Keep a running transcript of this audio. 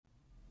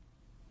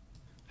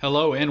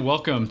Hello and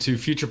welcome to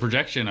Future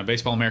Projection, a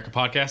Baseball America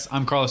podcast.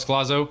 I'm Carlos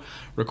Glazo,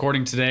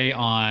 recording today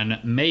on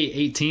May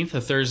 18th,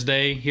 a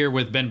Thursday, here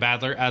with Ben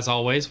Badler, as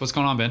always. What's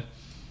going on, Ben?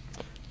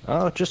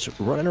 Just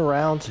running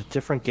around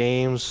different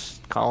games,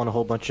 calling a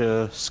whole bunch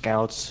of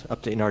scouts,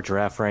 updating our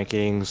draft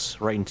rankings,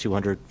 writing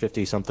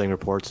 250-something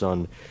reports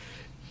on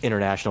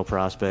international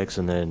prospects,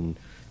 and then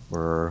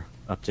we're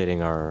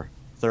updating our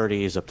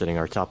 30s, updating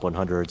our top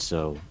 100.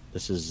 So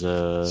this is...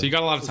 So you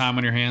got a lot of time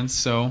on your hands,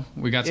 so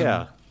we got some...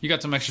 Yeah. You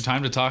got some extra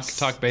time to talk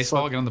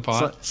baseball, get on the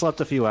pod.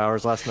 Slept a few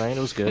hours last night. It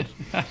was good.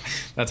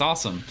 That's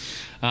awesome.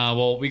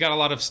 Well, we got a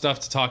lot of stuff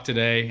to talk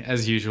today,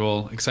 as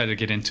usual. Excited to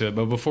get into it.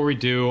 But before we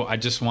do, I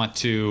just want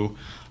to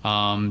do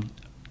a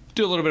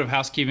little bit of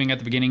housekeeping at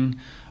the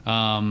beginning,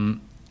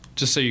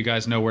 just so you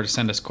guys know where to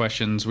send us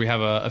questions. We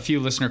have a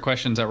few listener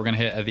questions that we're going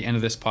to hit at the end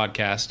of this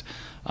podcast.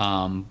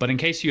 But in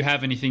case you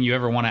have anything you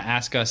ever want to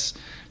ask us,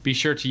 be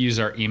sure to use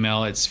our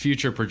email. It's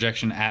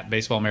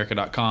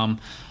futureprojection@baseballamerica.com.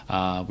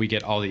 We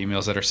get all the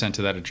emails that are sent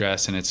to that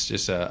address, and it's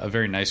just a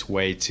very nice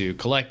way to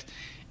collect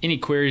any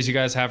queries you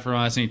guys have for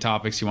us, any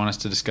topics you want us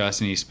to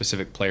discuss, any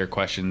specific player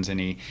questions,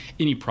 any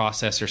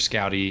process or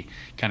scouty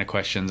kind of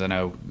questions. I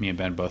know me and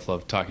Ben both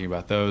love talking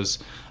about those.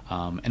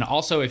 And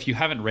also, if you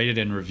haven't rated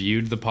and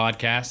reviewed the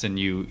podcast and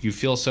you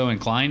feel so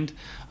inclined,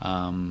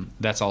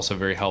 that's also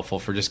very helpful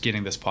for just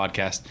getting this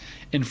podcast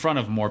in front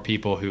of more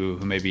people who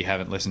maybe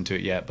haven't listened to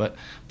it yet, but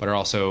are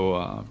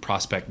also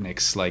prospect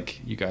nicks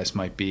like you guys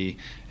might be,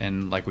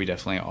 and like we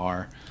definitely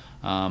are.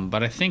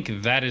 But I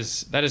think that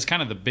is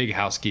kind of the big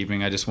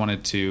housekeeping. I just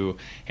wanted to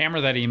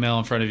hammer that email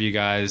in front of you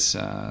guys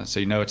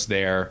so you know it's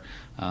there.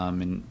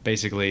 And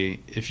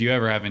basically, if you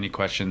ever have any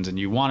questions and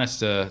you want us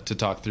to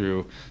talk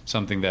through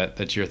something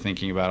that you're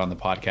thinking about on the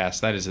podcast,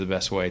 that is the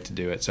best way to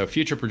do it. So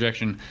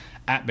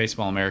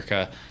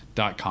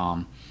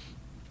futureprojection@baseballamerica.com.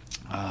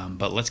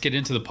 But let's get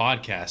into the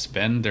podcast,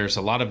 Ben. There's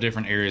a lot of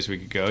different areas we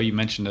could go. You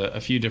mentioned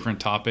a few different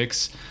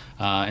topics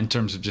in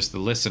terms of just the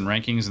lists and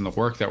rankings and the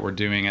work that we're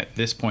doing at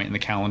this point in the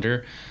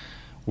calendar.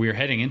 We're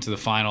heading into the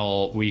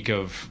final week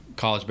of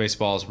college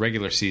baseball's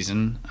regular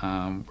season.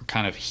 We're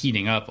kind of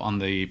heating up on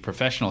the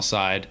professional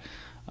side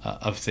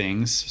of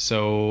things.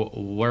 So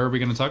what are we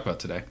going to talk about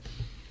today?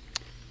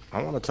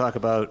 I want to talk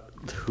about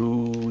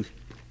who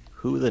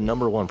the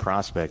number one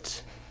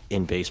prospect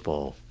in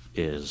baseball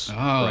is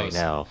right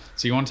now.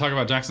 So you want to talk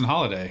about Jackson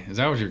Holliday? Is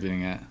that what you're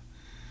getting at?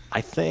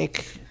 I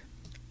think,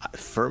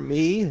 for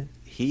me,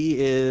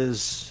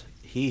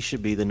 he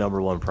should be the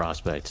number one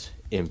prospect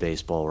in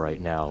baseball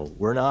right now.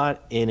 We're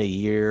not in a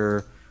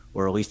year,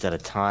 or at least at a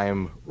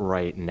time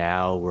right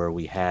now, where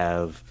we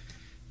have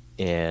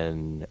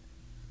an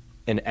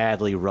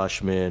Adley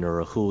Rutschman or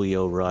a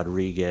Julio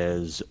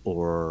Rodriguez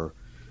or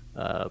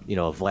a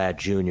Vlad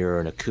Jr.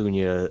 and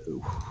Acuna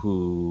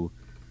who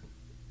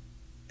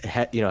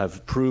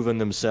have proven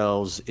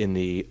themselves in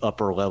the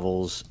upper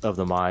levels of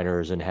the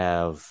minors and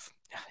have,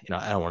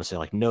 I don't want to say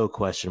like no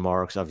question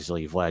marks.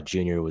 Obviously, Vlad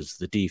Jr. was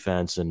the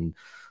defense and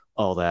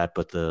all that,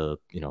 but the,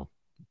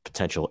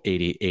 potential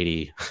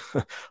 80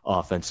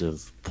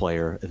 offensive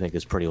player, I think,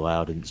 is pretty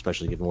loud, and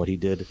especially given what he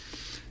did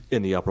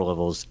in the upper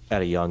levels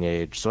at a young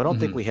age. So I don't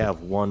think we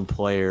have one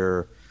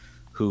player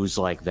who's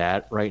like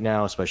that right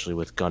now, especially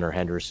with Gunnar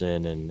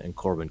Henderson and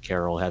Corbin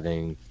Carroll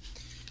having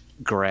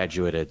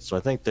graduated. So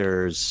I think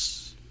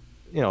there's,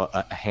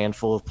 a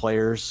handful of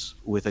players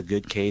with a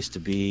good case to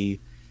be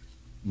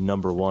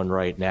number one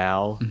right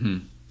now. Mm-hmm.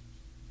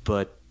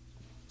 But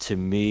to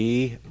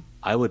me,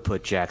 I would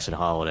put Jackson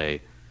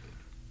Holliday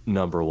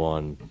number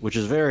one, which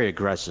is very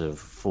aggressive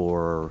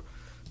for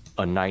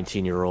a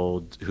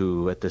 19-year-old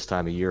who at this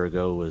time a year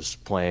ago was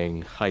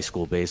playing high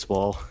school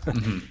baseball.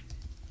 Mm-hmm.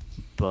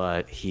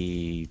 But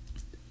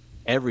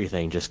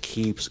everything just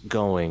keeps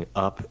going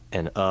up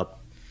and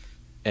up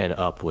and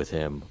up with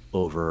him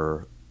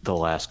over the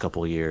last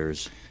couple of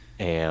years,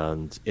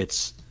 and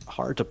it's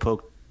hard to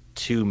poke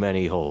too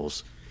many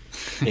holes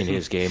in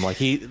his game. Like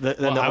the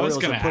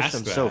Orioles have pushed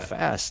him so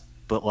fast,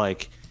 but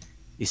like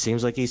he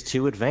seems like he's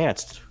too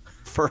advanced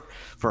for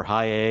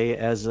high A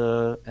as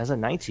a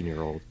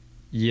 19-year-old.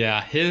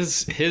 Yeah,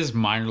 his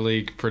minor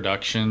league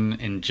production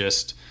in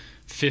just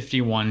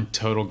 51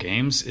 total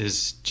games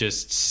is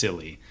just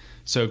silly.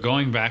 So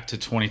going back to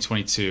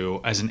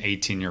 2022 as an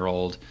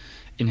 18-year-old,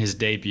 in his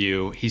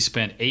debut, he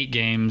spent 8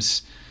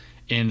 games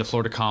in the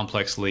Florida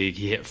Complex League.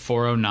 He hit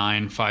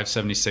 409,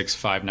 576,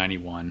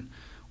 591,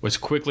 was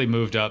quickly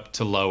moved up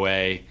to low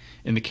A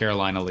in the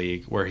Carolina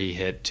League, where he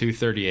hit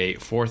 238,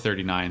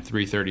 439,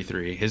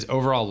 333. His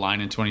overall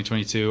line in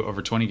 2022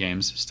 over 20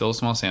 games, still a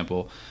small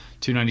sample,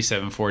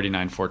 297,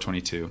 489,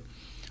 422,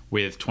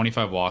 with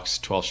 25 walks,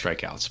 12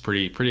 strikeouts.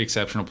 Pretty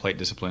exceptional plate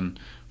discipline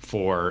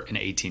for an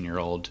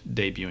 18-year-old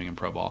debuting in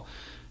pro ball.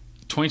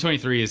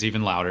 2023 is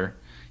even louder.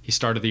 He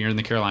started the year in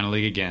the Carolina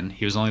League again.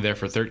 He was only there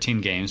for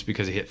 13 games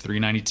because he hit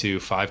 392,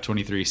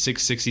 523,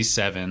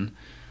 667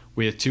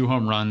 with 2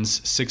 home runs,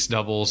 6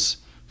 doubles,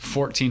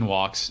 14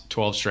 walks,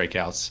 12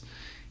 strikeouts.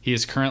 He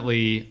is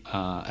currently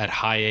at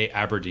High A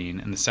Aberdeen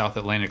in the South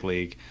Atlantic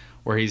League,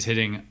 where he's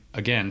hitting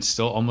again,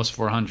 still almost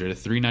 400,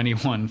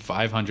 391,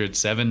 500,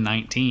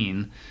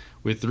 719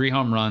 with 3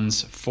 home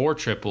runs, 4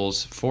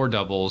 triples, 4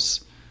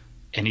 doubles,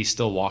 and he's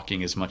still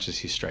walking as much as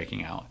he's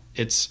striking out.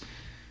 It's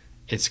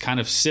kind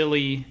of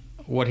silly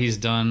what he's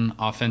done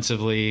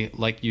offensively.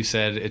 Like you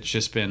said, it's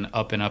just been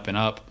up and up and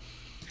up.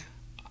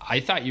 I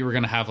thought you were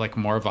going to have like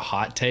more of a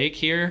hot take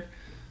here.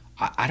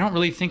 I don't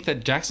really think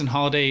that Jackson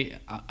Holliday,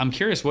 I'm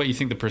curious what you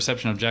think the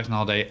perception of Jackson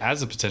Holliday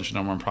as a potential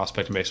number 1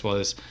 prospect in baseball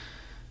is,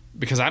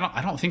 because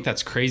I don't think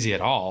that's crazy at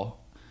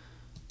all.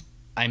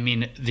 I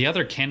mean, the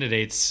other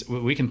candidates,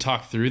 we can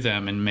talk through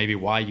them and maybe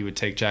why you would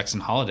take Jackson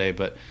Holliday,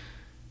 but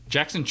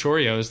Jackson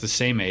Chourio is the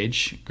same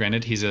age.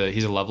 Granted, he's a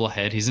level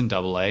ahead. He's in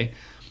Double-A.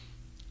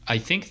 I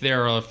think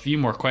there are a few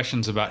more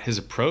questions about his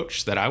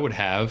approach that I would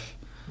have.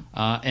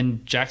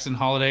 And Jackson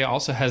Holliday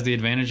also has the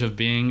advantage of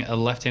being a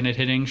left-handed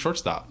hitting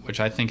shortstop, which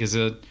I think is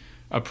a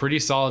pretty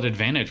solid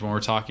advantage when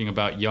we're talking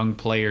about young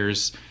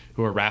players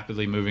who are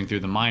rapidly moving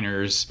through the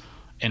minors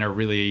and are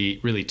really,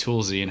 really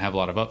toolsy and have a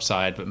lot of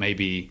upside, but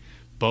maybe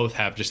both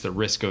have just the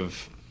risk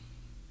of,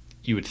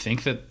 you would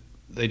think that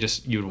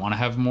you would want to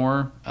have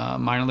more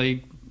minor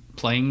league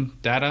playing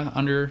data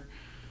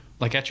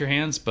at your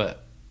hands,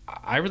 but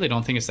I really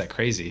don't think it's that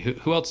crazy.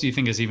 Who else do you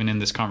think is even in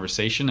this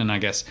conversation? And I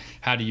guess,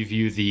 how do you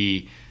view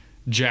the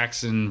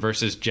Jackson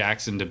versus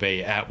Jackson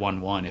debate at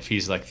 1-1 if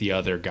he's like the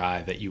other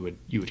guy that you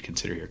would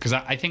consider here? Because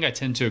I think I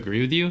tend to agree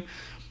with you.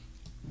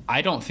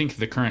 I don't think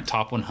the current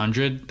top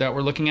 100 that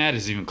we're looking at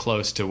is even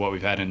close to what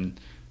we've had in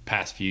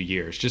past few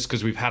years, just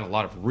because we've had a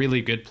lot of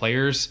really good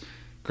players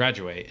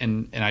graduate.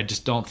 And I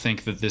just don't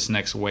think that this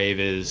next wave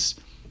is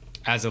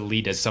as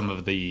elite as some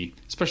of the,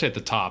 especially at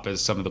the top,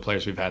 as some of the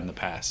players we've had in the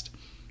past.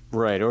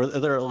 Right, or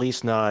they're at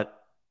least not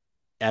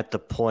at the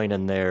point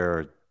in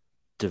their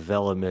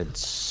development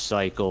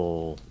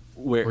cycle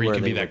where you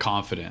can be that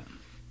confident.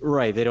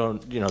 Right, they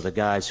don't. The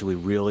guys who we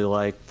really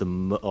like a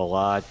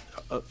lot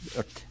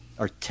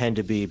are tend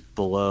to be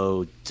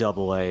below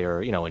Double-A,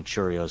 or in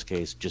Chourio's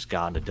case, just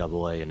gotten to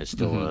Double-A and is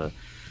still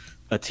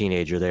a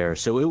teenager there.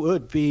 So it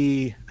would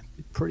be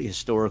pretty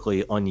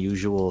historically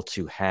unusual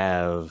to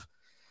have,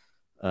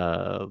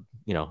 a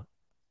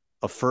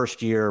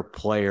first-year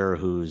player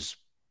who's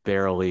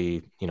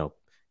barely,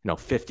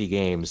 50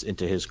 games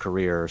into his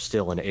career,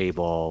 still an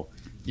A-ball,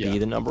 be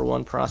the number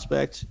 1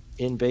 prospect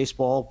in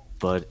baseball.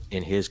 But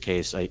in his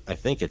case, I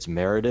think it's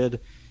merited.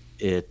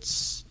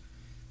 It's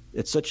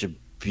such a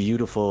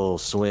beautiful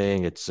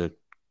swing. It's a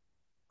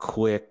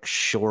quick,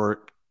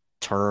 short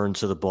turn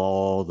to the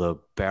ball. The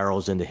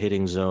barrel's in the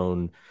hitting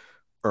zone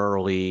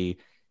early.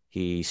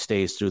 He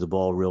stays through the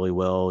ball really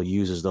well,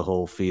 uses the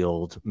whole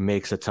field,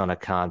 makes a ton of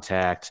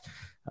contact.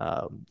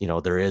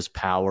 There is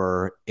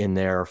power in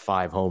there,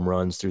 5 home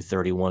runs through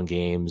 31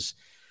 games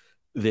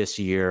this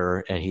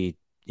year, and he,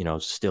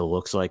 still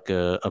looks like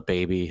a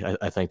baby.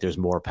 I think there's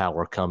more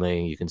power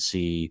coming. You can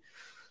see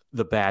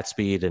the bat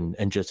speed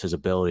and just his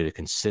ability to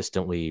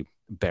consistently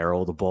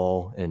barrel the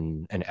ball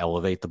and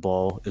elevate the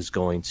ball is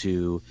going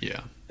to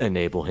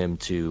enable him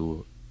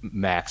to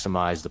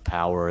maximize the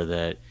power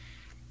that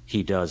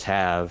he does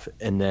have.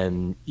 And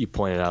then you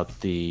pointed out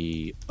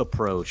the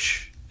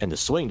approach and the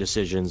swing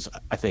decisions.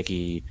 I think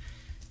he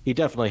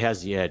definitely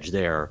has the edge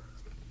there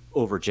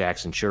over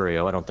Jackson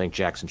Chourio. I don't think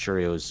Jackson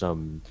Chourio is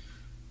some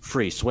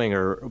free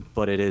swinger,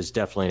 but it is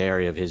definitely an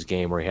area of his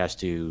game where he has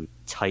to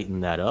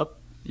tighten that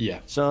up.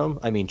 Some.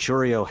 I mean,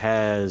 Chourio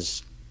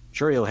has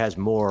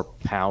more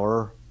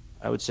power,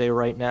 I would say,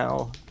 right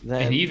now.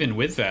 And even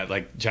with that,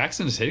 like,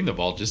 Jackson is hitting the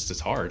ball just as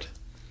hard.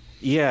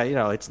 Yeah,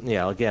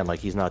 again, like,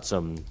 he's not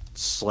some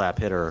slap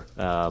hitter,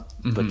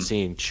 but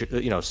seeing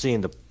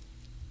the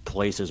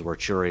places where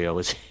Chourio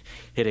is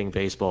hitting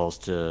baseballs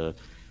to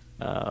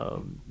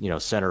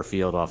center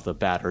field off the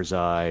batter's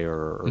eye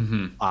or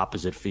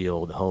opposite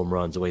field home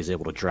runs, the way he's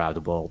able to drive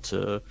the ball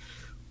to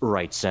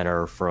right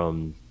center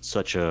from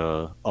such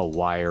a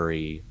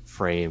wiry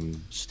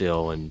frame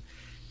still, and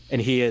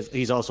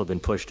he's also been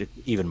pushed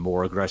even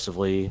more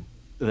aggressively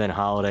than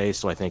Holliday.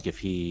 So I think if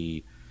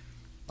he,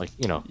 most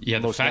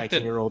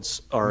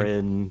 19-year-olds are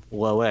in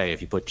low A.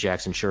 If you put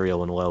Jackson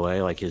Chourio in low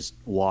A, like, his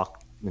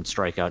walk and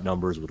strikeout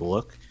numbers would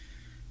look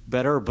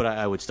better. But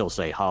I would still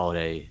say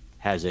Holliday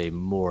has a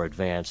more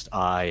advanced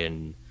eye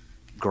and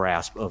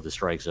grasp of the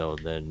strike zone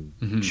than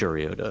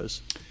Chourio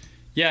does.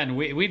 Yeah, and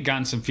we'd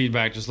gotten some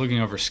feedback just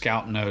looking over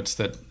scout notes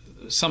that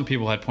some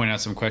people had pointed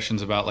out some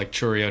questions about, like,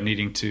 Chourio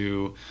needing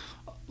to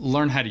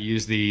learn how to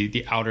use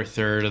the outer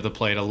third of the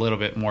plate a little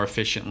bit more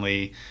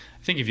efficiently.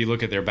 I think if you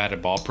look at their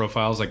batted ball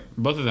profiles, like,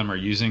 both of them are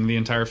using the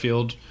entire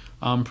field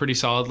pretty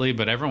solidly,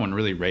 but everyone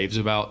really raves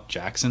about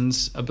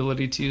Jackson's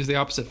ability to use the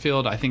opposite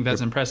field. I think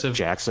that's impressive.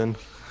 Jackson?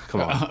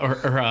 Come on.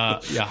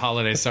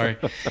 Holliday, sorry.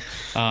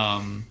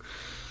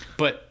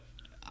 But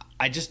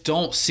I just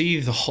don't see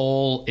the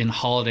hole in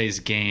Holliday's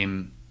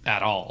game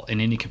at all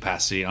in any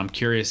capacity. I'm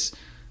curious,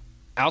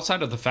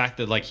 outside of the fact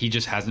that, like, he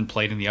just hasn't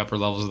played in the upper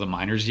levels of the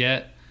minors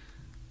yet,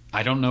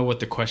 I don't know what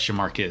the question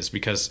mark is,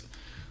 because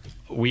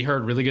we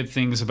heard really good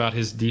things about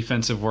his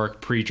defensive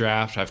work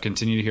pre-draft. I've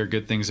continued to hear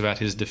good things about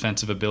his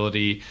defensive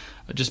ability,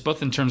 just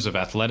both in terms of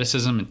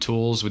athleticism and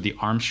tools with the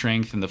arm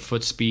strength and the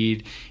foot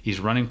speed. He's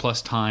running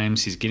plus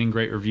times. He's getting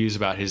great reviews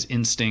about his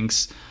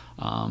instincts,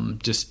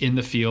 just in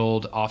the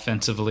field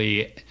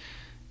offensively.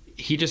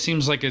 He just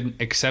seems like an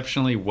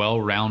exceptionally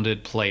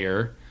well-rounded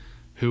player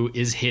who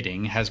is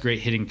hitting, has great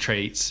hitting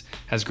traits,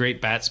 has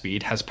great bat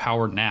speed, has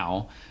power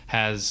now,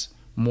 has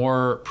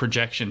more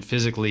projection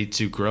physically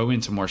to grow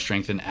into more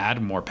strength and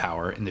add more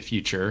power in the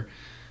future.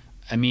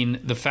 I mean,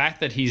 the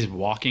fact that he's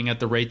walking at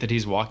the rate that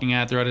he's walking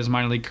at throughout his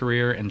minor league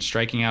career and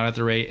striking out at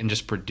the rate and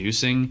just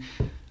producing,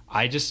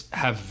 I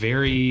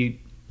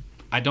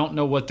don't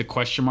know what the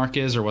question mark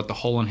is or what the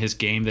hole in his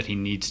game that he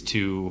needs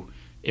to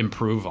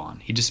improve on.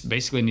 He just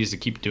basically needs to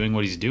keep doing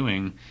what he's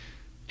doing,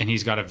 and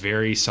he's got a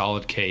very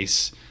solid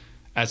case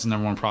as the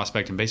number one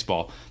prospect in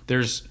baseball.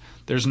 There's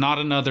not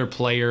another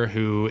player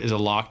who is a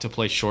lock to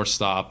play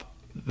shortstop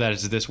that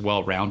is this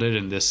well-rounded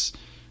and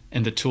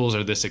the tools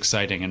are this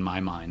exciting in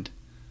my mind.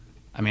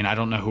 I mean, I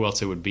don't know who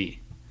else it would be.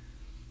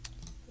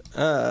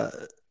 I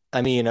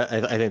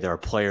think there are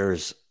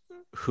players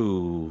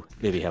who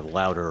maybe have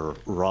louder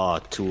raw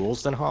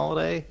tools than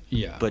Holliday.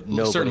 Yeah, but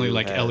certainly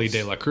like has... Ellie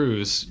De La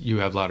Cruz, you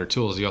have louder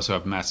tools. You also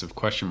have massive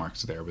question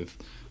marks there with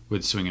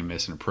swing and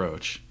miss and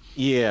approach.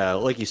 Yeah,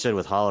 like you said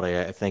with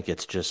Holliday, I think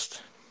it's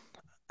just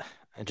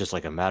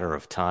like a matter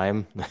of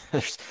time.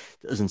 It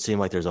doesn't seem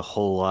like there's a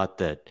whole lot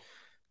that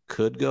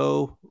could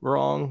go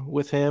wrong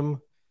with him,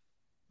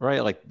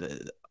 right? Like,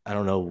 I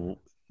don't know.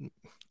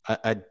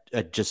 I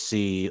just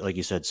see, like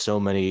you said, so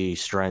many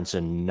strengths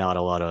and not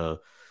a lot of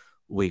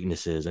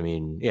weaknesses. I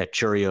mean, yeah,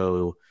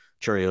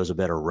 Churrio's a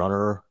better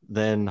runner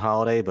than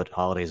Holliday, but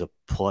Holliday's a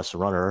plus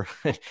runner,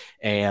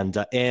 and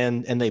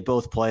they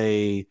both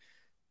play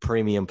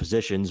premium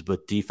positions.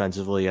 But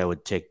defensively, I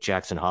would take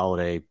Jackson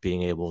Holliday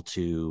being able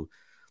to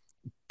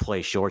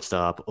play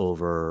shortstop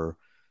over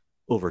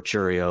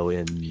Churrio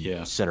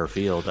in center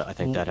field. I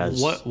think that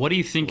has what do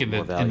you think in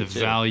the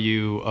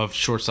value of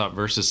shortstop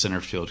versus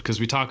center field? Because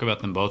we talk about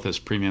them both as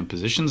premium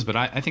positions, but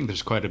I think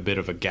there's quite a bit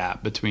of a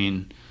gap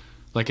between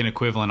like an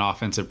equivalent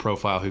offensive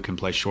profile who can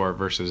play short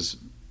versus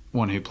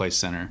one who plays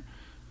center.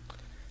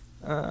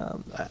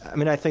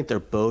 I think they're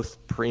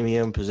both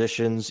premium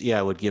positions. Yeah,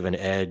 I would give an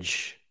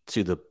edge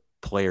to the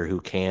player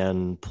who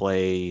can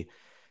play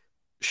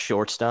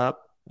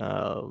shortstop.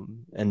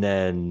 And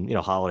then,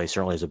 Holliday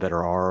certainly has a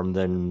better arm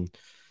than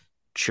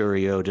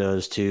Churrio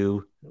does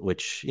too,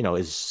 which,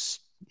 is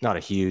not a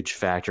huge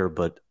factor,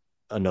 but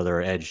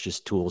another edge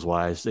just tools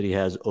wise that he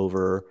has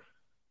over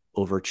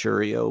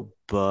Churrio.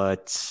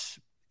 But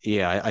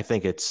yeah, I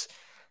think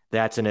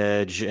that's an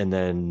edge. And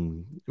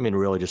then,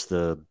 really just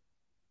the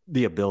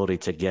ability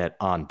to get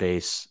on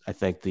base. I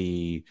think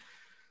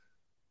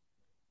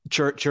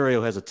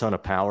Churrio has a ton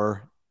of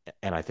power,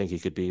 and I think he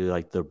could be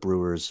like the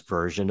Brewers'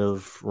 version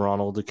of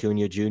Ronald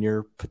Acuna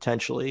Jr.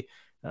 potentially.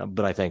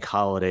 But I think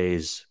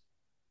Holliday's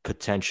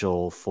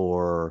potential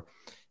for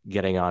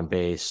getting on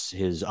base,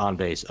 his on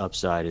base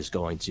upside is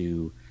going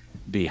to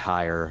be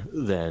higher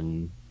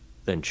than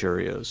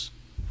Churrio's.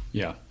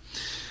 Yeah.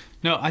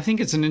 No, I think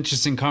it's an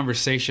interesting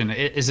conversation.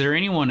 Is there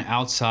anyone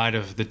outside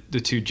of the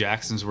two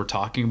Jacksons we're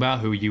talking about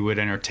who you would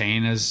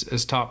entertain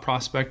as top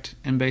prospect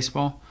in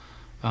baseball?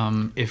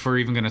 If we're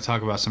even going to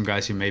talk about some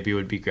guys who maybe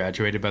would be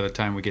graduated by the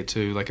time we get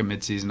to like a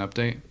midseason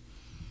update.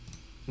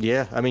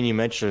 Yeah, you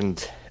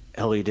mentioned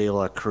Ellie De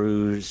La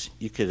Cruz.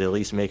 You could at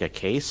least make a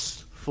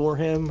case for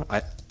him.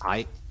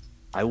 I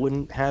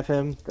wouldn't have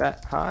him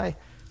that high,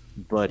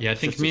 but yeah, I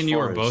think me and you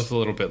are both a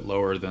little bit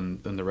lower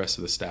than the rest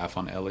of the staff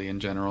on Ellie in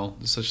general.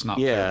 It's just not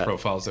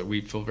profiles that we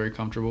feel very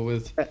comfortable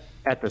with.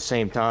 At the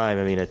same time,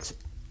 it's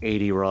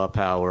 80 raw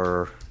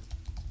power,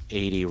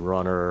 80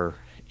 runner,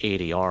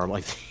 80 arm.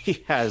 Like,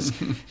 he has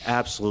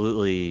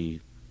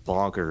absolutely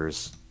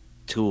bonkers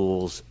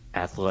tools,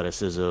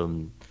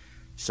 athleticism,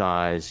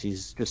 size.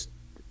 He's just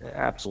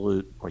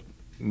absolute like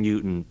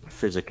mutant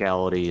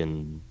physicality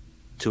and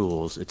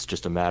tools. It's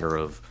just a matter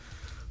of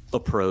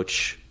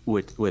approach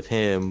with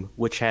him,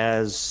 which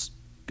has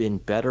been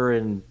better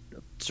in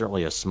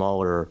certainly a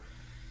smaller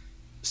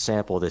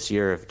sample this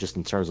year, just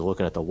in terms of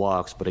looking at the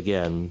walks. But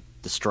again,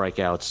 the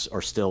strikeouts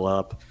are still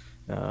up.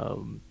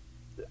 We're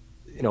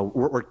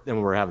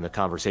having the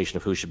conversation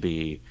of who should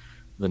be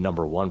the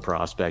number one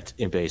prospect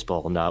in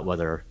baseball, not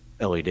whether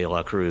Ellie De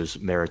La Cruz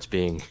merits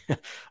being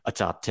a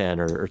top 10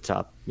 or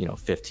top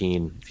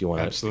 15, if you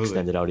want to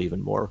extend it out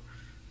even more,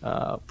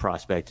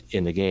 prospect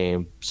in the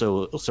game.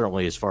 So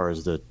certainly as far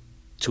as the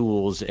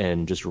tools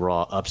and just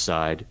raw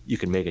upside, you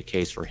can make a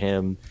case for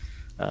him.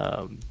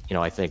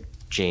 I think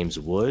James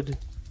Wood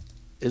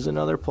is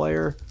another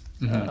player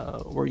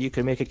where you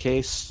can make a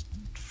case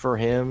for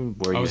him.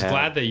 I was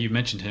glad that you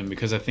mentioned him,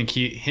 because I think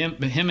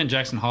him and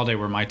Jackson Holliday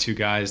were my two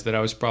guys that I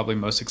was probably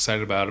most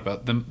excited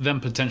about them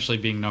potentially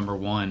being number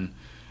one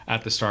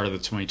at the start of the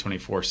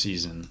 2024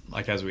 season,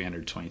 like as we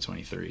entered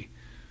 2023.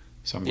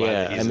 So I'm glad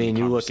that he's in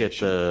the you look at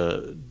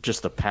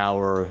the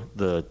power,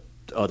 the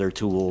other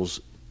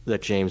tools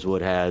that James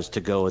Wood has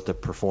to go with the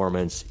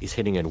performance. He's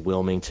hitting in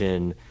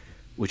Wilmington,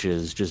 which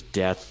is just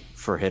death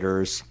for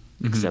hitters,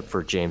 except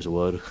for James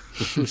Wood,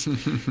 who's,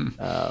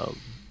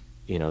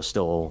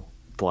 still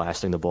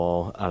blasting the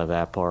ball out of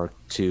that park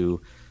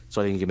too.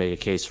 So I think you can make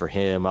a case for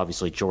him.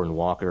 Obviously, Jordan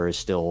Walker is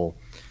still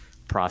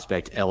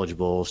prospect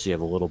eligible, so you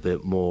have a little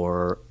bit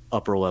more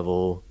upper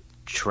level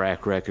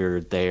track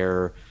record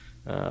there.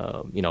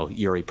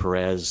 Yuri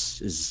Perez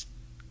has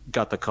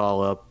got the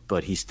call up,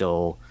 but he's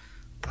still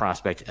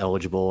prospect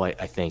eligible. I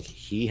think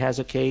he has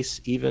a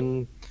case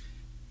even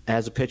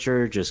as a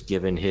pitcher, just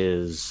given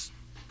his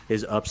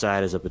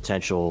upside as a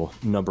potential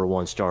number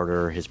one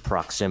starter, his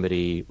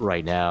proximity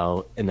right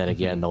now, and then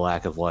again the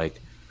lack of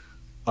like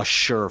a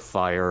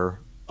surefire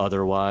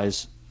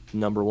otherwise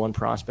number one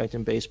prospect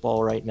in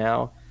baseball right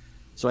now.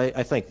 So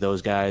I think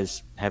those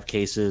guys have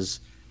cases.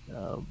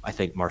 I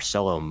think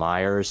Marcelo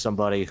Meyer is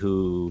somebody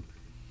who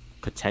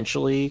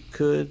potentially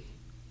could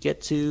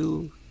get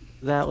to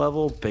that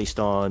level based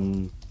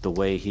on the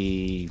way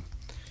he,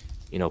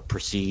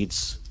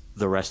 proceeds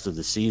the rest of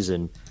the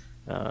season.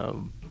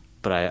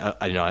 But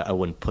I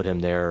wouldn't put him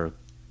there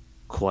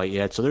quite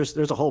yet. So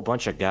there's a whole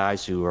bunch of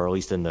guys who are at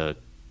least in the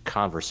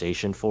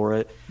conversation for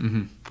it.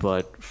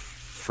 But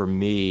for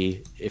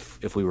me,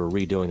 if we were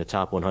redoing the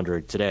top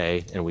 100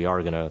 today, and we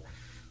are going to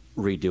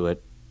redo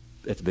it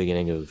at the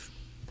beginning of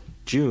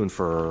June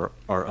for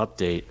our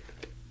update,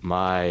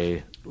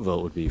 my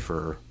vote would be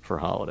for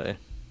Holliday.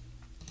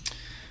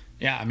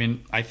 Yeah, I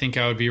mean, I think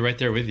I would be right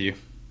there with you.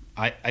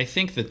 I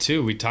think that,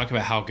 too, we talk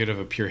about how good of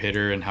a pure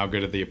hitter and how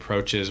good of the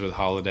approach is with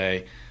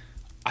Holliday.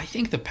 I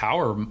think the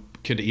power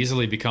could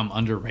easily become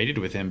underrated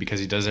with him because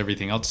he does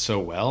everything else so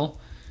well,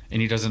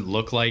 and he doesn't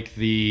look like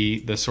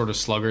the sort of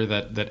slugger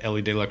that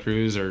Elly De La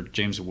Cruz or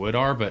James Wood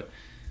are. But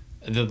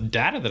the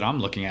data that I'm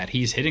looking at,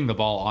 he's hitting the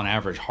ball on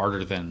average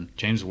harder than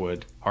James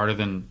Wood, harder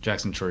than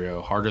Jackson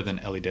Chourio, harder than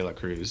Elly De La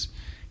Cruz.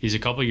 He's a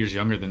couple years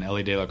younger than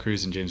Elly De La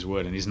Cruz and James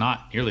Wood, and he's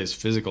not nearly as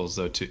physical as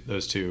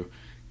those two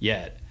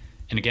yet.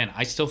 And again,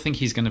 I still think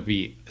he's going to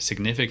be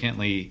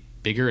significantly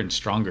bigger and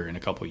stronger in a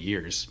couple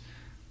years.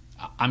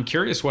 I'm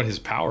curious what his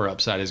power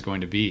upside is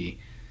going to be,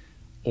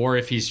 or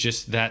if he's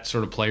just that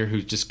sort of player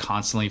who just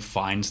constantly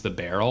finds the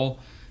barrel,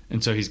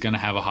 and so he's going to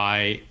have a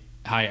high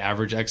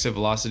average exit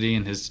velocity,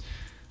 and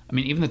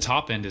even the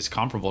top end is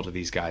comparable to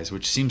these guys,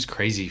 which seems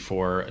crazy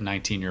for a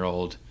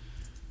 19-year-old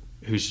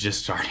who's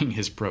just starting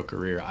his pro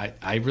career.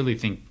 I really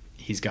think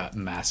he's got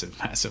massive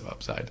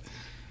upside.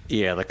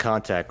 Yeah, the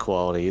contact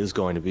quality is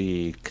going to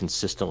be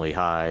consistently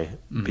high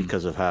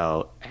because of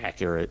how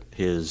accurate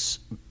his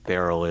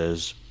barrel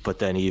is. But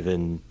then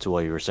even to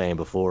what you were saying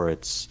before,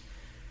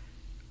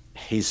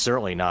 he's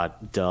certainly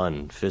not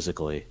done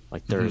physically.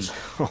 Like there's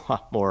a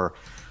lot more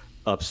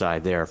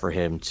upside there for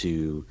him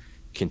to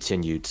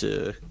continue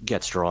to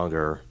get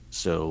stronger.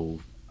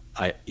 So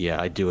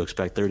I do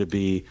expect there to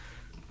be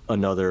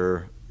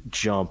another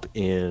jump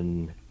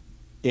in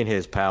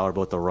his power,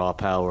 both the raw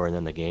power and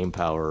then the game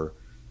power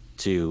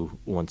too,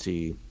 once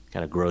he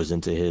kind of grows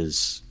into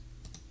his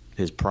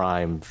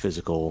prime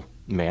physical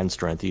man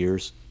strength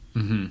years.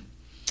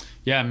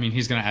 Yeah, I mean,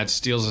 he's going to add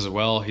steals as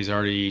well. He's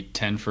already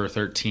 10 for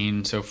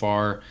 13 so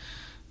far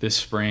this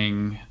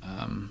spring.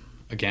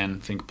 Again,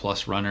 I think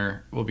plus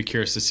runner. We'll be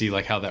curious to see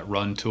like how that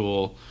run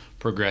tool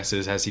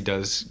progresses as he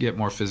does get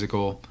more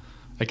physical.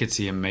 I could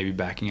see him maybe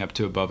backing up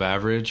to above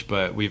average,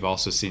 but we've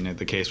also seen it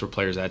the case where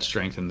players add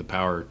strength and the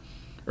power,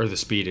 or the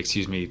speed,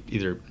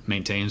 either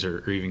maintains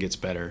or even gets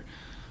better.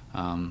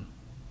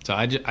 So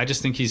I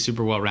just think he's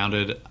super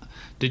well-rounded.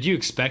 Did you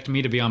expect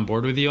me to be on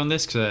board with you on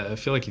this? Because I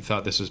feel like you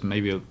thought this was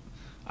maybe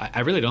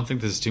I really don't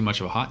think this is too much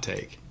of a hot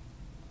take.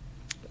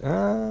 I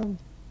don't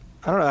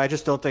know. I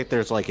just don't think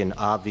there's like an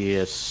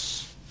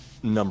obvious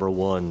number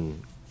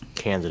one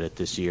candidate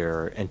this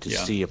year, and to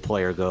see a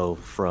player go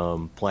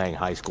from playing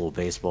high school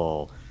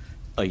baseball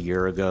a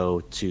year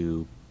ago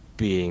to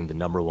being the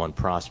number one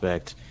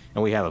prospect,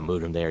 and we haven't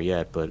moved him there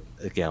yet, but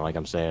again, like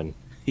I'm saying,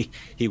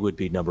 he would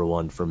be number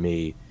one for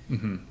me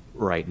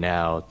right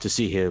now. To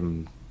see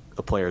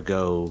a player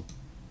go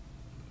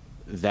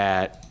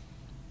that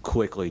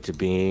quickly to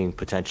being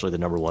potentially the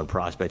number one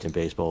prospect in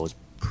baseball is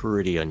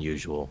pretty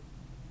unusual.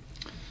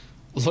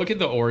 Look at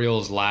the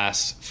Orioles'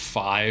 last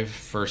 5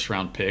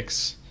 first-round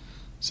picks.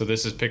 So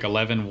this is pick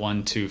 11,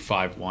 1, 2,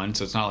 5, 1.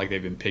 So it's not like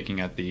they've been picking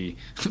at the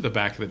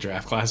back of the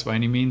draft class by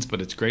any means, but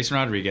it's Grayson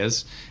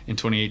Rodriguez in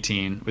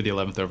 2018 with the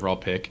 11th overall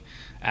pick.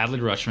 Adley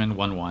Rutschman,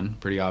 1-1,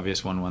 pretty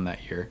obvious 1-1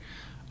 that year.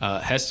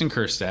 Heston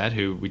Kjerstad,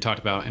 who we talked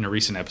about in a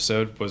recent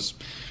episode, was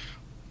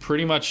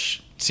pretty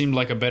much seemed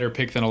like a better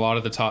pick than a lot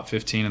of the top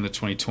 15 in the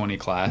 2020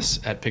 class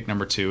at pick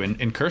number 2.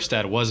 And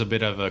Kjerstad was a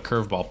bit of a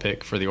curveball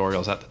pick for the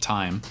Orioles at the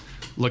time,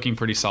 looking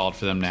pretty solid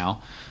for them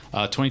now.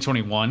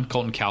 2021,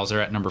 Colton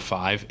Cowser at number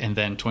 5, and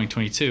then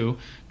 2022,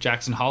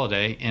 Jackson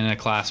Holliday in a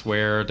class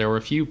where there were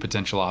a few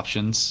potential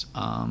options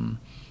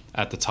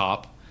at the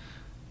top.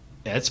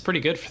 It's pretty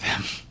good for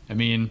them. I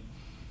mean,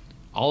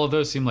 all of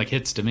those seem like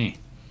hits to me.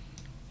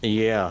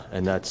 Yeah,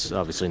 and that's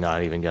obviously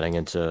not even getting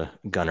into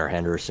Gunnar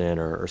Henderson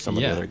or some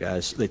of the other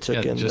guys they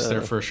took in just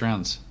their first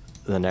rounds.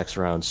 The next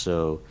round.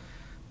 So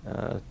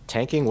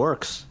tanking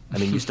works. I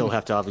mean, you still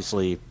have to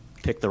obviously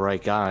pick the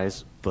right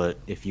guys, but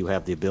if you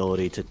have the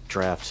ability to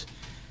draft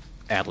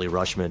Adley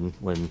Rushman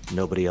when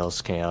nobody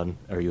else can,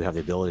 or you have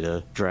the ability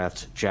to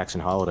draft Jackson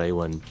Holliday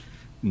when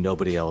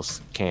nobody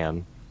else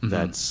can,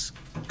 that's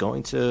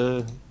going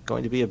to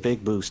be a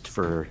big boost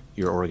for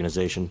your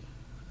organization.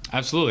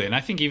 Absolutely. And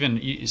I think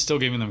even still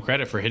giving them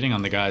credit for hitting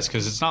on the guys,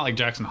 because it's not like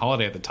Jackson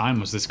Holliday at the time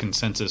was this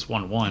consensus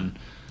 1-1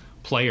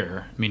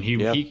 player. I mean,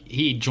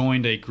 he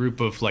joined a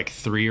group of like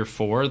 3 or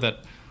 4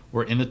 that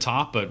were in the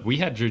top, but we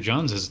had Drew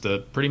Jones as the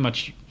pretty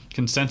much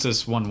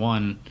consensus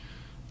 1-1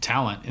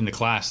 talent in the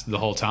class the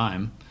whole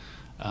time.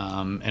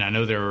 And I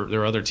know there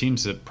are other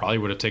teams that probably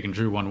would have taken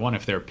Drew 1-1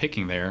 if they were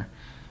picking there.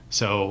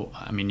 So,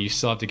 I mean, you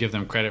still have to give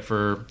them credit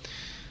for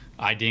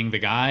IDing the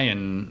guy,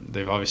 and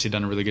they've obviously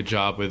done a really good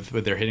job with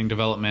their hitting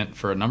development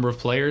for a number of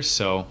players.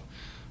 So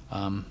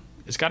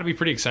it's got to be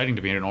pretty exciting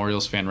to be an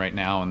Orioles fan right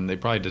now, and they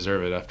probably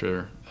deserve it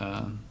after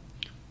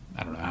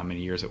I don't know how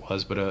many years it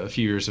was, but a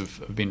few years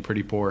of being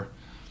pretty poor.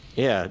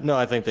 Yeah, no,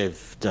 I think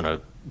they've done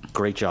a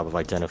great job of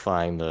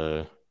identifying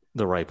the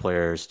right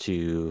players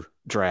to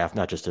draft,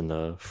 not just in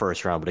the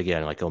first round, but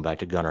again, like going back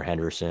to Gunnar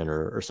Henderson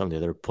or some of the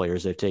other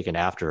players they've taken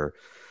after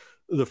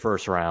the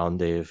first round.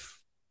 They've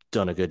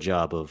done a good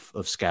job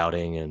of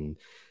scouting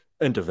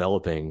and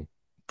developing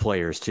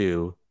players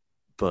too.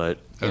 But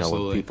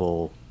when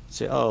people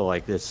say, "Oh,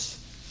 like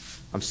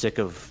this," I'm sick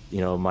of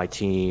my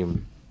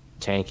team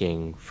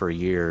tanking for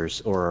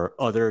years, or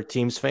other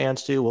teams'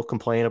 fans too will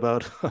complain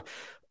about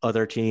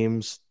other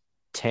teams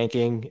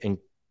tanking and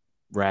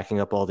racking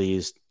up all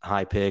these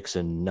high picks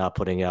and not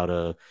putting out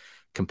a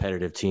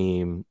competitive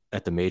team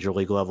at the major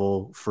league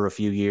level for a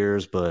few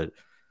years. But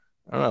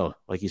I don't know,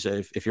 like you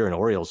said, if you're an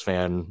Orioles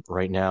fan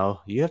right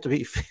now, you have to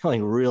be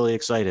feeling really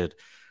excited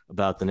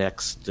about the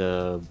next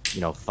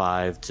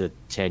 5 to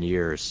 10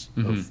 years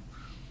of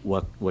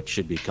what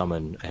should be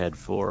coming ahead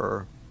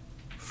for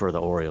the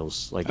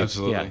Orioles. Like,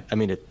 absolutely. I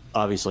mean,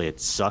 obviously it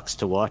sucks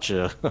to watch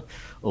a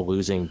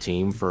losing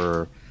team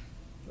for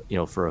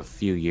a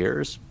few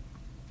years,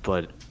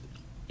 but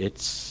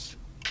it's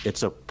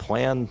a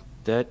plan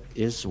that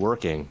is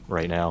working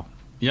right now.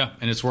 Yeah,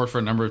 and it's worked for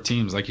a number of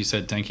teams. Like you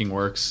said, tanking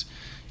works.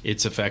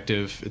 It's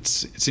effective. It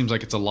seems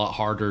like it's a lot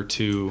harder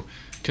to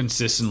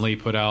consistently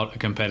put out a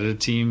competitive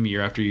team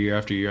year after year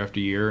after year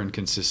after year, and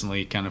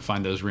consistently kind of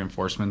find those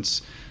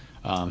reinforcements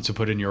to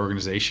put in your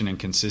organization, and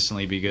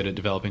consistently be good at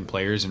developing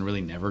players and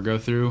really never go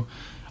through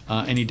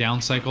any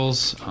down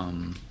cycles. I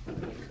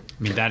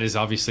mean, that is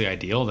obviously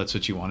ideal. That's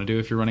what you want to do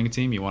if you're running a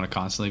team. You want to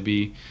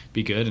constantly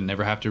be good and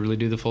never have to really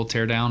do the full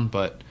teardown.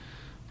 But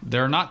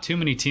there are not too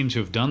many teams who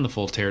have done the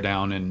full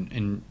teardown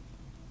and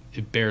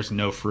it bears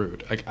no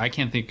fruit. I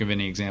can't think of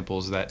any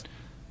examples that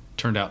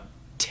turned out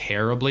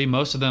terribly.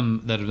 Most of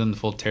them that have done the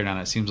full teardown,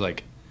 it seems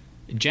like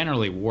it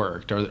generally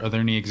worked. Are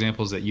there any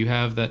examples that you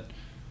have that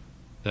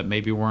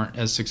maybe weren't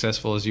as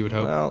successful as you would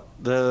hope? Well,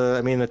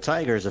 the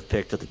Tigers have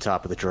picked at the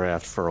top of the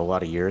draft for a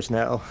lot of years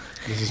now.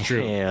 This is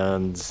true.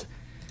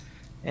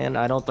 And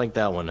I don't think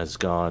that one has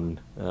gone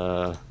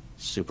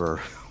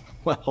super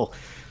well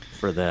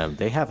for them.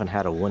 They haven't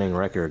had a winning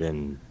record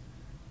in,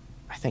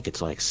 I think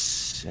it's like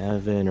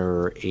 7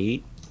 or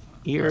 8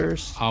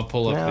 years. I'll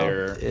pull up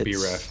their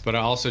BREF, but I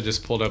also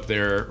just pulled up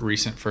their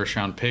recent first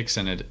round picks,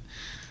 and it,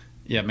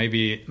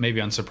 maybe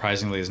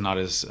unsurprisingly, is not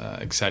as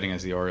exciting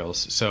as the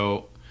Orioles.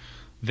 So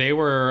they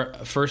were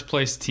a first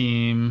place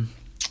team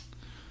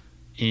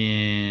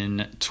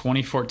in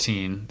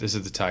 2014. This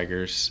is the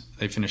Tigers.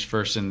 They finished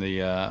first in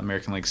the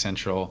American League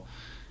Central,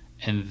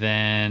 and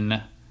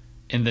then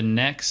in the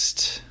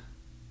next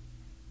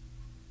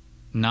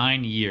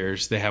 9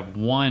 years, they have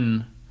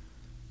one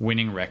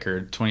winning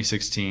record.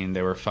 2016,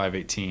 they were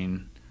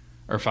 518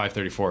 or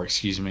 534,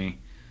 excuse me.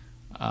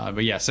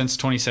 But yeah, since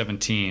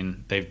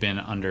 2017, they've been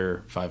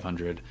under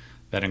 500.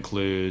 That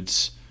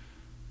includes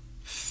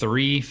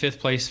 3 fifth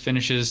place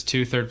finishes,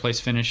 2 third place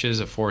finishes,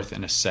 a 4th,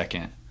 and a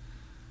 2nd.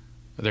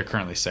 They're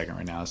currently 2nd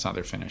right now. It's not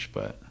their finish,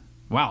 but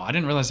wow, I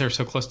didn't realize they were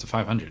so close to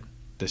 500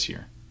 this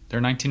year. They're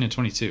 19 and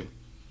 22.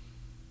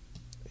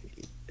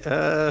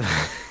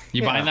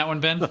 You buying that one,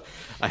 Ben?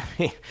 I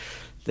mean,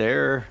 they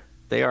are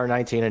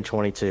 19 and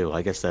 22.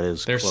 I guess that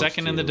is. They're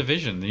second in the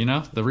division.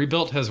 The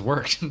rebuild has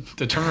worked.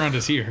 The turnaround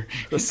is here.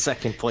 The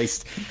second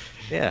place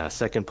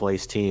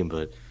team.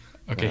 But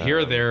okay,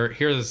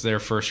 here's their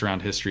first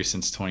round history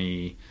since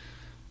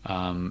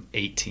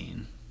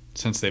 2018.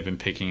 Since they've been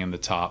picking in the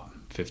top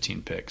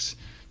 15 picks.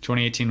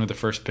 2018 with the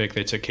first pick,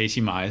 they took Casey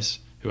Mize,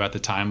 who at the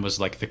time was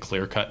like the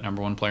clear-cut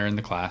number 1 player in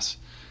the class.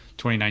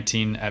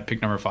 2019 at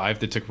pick number 5,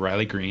 they took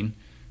Riley Green,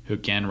 who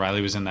again,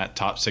 Riley was in that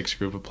top 6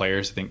 group of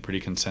players. I think pretty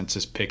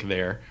consensus pick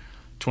there.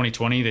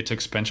 2020, they took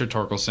Spencer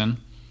Torkelson.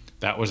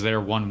 That was their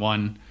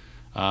 1-1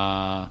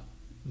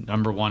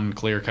 number 1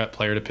 clear-cut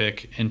player to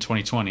pick in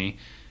 2020.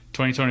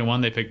 2021,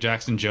 they picked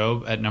Jackson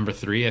Jobe at number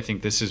 3. I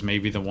think this is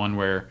maybe the one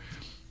where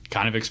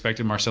kind of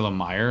expected Marcelo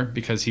Meyer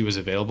because he was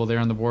available there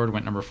on the board,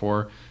 went number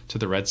 4 to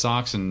the Red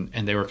Sox, and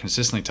they were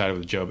consistently tied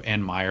with Job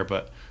and Meyer,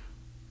 but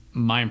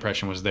my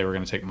impression was they were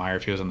going to take Meyer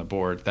if he was on the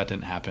board. That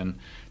didn't happen.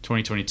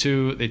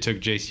 2022, they took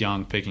Jace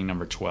Young, picking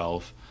number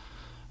 12.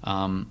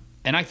 And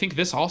I think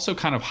this also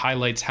kind of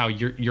highlights how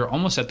you're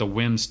almost at the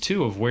whims,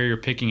 too, of where you're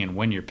picking and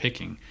when you're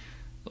picking.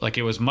 Like,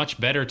 it was much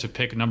better to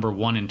pick number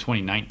 1 in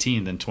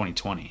 2019 than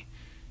 2020.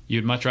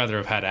 You'd much rather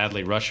have had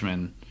Adley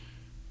Rutschman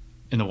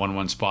in the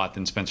 1-1 spot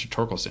than Spencer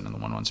Torkelson in the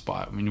 1-1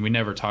 spot. I mean, we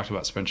never talked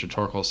about Spencer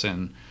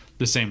Torkelson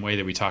the same way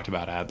that we talked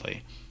about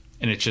Adley.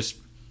 And it's just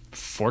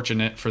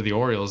fortunate for the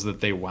Orioles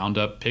that they wound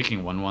up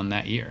picking 1-1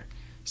 that year.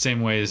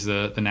 Same way as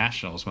the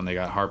Nationals when they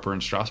got Harper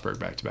and Strasburg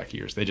back-to-back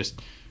years.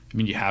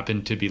 You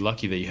happen to be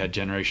lucky that you had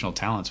generational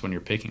talents when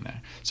you're picking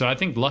that. So I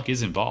think luck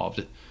is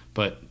involved.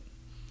 But,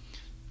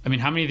 I mean,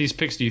 how many of these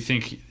picks do you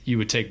think you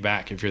would take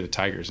back if you're the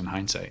Tigers in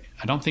hindsight?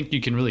 I don't think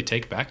you can really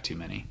take back too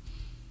many.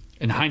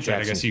 In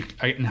hindsight, I guess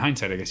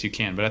you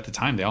can, but at the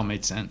time, they all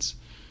made sense.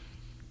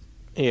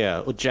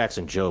 Yeah, well,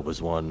 Jackson Jobe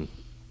was one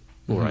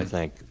where I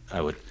think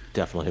I would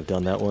definitely have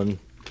done that one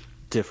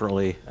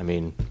differently. I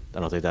mean,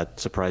 I don't think that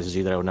surprises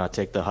you that I would not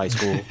take the high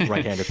school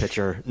right-handed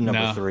pitcher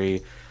number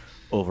 3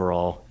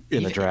 overall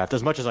in the draft.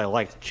 As much as I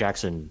liked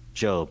Jackson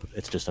Jobe,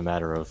 it's just a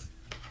matter of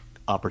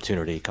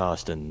opportunity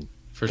cost, and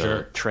for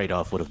sure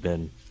trade-off would have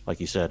been, like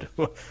you said,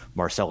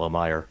 Marcelo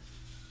Meyer.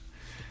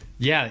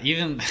 Yeah,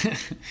 even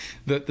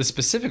the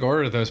specific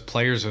order of those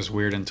players was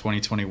weird in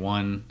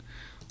 2021.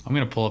 I'm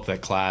going to pull up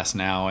that class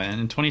now. And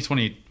in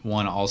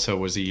 2021 also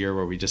was a year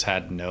where we just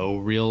had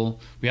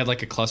we had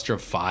like a cluster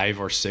of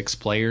 5 or 6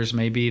 players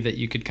maybe that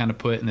you could kind of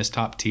put in this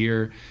top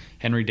tier.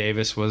 Henry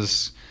Davis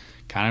was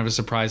kind of a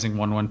surprising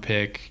 1-1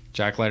 pick.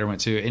 Jack Leiter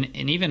went 2.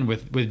 And even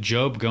with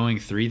Jobe going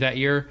 3 that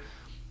year,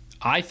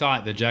 I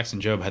thought that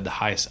Jackson Jobe had the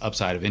highest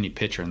upside of any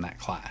pitcher in that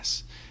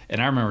class.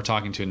 And I remember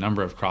talking to a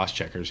number of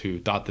cross-checkers who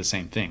thought the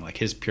same thing. Like,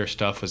 his pure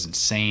stuff was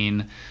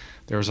insane.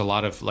 There was a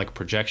lot of like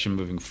projection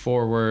moving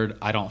forward.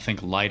 I don't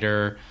think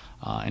Leiter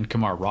and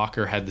Kumar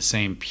Rocker had the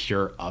same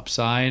pure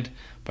upside.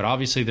 But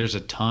obviously there's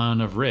a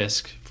ton of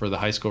risk for the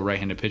high school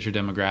right-handed pitcher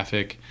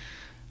demographic.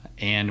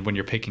 And when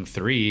you're picking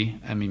 3,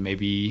 I mean,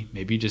 maybe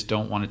you just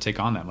don't want to take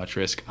on that much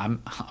risk.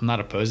 I'm not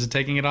opposed to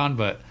taking it on,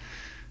 but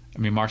I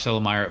mean, Marcelo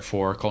Meyer at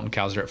 4, Colton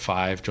Cowser at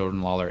 5,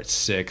 Jordan Lawler at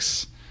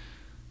 6.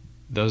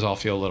 Those all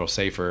feel a little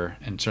safer,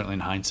 and certainly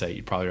in hindsight,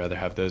 you'd probably rather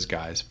have those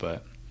guys.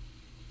 But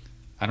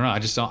I don't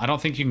know. I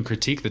don't think you can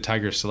critique the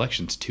Tigers'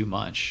 selections too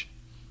much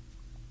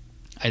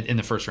in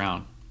the first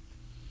round.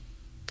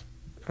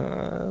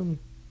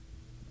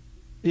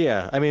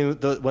 Yeah, I mean,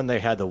 when they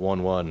had the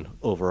 1-1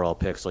 overall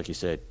picks, like you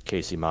said,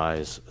 Casey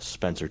Mize,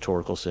 Spencer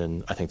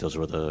Torkelson, I think those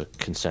were the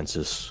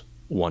consensus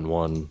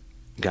 1-1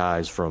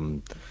 guys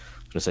from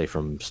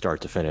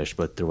start to finish.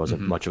 But there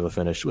wasn't much of a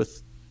finish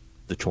with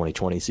the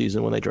 2020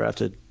 season when they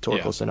drafted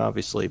Torkelson,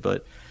 obviously.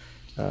 But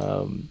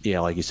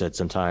like you said,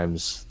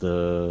 sometimes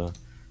the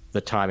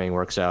timing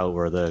works out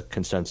where the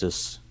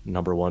consensus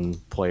number 1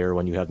 player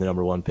when you have the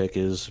number 1 pick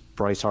is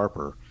Bryce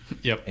Harper.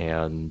 Yep.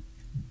 And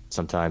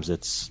sometimes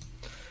it's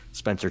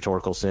Spencer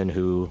Torkelson,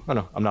 who, I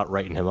don't know, I'm not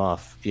writing him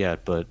off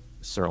yet, but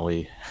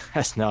certainly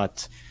has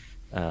not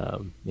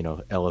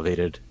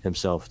elevated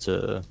himself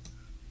to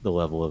the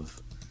level of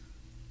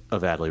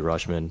Adley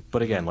Rutschman.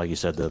 But again, like you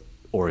said, the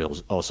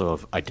Orioles also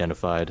have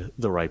identified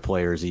the right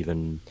players,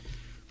 even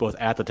both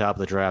at the top of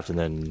the draft and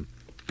then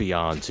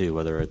beyond too.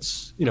 Whether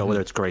it's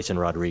Grayson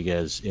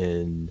Rodriguez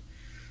in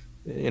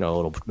a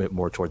little bit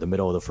more toward the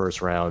middle of the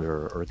first round,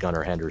 or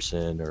Gunnar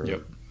Henderson, or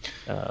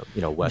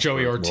Westbrook,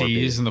 Joey Ortiz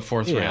Morgan in the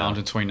 4th round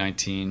in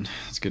 2019.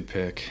 It's a good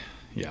pick.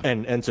 Yeah,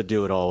 and to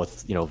do it all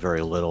with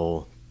very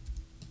little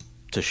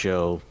to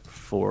show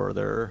for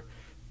their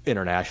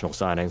international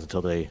signings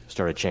until they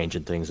started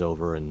changing things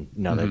over, and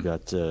now they've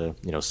got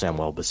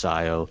Samuel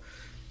Basayo,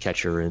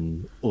 catcher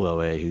in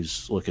Loe,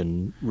 who's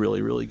looking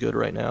really, really good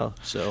right now.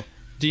 So,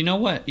 do you know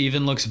what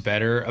even looks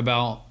better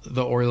about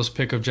the Orioles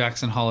pick of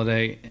Jackson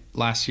Holliday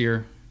last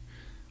year?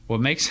 What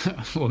makes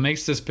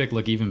this pick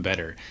look even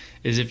better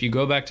is if you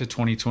go back to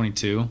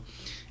 2022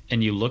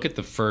 and you look at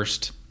the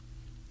first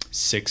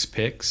 6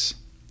 picks.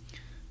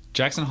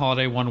 Jackson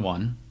Holliday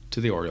 1-1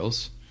 to the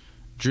Orioles.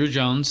 Drew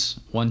Jones,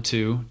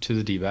 1-2 to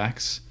the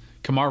D-backs.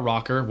 Kumar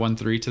Rocker,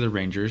 1-3 to the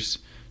Rangers.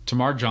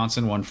 Tamar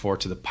Johnson, 1-4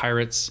 to the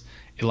Pirates.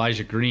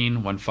 Elijah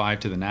Green, 1-5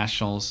 to the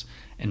Nationals.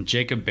 And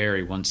Jacob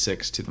Berry,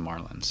 1-6 to the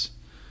Marlins.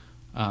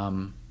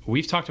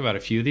 We've talked about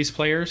a few of these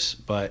players,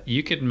 but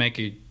you could make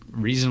a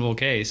reasonable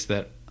case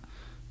that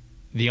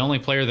the only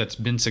player that's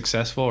been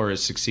successful or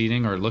is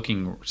succeeding or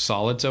looking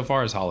solid so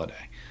far is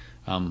Holliday.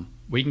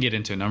 We can get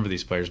into a number of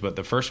these players, but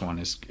the first one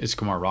is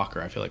Kumar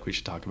Rocker. I feel like we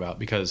should talk about,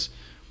 because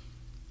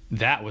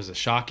that was a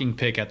shocking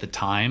pick at the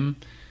time,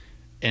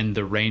 and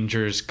the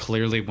Rangers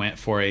clearly went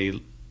for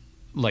a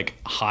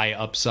high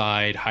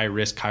upside, high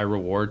risk, high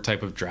reward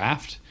type of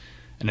draft.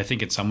 And I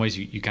think in some ways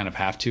you kind of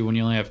have to when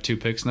you only have 2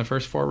 picks in the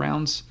first 4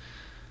 rounds.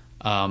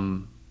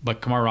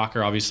 But Kumar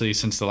Rocker, obviously,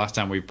 since the last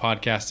time we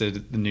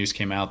podcasted, the news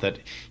came out that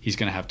he's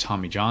going to have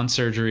Tommy John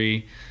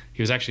surgery.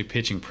 He was actually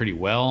pitching pretty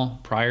well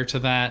prior to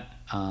that.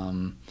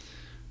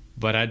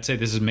 But I'd say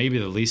this is maybe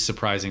the least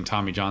surprising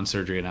Tommy John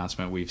surgery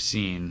announcement we've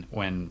seen,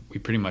 when we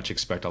pretty much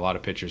expect a lot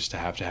of pitchers to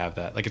have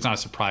that. Like, it's not a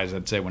surprise,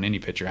 I'd say, when any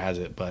pitcher has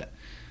it, but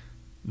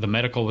the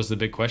medical was the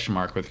big question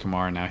mark with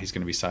Kamara, and now he's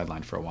going to be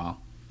sidelined for a while.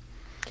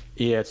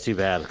 Yeah, it's too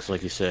bad because,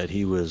 like you said,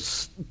 he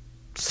was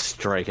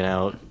striking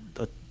out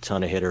a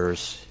ton of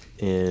hitters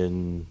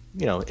in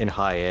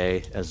high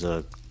A as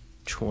a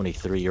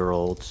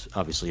 23-year-old.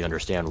 Obviously, you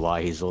understand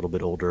why he's a little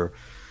bit older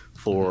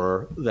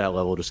for that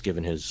level, just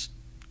given his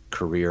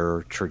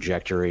career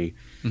trajectory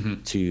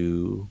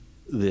to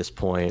this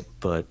point.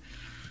 But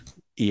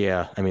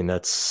yeah, I mean,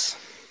 it's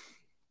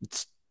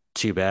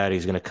too bad.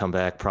 He's going to come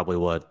back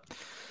probably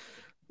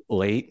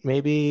late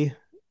maybe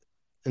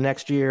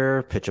next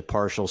year, pitch a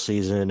partial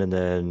season, and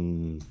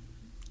then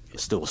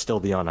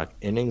still be on an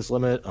innings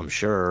limit, I'm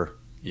sure,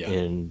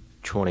 in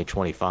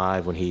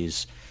 2025 when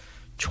he's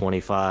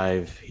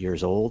 25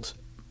 years old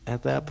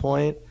at that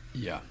point.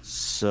 Yeah.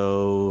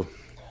 So,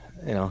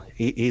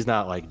 he's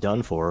not like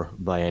done for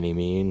by any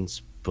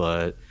means,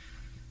 but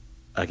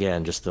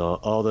again, just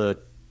all the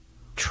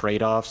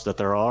trade-offs that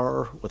there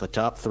are with a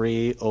top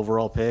 3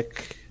 overall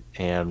pick.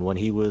 And when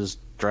he was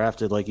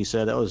drafted, like you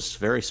said, that was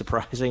very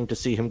surprising to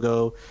see him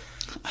go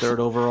 3rd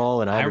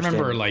overall. And I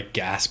remember like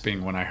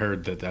gasping when I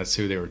heard that that's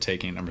who they were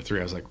taking, number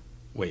 3. I was like,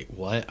 wait,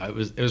 what? It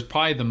was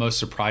probably the most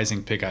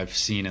surprising pick I've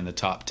seen in the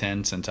top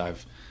 10 since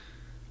I've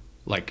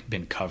like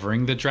been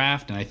covering the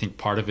draft. And I think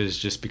part of it is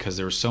just because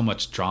there was so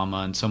much drama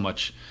and so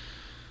much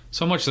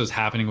that was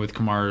happening with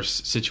Kamara's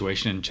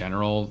situation in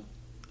general,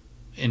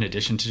 in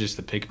addition to just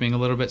the pick being a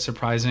little bit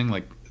surprising.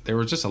 Like, there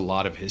was just a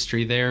lot of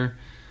history there.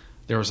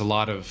 There was a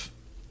lot of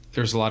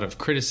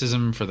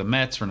criticism for the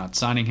Mets for not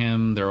signing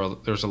him. There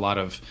was a lot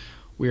of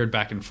weird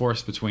back and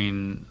forth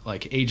between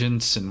like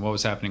agents and what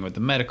was happening with the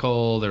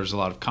medical. There was a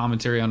lot of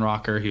commentary on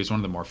Rocker. He was one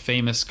of the more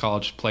famous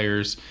college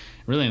players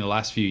really in the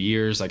last few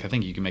years. Like, I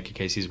think you can make a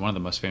case he's one of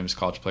the most famous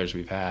college players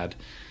we've had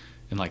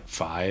in like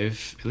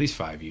at least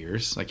 5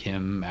 years. Like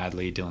him,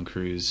 Adley, Dylan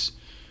Cruz.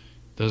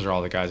 Those are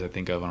all the guys I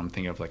think of when I'm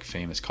thinking of like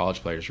famous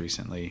college players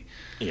recently.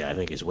 Yeah, I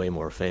think he's way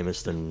more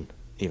famous than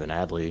even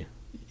Adley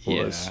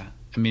was. Yeah.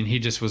 I mean, he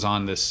just was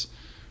on this.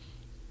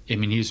 I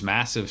mean, he was a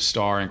massive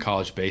star in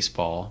college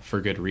baseball for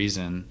good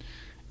reason.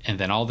 And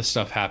then all this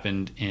stuff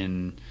happened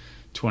in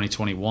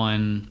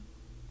 2021.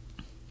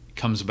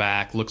 Comes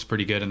back, looks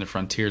pretty good in the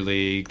Frontier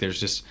League.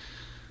 There's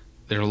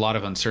a lot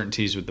of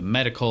uncertainties with the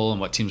medical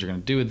and what teams are going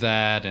to do with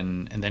that.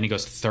 And then he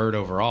goes 3rd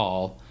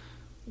overall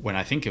when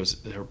I think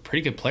there were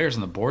pretty good players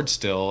on the board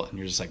still. And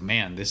you're just like,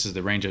 man, this is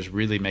the Rangers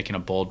really making a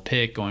bold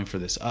pick, going for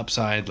this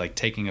upside, like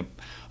taking a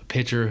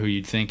pitcher who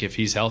you'd think if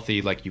he's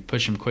healthy, like you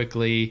push him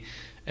quickly,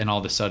 and all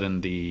of a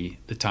sudden the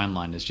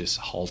timeline is just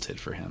halted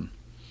for him.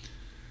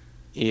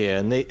 Yeah,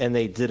 and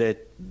they did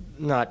it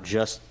not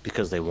just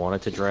because they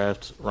wanted to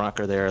draft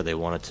Rocker there. They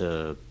wanted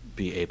to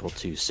be able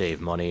to save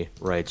money,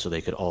 right? So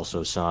they could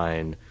also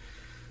sign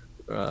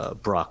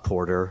Brock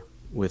Porter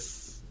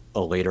with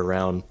a later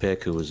round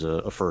pick who was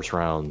a first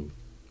round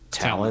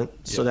talent.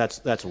 So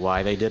that's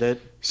why they did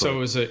it. So it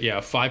was a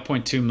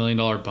 $5.2 million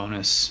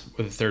bonus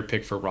with a 3rd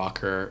pick for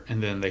Rocker,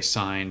 and then they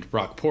signed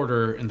Brock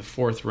Porter in the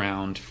 4th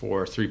round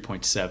for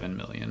 $3.7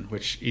 million,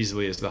 which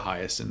easily is the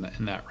highest in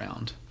that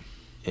round.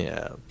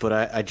 Yeah,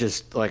 but I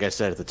just, like I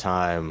said at the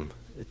time,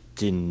 it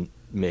didn't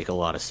make a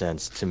lot of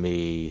sense to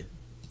me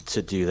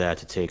to do that,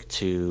 to take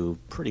 2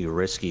 pretty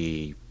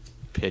risky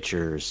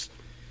pitchers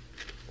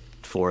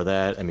for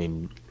that. I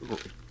mean,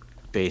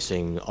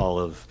 basing all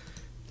of,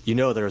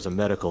 there was a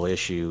medical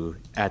issue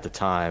at the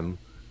time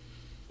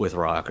with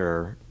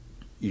Rocker.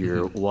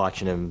 You're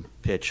watching him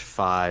pitch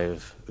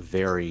 5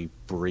 very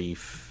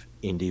brief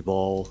indie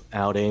ball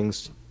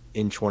outings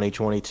in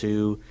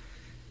 2022,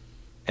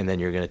 and then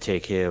you're going to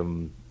take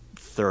him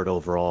 3rd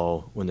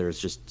overall when there's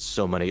just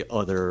so many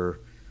other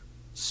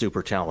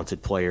super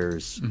talented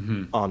players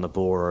on the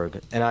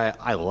board. And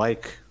I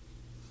like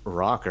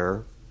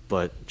Rocker,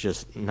 but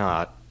just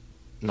not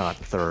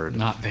 3rd.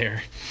 Not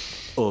there.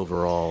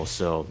 Overall.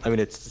 So, I mean,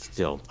 it's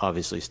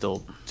obviously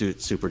still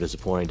super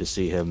disappointing to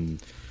see him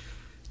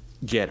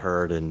get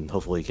hurt, and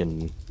hopefully he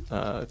can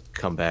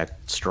come back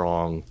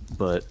strong.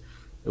 But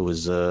it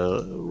was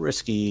a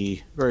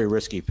very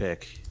risky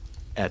pick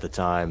at the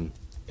time.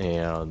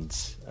 And,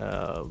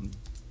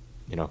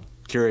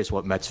 curious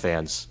what Mets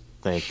fans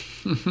think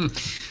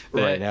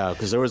right now,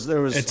 because there was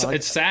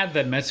it's sad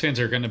that Mets fans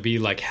are going to be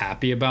like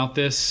happy about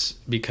this,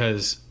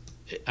 because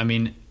I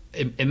mean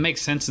it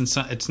makes sense, and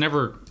it's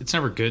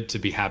never good to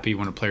be happy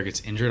when a player gets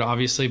injured,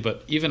 obviously,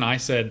 but even I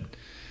said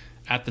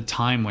at the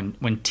time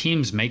when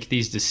teams make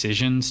these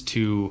decisions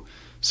to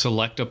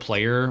select a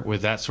player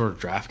with that sort of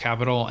draft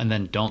capital and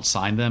then don't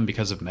sign them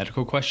because of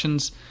medical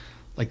questions,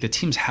 like the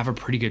teams have a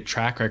pretty good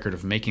track record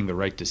of making the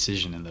right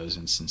decision in those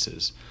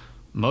instances.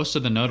 Most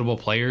of the notable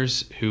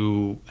players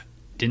who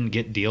didn't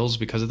get deals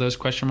because of those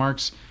question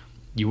marks,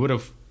 you would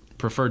have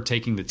preferred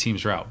taking the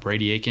team's route.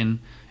 Brady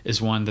Aiken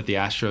is one that the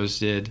Astros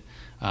did.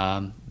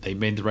 They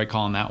made the right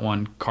call on that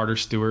one. Carter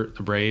Stewart,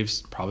 the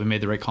Braves, probably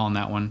made the right call on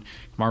that one.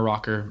 Kumar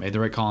Rocker made the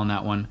right call on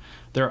that one.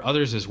 There are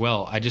others as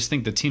well. I just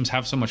think the teams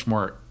have so much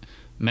more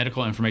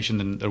medical information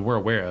than we're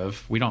aware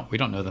of. We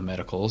don't know the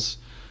medicals.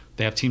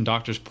 They have team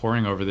doctors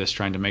poring over this,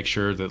 trying to make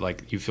sure that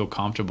like you feel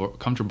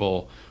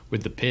comfortable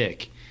with the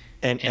pick.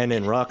 And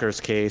in Rocker's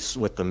case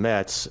with the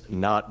Mets,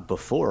 not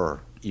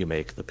before you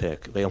make the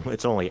pick.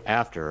 It's only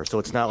after. So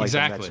it's not like the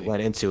Mets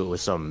went into it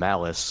with some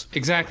malice.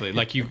 Exactly.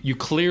 Like you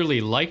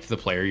clearly liked the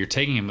player. You're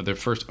taking him with their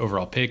first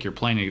overall pick. You're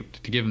planning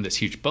to give him this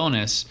huge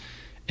bonus.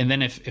 And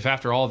then if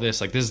after all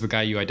this, like this is the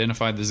guy you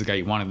identified, this is the guy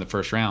you wanted in the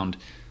first round,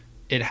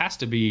 it has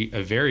to be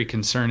a very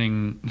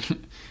concerning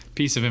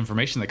piece of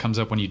information that comes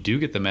up when you do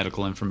get the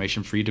medical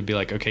information for you to be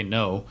like, okay,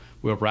 no,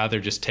 we'll rather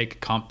just take a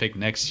comp pick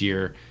next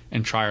year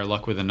and try our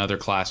luck with another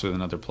class with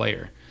another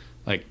player.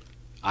 Like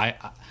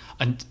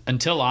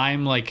until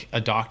I'm like a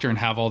doctor and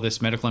have all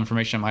this medical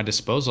information at my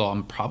disposal,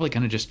 I'm probably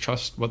going to just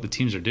trust what the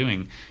teams are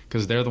doing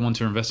because they're the ones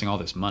who are investing all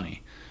this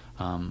money.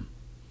 And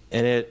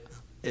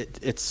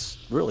it's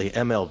really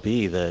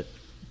MLB that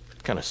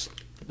kind of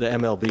the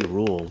MLB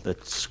rule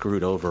that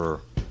screwed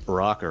over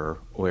Rocker,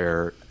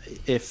 where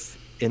if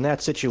in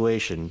that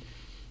situation,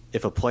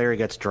 if a player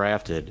gets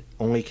drafted,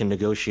 only can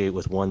negotiate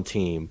with one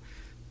team,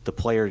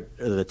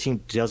 the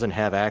team doesn't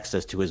have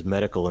access to his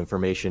medical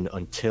information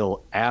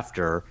until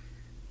after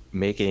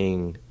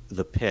making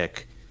the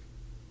pick,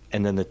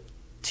 and then the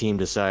team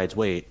decides,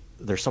 wait,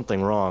 there's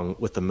something wrong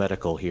with the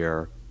medical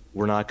here.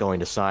 We're not going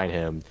to sign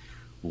him.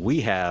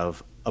 We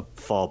have a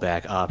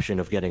fallback option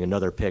of getting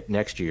another pick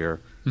next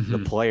year. Mm-hmm. The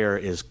player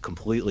is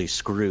completely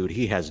screwed.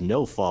 He has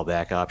no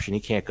fallback option. He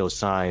can't go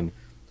sign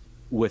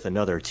with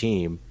another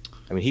team.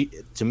 I mean,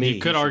 you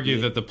could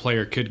argue that the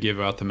player could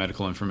give out the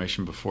medical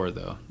information before,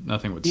 though.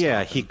 Nothing would stop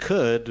him. He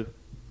could,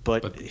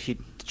 but he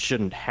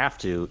shouldn't have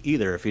to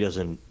either if he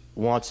doesn't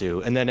want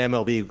to. And then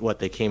MLB,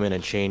 they came in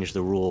and changed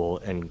the rule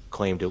and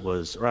claimed it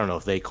was, or I don't know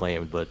if they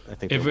claimed, but I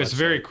think it was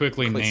very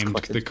quickly named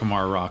the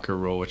Kumar Rocker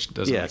rule, which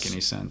doesn't make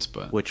any sense.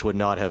 But which would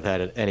not have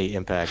had any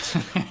impact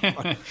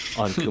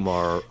on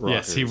Kumar Rocker.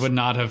 Yes, he would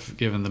not have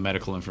given the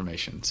medical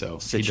information, so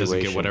he doesn't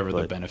get whatever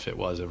the benefit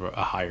was of a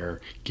higher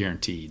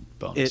guaranteed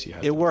bonus.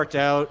 It worked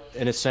out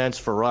in a sense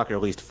for Rocker,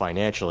 at least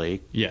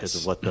financially, because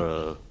of what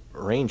the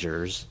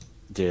Rangers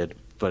did.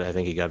 But I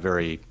think he got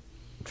very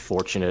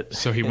fortunate.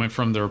 So he went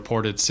from the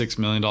reported $6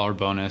 million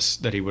bonus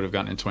that he would have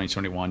gotten in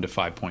 2021 to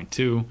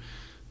 5.2.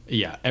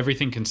 Yeah,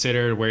 everything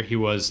considered, where he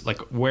was, like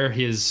where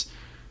his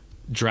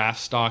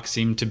draft stock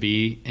seemed to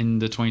be in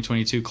the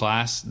 2022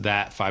 class,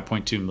 that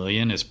 5.2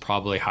 million is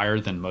probably higher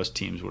than most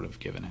teams would have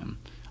given him.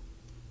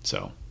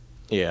 So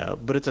yeah,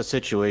 but it's a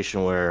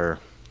situation where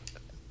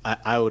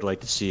I would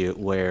like to see it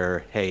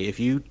where, hey, if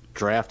you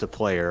draft a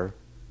player,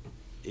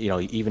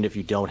 even if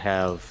you don't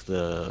have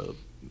the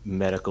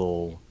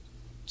medical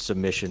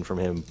submission from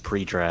him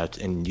pre-draft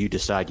and you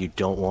decide you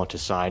don't want to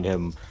sign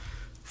him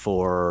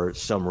for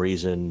some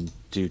reason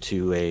due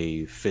to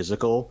a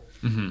physical,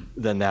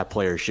 then that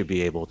player should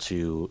be able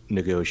to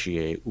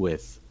negotiate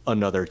with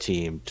another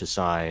team to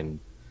sign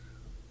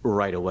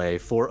right away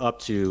for up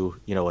to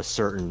a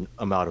certain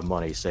amount of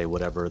money, say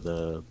whatever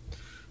the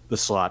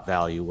slot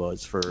value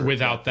was for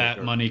without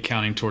that money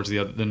counting towards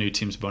the new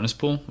team's bonus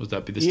pool. Would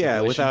that be the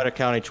stipulation? Yeah, without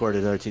accounting toward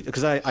another team,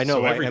 because I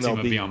know so every MLB team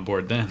would be on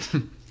board then.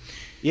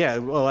 Yeah,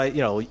 well,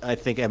 I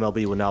think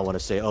MLB would not want to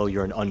say, "Oh,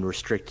 you're an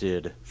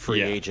unrestricted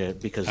free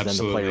agent," because then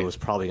the player was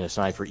probably going to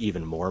sign for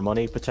even more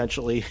money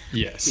potentially.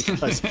 Yes,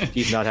 because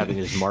he's not having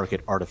his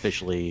market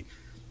artificially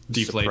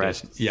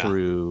suppressed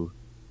through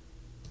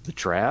the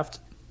draft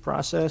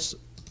process.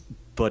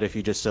 But if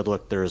you just said,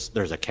 "Look, there's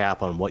a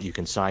cap on what you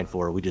can sign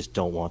for. We just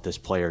don't want this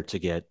player to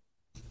get."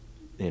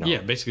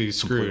 Basically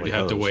screwed. You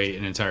have to wait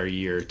an entire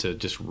year to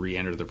just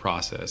re-enter the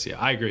process. Yeah,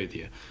 I agree with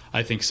you.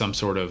 I think some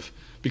sort of,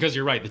 because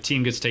you're right, the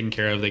team gets taken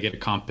care of. They get a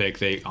comp pick.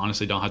 They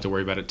honestly don't have to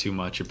worry about it too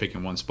much. You're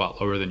picking one spot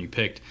lower than you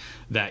picked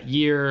that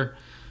year.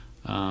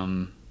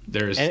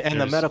 There's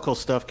the medical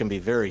stuff can be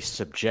very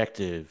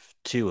subjective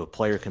too. A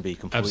player can be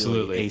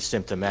completely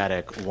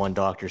asymptomatic. One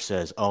doctor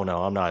says, "Oh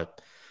no, I'm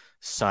not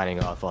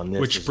signing off on this."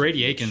 Which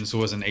Brady Aikens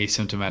was an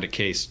asymptomatic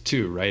case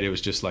too, right? It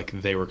was just like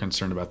they were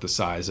concerned about the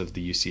size of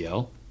the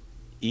UCL.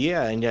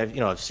 Yeah, and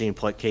I've seen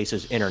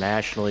cases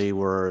internationally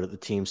where the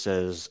team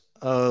says,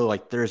 "Oh,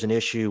 like there's an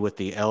issue with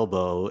the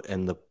elbow,"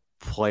 and the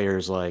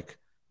player's like,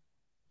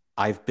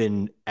 "I've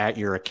been at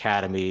your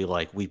academy,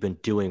 like we've been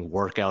doing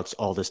workouts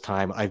all this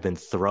time. I've been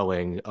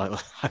throwing.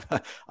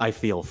 I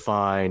feel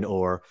fine."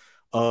 Or,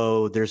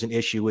 "Oh, there's an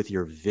issue with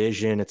your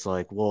vision." It's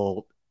like,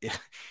 well,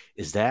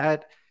 is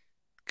that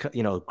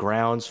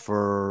grounds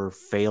for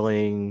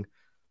failing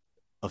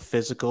a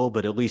physical?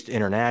 But at least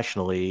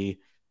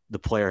internationally, the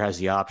player has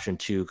the option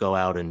to go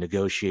out and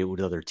negotiate with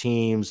other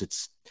teams.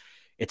 It's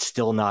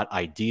still not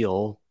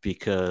ideal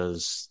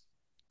because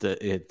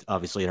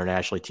obviously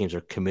internationally teams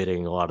are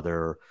committing a lot of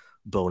their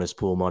bonus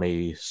pool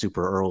money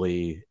super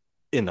early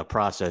in the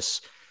process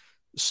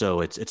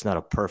So it's not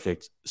a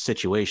perfect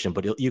situation,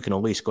 but you can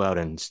at least go out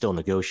and still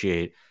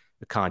negotiate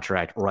a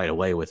contract right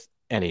away with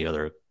any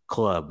other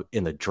club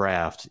in the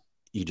draft.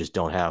 You just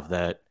don't have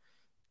that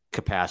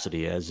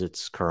capacity as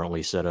it's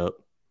currently set up.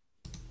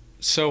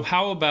 So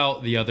how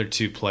about the other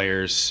two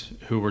players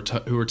who were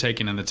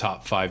taken in the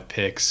top 5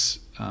 picks?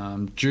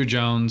 Drew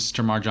Jones,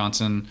 Tamar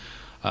Johnson,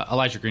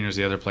 Elijah Green was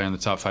the other player in the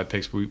top 5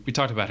 picks. We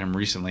talked about him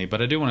recently,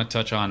 but I do want to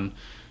touch on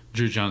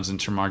Drew Jones and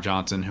Tamar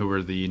Johnson, who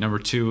were the number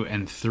 2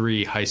 and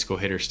 3 high school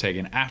hitters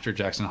taken after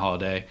Jackson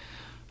Holliday.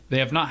 They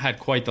have not had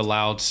quite the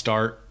loud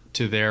start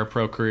to their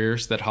pro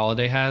careers that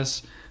Holliday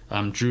has.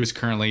 Drew is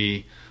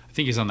currently, I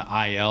think he's on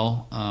the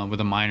IL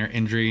with a minor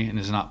injury and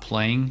is not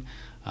playing,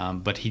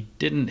 but he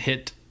didn't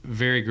hit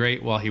very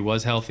great while he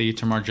was healthy.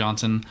 Tamar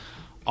Johnson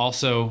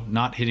also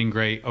not hitting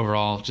great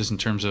overall, just in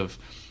terms of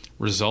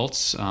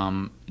results.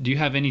 Do you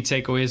have any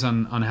takeaways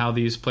on how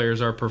these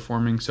players are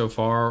performing so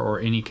far, or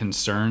any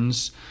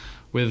concerns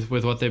with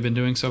what they've been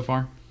doing so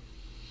far?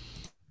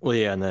 Well,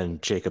 yeah, and then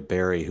Jacob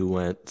Berry, who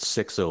went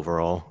 6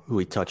 overall, who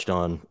we touched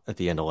on at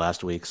the end of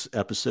last week's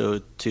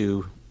episode,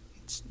 too,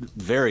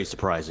 very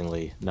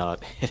surprisingly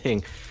not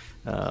hitting.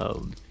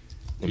 Like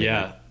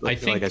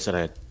I said, I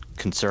had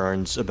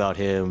concerns about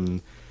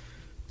him,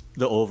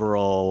 the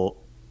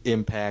overall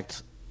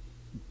impact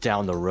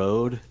down the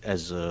road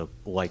as a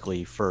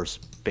likely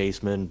first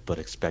baseman, but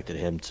expected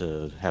him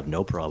to have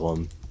no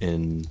problem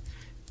in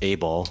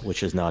A-ball, which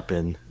has not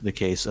been the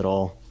case at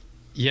all.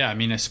 Yeah, I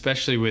mean,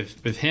 especially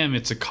with him,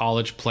 it's a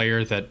college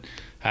player that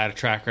had a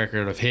track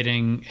record of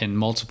hitting in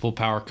multiple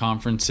power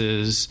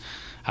conferences,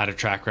 had a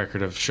track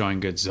record of showing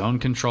good zone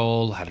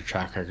control, had a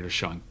track record of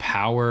showing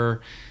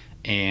power.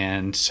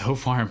 And so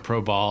far in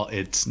pro ball,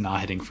 it's not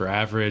hitting for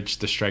average.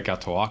 The strikeout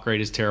to walk rate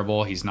is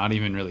terrible. He's not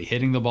even really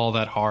hitting the ball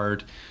that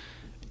hard.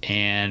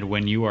 And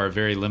when you are a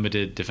very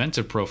limited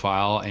defensive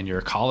profile and you're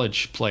a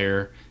college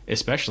player,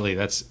 especially,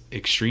 that's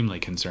extremely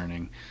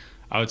concerning.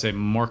 I would say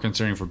more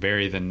concerning for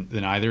Barry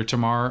than either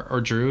Tamar or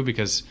Drew,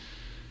 because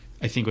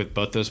I think with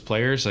both those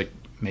players, like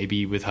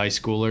maybe with high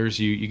schoolers,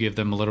 you give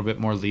them a little bit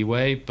more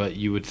leeway, but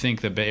you would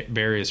think that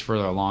Barry is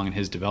further along in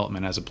his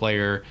development as a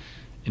player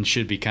and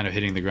should be kind of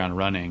hitting the ground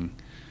running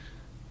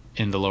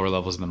in the lower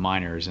levels in the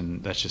minors,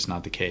 and that's just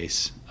not the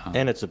case.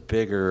 And it's a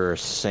bigger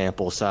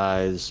sample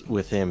size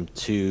with him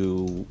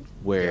too,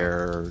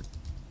 where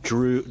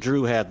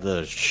Drew had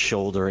the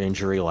shoulder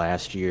injury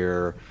last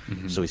year,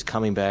 so he's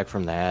coming back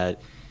from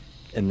that,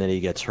 and then he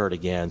gets hurt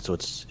again. So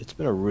it's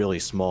been a really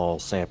small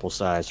sample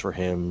size for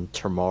him.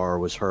 Tamar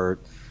was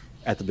hurt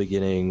at the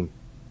beginning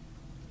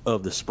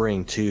of the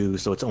spring too,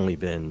 so it's only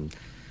been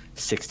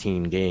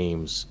 16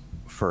 games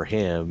for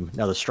him.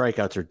 Now the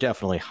strikeouts are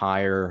definitely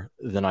higher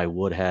than I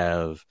would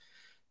have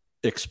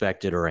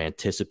expected or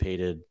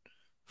anticipated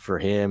for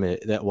him.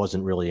 That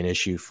wasn't really an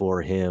issue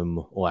for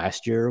him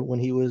last year when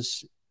he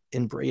was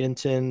in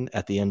Bradenton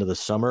at the end of the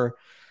summer.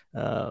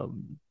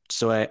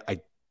 So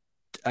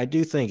I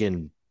do think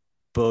in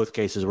both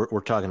cases we're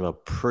talking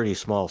about pretty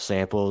small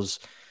samples,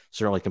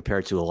 certainly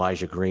compared to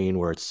Elijah Green,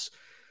 where it's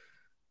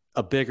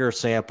a bigger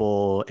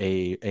sample,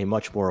 a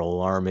much more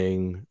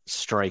alarming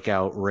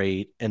strikeout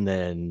rate, and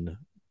then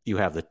you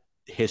have the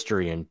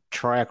history and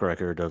track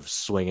record of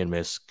swing and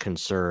miss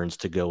concerns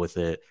to go with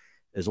it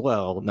as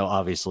well. Now,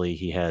 obviously,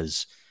 he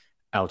has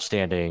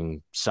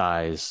outstanding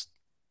size,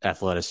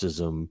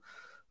 athleticism,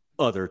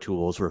 other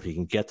tools where if he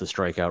can get the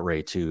strikeout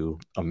rate to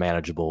a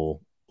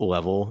manageable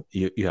level,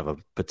 you have a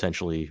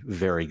potentially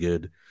very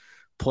good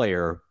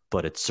player,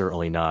 but it's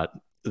certainly not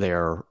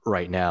there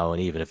right now.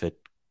 And even if it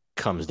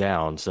comes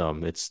down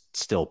some, it's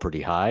still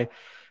pretty high.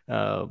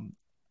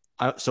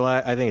 So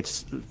I think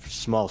it's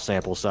small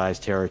sample size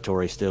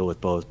territory still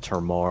with both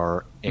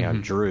Tamar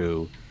and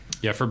Drew.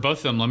 Yeah, for both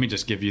of them, let me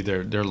just give you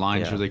their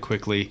lines really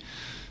quickly.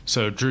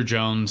 So Drew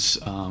Jones,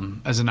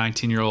 as a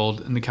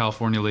 19-year-old in the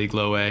California League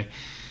Low A,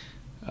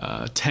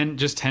 10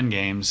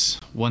 games,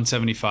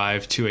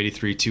 175,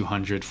 283,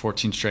 200,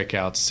 14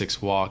 strikeouts,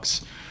 6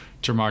 walks.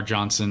 Tamar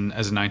Johnson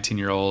as a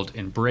 19-year-old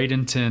in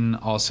Bradenton,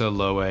 also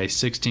low A,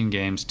 16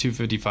 games,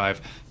 255,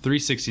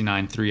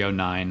 369,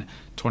 309,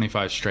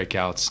 25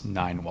 strikeouts,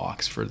 9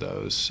 walks for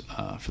those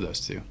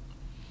two.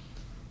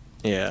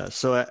 Yeah,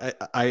 so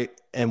I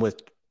and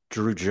with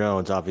Drew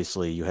Jones,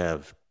 obviously you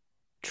have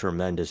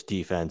tremendous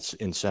defense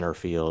in center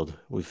field.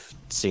 We've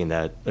seen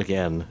that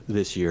again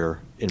this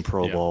year in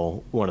pro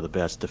ball, one of the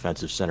best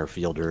defensive center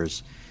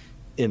fielders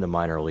in the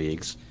minor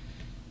leagues.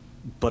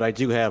 But I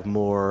do have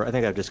more, I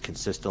think I've just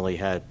consistently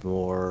had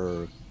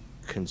more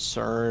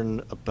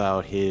concern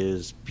about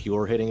his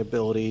pure hitting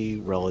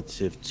ability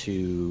relative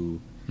to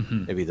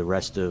maybe the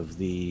rest of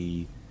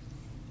the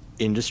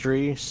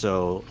industry.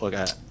 So, look,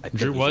 I think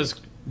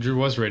Drew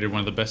was rated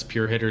one of the best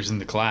pure hitters in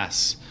the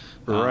class,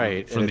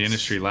 right, from the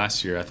industry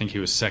last year. I think he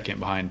was second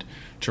behind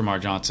Tamar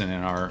Johnson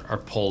in our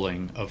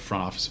polling of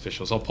front office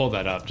officials. I'll pull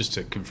that up just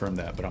to confirm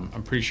that, but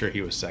I'm pretty sure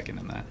he was second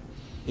in that.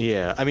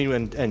 Yeah, I mean,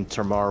 and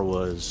Tamar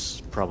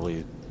was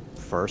probably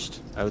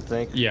first, I would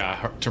think.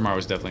 Yeah, Tamar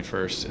was definitely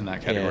first in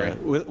that category.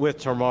 Yeah. With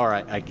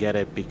Tamar, I get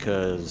it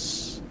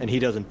because and he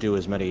doesn't do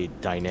as many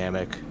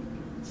dynamic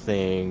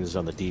things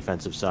on the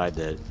defensive side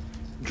that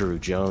Drew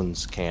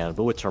Jones can.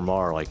 But with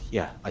Termarr, like,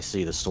 yeah, I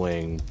see the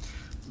swing,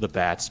 the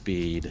bat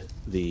speed,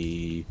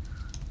 the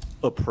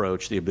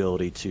approach, the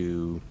ability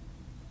to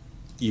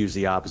use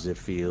the opposite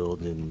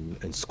field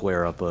and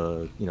square up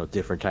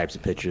different types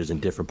of pitches in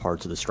different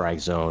parts of the strike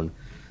zone.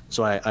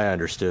 So I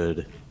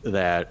understood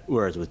that,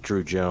 whereas with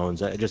Drew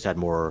Jones, I just had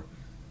more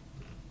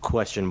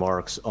question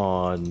marks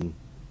on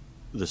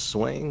the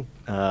swing,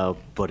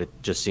 but it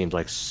just seems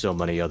like so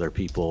many other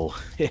people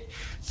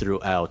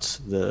throughout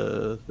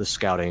the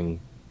scouting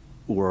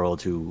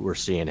world who were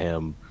seeing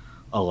him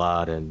a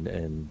lot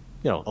and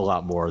a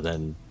lot more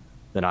than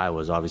I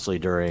was. Obviously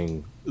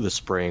during the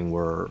spring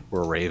we're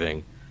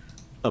raving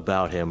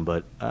about him,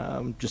 but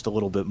just a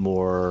little bit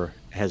more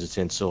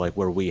hesitant. So like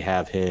where we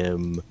have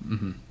him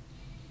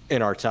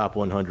in our top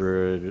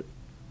 100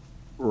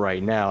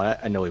 right now,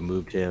 I know we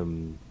moved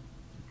him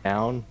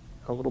down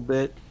a little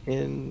bit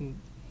in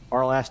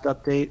our last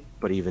update,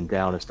 but even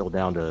down is still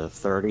down to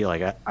 30.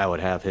 Like I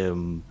would have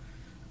him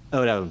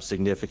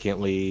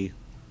significantly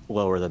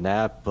lower than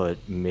that, but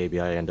maybe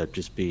I end up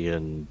just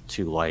being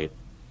too light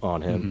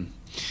on him.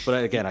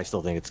 But again, I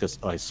still think it's just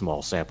a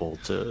small sample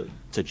to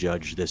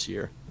judge this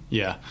year.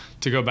 Yeah,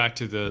 to go back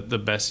to the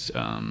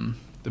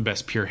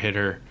best pure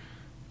hitter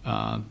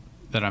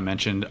that I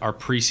mentioned, our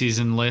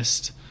preseason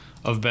list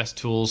of best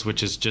tools,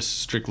 which is just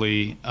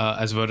strictly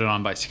as voted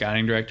on by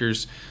scouting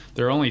directors,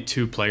 there are only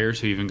 2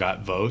 players who even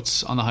got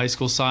votes on the high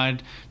school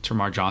side.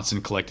 Termarr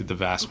Johnson collected the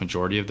vast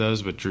majority of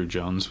those, but Drew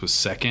Jones was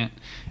second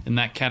in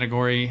that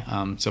category.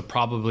 So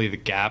probably the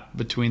gap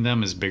between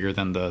them is bigger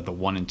than the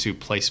 1 and 2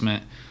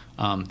 placement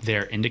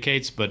there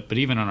indicates. But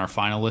even on our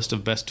final list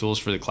of best tools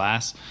for the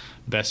class,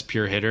 best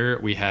pure hitter,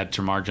 we had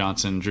Termarr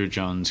Johnson, Drew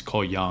Jones,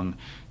 Cole Young,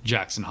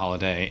 Jackson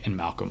Holliday, and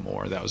Malcolm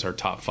Moore. That was our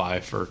top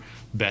 5 for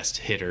best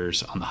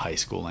hitters on the high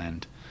school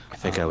end. I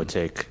think I would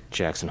take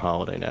Jackson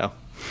Holliday now.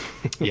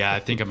 Yeah, I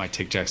think I might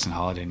take Jackson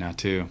Holliday now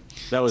too.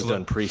 That was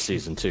done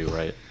preseason too,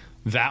 right?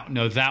 That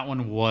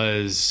one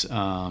was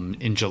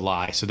in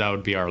July, so that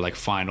would be our like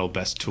final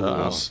best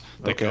tools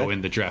that go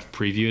in the draft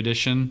preview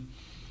edition.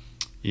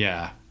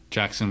 Yeah,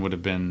 Jackson would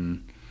have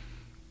been.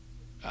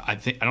 I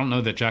don't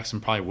know that Jackson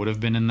probably would have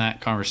been in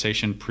that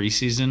conversation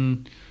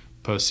preseason.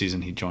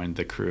 Postseason, he joined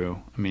the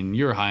crew. I mean,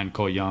 you're high on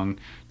Cole Young.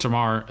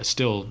 Termarr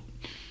still.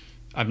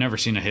 I've never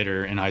seen a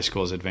hitter in high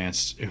school as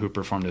advanced who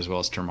performed as well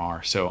as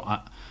Termarr. So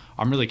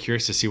I'm really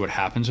curious to see what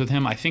happens with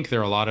him. I think there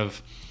are a lot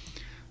of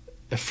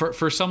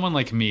for someone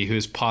like me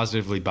who's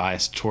positively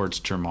biased towards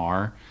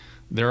Termarr,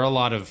 there are a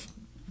lot of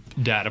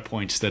data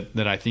points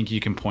that I think you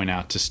can point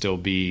out to still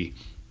be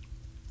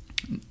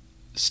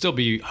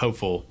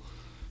hopeful.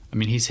 I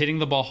mean, he's hitting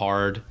the ball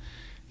hard.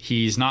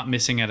 He's not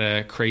missing at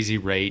a crazy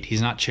rate.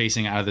 He's not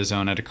chasing out of the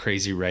zone at a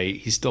crazy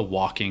rate. He's still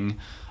walking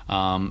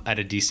at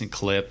a decent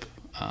clip.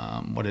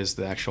 What is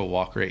the actual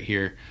walk rate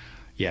here?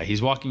 Yeah,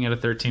 he's walking at a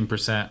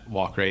 13%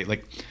 walk rate.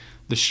 Like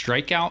the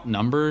strikeout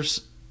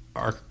numbers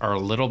are a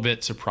little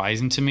bit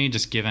surprising to me,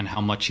 just given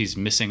how much he's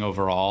missing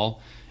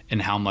overall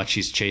and how much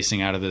he's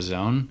chasing out of the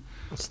zone.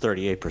 It's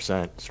 38%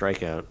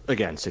 strikeout.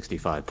 Again,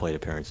 65 plate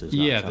appearances.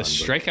 Yeah, the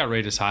strikeout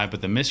rate is high,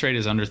 but the miss rate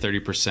is under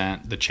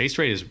 30%. The chase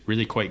rate is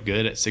really quite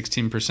good at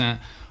 16%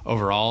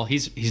 overall.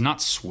 He's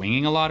not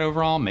swinging a lot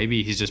overall.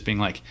 Maybe he's just being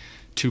like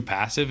too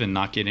passive and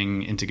not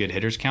getting into good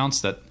hitters counts.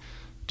 That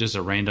just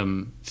a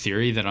random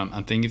theory that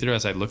I'm thinking through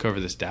as I look over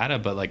this data.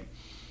 But like,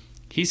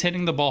 he's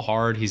hitting the ball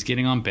hard. He's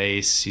getting on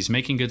base. He's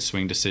making good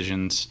swing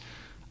decisions.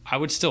 I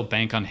would still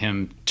bank on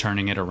him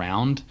turning it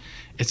around.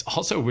 It's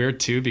also weird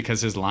too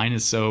because his line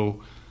is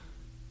so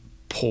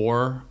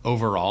poor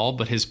overall,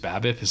 but his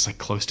BABIP is like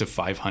close to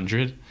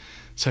 500.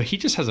 So he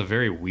just has a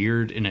very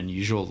weird and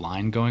unusual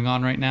line going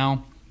on right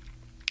now.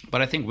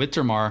 But I think with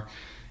Termarr,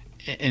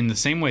 in the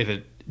same way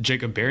that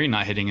Jacob Berry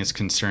not hitting is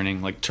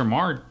concerning, like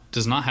Termarr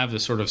does not have the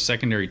sort of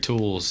secondary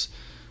tools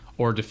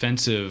or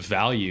defensive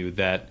value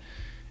that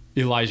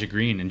Elijah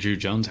Green and Drew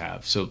Jones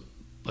have. So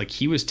like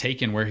he was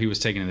taken where he was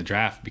taken in the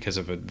draft because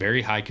of a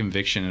very high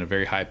conviction and a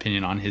very high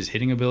opinion on his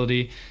hitting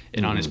ability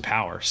and on his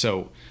power.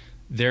 So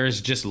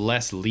there's just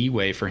less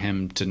leeway for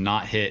him to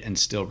not hit and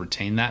still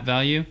retain that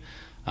value.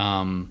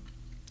 I'm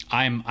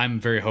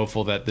very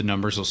hopeful that the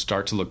numbers will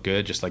start to look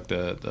good, just like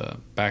the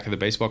back of the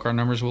baseball card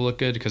numbers will look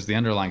good, because the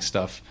underlying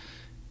stuff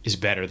is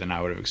better than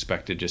I would have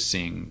expected just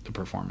seeing the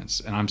performance.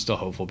 And I'm still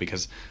hopeful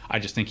because I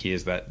just think he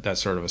is that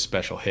sort of a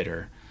special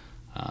hitter.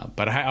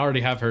 But I already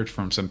have heard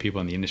from some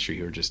people in the industry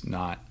who are just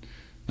not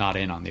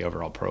in on the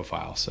overall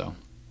profile. So,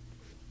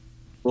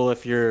 well,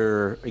 if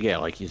you're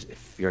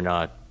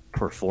not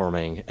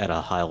performing at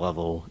a high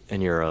level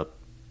and you're a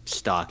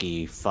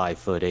stocky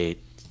 5'8"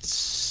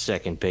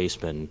 second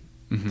baseman,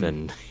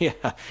 then yeah,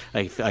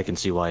 I can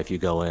see why if you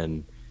go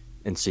in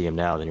and see him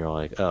now, then you're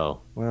like, oh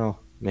well,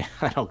 man,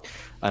 I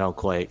don't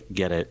quite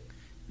get it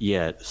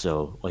yet.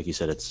 So, like you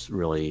said,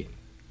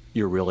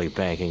 you're really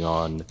banking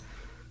on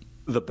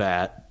the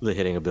bat, the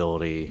hitting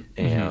ability,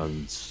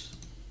 and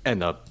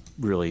the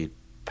really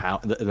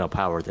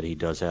power that he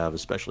does have,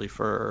 especially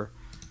for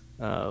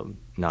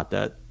Not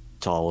that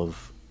tall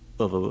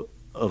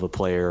of a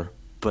player,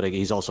 but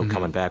he's also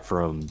coming back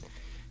from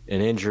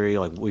an injury.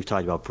 Like we've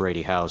talked about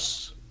Brady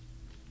House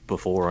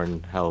before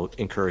and how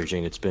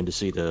encouraging it's been to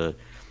see the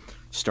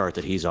start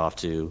that he's off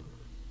to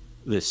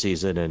this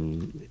season.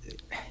 And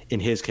in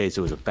his case,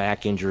 it was a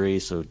back injury,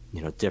 so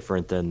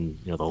different than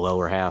the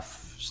lower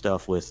half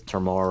stuff with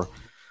Termar.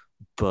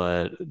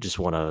 But just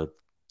want to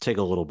take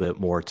a little bit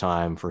more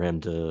time for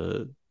him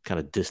to kind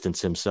of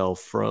distance himself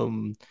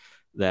from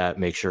that,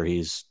 make sure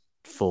he's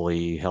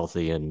fully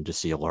healthy, and just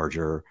see a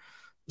larger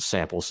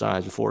sample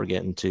size before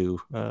getting too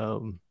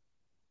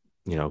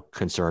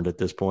concerned at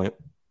this point.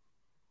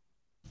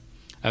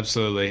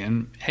 Absolutely.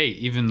 And hey,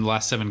 even the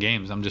last 7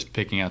 games, I'm just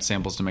picking out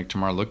samples to make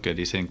Termar look good.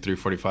 He's hitting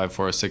 345,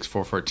 406,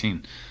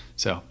 414.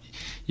 So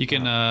you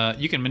can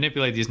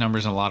manipulate these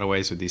numbers in a lot of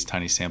ways with these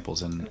tiny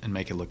samples and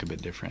make it look a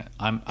bit different.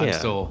 I'm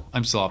still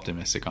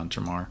optimistic on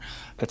Termar.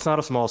 It's not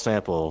a small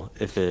sample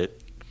if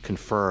it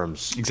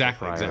confirms.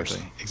 Exactly.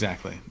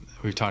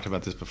 We've talked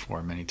about this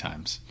before many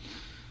times.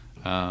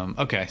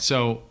 Okay,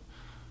 so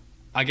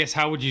I guess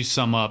how would you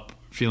sum up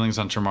feelings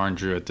on Termar and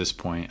Drew at this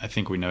point? I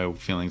think we know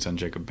feelings on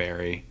Jacob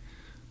Berry.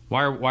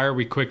 Why are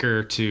we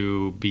quicker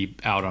to be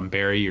out on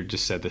Berry? You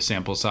just said the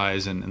sample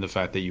size and the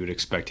fact that you would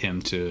expect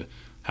him to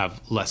have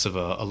less of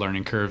a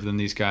learning curve than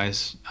these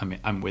guys. I mean,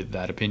 I'm with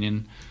that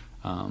opinion.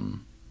 I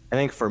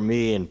think for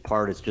me, in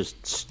part, it's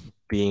just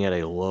being at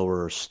a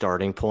lower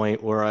starting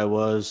point where I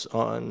was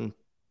on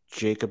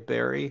Jacob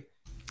Berry.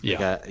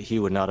 Yeah. He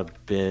would not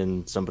have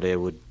been somebody I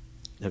would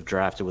have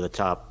drafted with a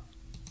top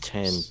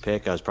 10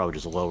 pick. I was probably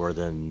just lower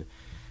than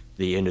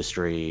the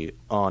industry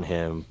on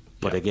him.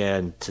 But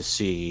again, to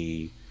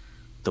see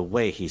the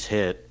way he's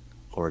hit,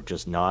 or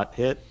just not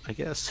hit, I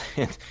guess,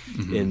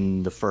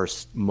 in the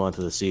first month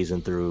of the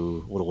season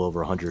through a little over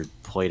 100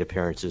 plate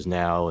appearances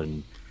now,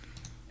 and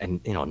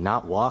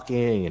not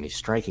walking, and he's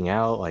striking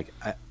out. Like,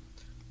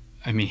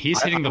 I mean,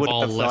 he's hitting the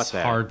ball less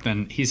hard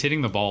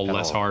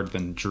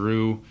than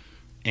Drew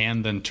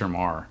and than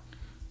Termar.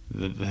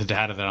 The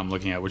data that I'm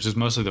looking at, which is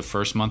mostly the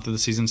first month of the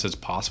season, so it's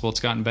possible it's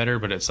gotten better,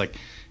 but it's like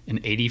an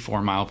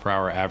 84 mile per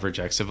hour average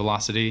exit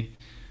velocity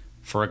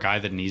for a guy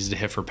that needs to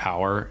hit for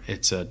power.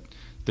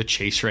 The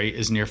chase rate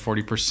is near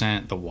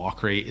 40%. The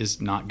walk rate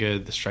is not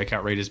good. The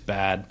strikeout rate is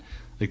bad.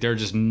 Like there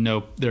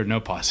are no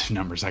positive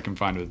numbers I can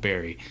find with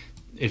Berry.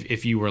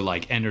 If you were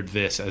like entered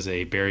this as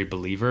a Berry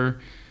believer,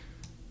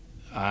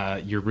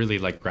 you're really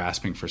like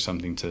grasping for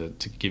something to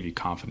give you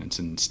confidence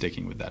in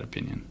sticking with that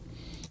opinion.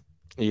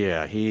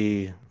 Yeah,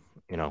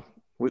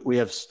 we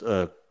have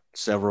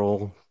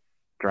several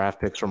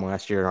draft picks from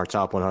last year in our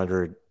top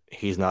 100.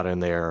 He's not in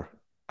there.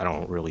 I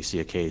don't really see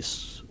a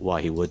case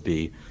why he would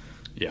be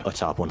a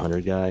top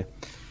 100 guy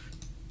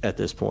at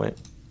this point.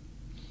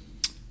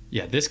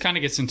 Yeah, this kind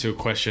of gets into a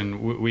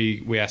question.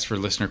 We asked for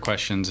listener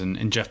questions,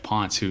 and Jeff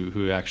Ponce,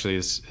 who actually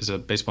is a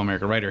Baseball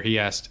America writer, he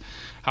asked,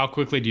 how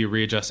quickly do you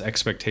readjust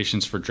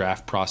expectations for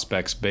draft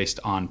prospects based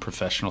on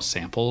professional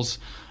samples?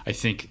 I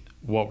think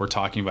what we're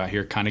talking about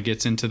here kind of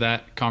gets into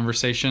that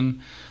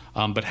conversation.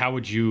 But how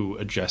would you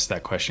adjust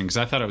that question? Because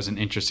I thought it was an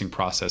interesting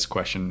process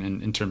question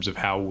in terms of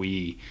how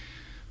we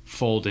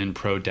fold in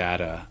pro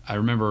data. I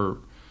remember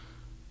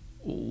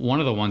one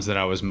of the ones that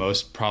I was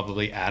most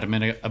probably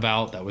adamant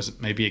about that was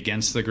maybe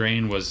against the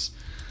grain was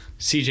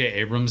CJ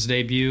Abrams'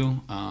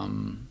 debut.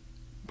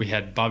 We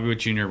had Bobby Witt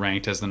Jr.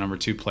 ranked as the number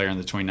 2 player in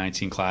the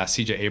 2019 class.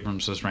 CJ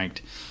Abrams was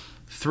ranked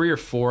 3 or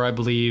 4, I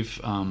believe,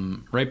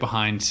 right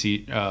behind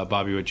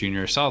Bobby Witt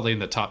Jr., solidly in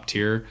the top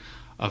tier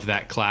of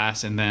that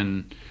class. And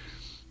then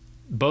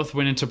both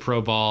went into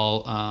pro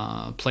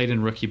ball, played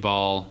in rookie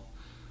ball.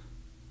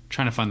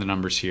 Trying to find the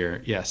numbers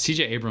here. Yeah,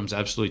 CJ Abrams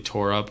absolutely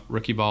tore up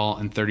rookie ball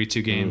in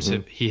 32 games.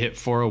 He hit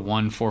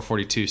 401,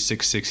 442,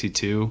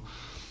 662.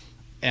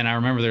 And I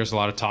remember there was a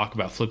lot of talk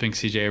about flipping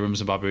CJ Abrams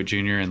and Bobby Witt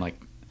Jr. And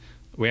like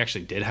we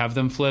actually did have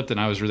them flipped, and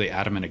I was really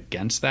adamant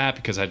against that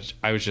because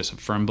I was just a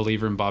firm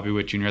believer in Bobby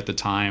Witt Jr. at the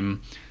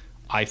time.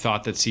 I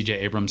thought that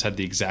CJ Abrams had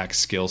the exact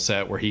skill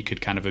set where he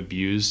could kind of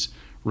abuse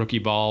rookie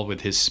ball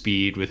with his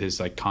speed, with his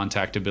like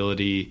contact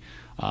ability,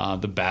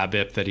 the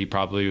BABIP that he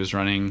probably was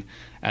running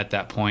at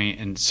that point.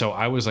 And so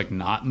I was like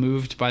not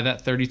moved by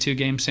that 32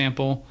 game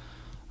sample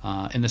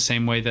in the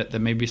same way that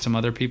maybe some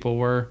other people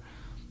were.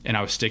 And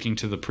I was sticking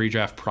to the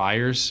pre-draft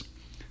priors.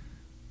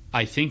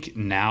 I think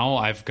now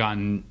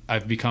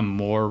I've become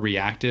more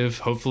reactive,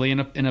 hopefully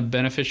in a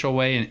beneficial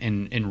way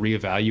in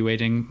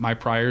reevaluating my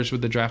priors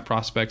with the draft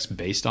prospects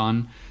based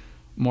on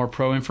more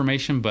pro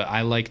information. But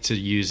I like to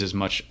use as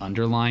much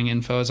underlying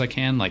info as I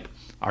can. Like,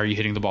 are you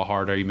hitting the ball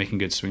hard? Are you making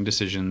good swing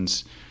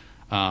decisions?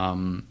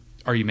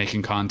 Are you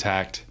making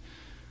contact?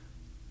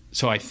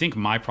 So I think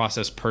my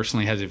process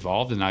personally has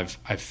evolved, and I've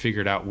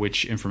figured out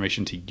which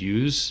information to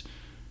use.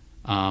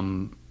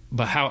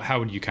 But how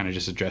would you kind of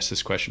just address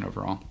this question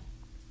overall?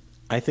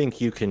 I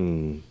think you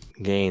can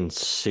gain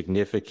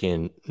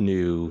significant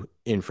new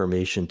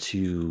information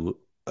to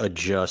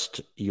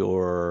adjust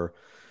your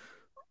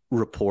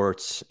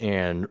reports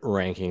and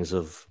rankings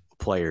of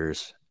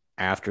players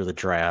after the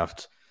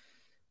draft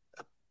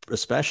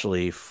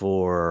especially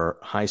for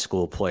high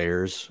school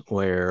players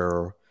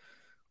where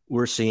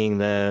we're seeing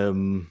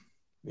them,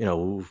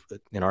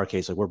 in our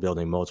case, like we're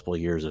building multiple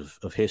years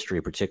of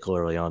history,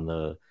 particularly on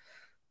the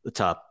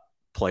top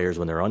players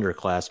when they're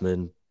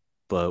underclassmen,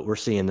 but we're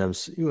seeing them,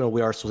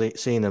 we are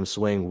seeing them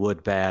swing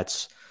wood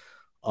bats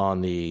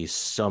on the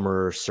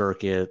summer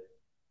circuit,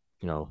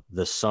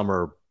 the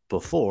summer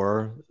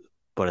before.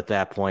 But at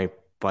that point,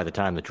 by the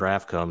time the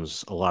draft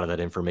comes, a lot of that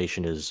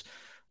information is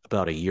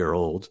about a year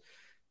old.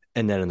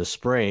 And then in the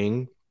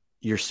spring,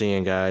 you're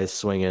seeing guys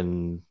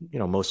swinging,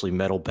 mostly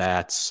metal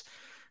bats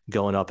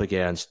going up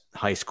against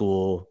high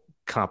school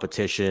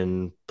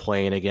competition,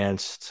 playing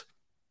against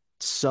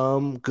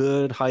some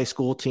good high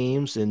school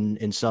teams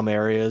in some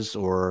areas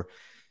or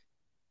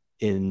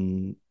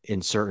in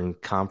certain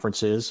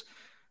conferences,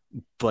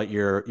 but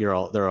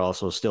they're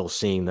also still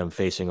seeing them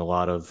facing a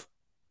lot of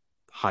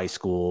high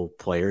school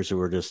players who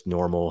are just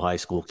normal high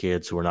school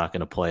kids who are not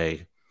going to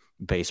play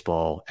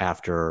baseball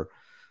after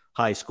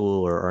high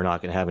school or are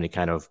not going to have any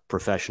kind of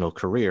professional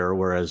career.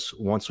 Whereas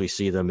once we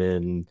see them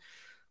in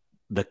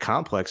the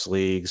complex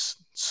leagues,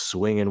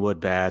 swinging wood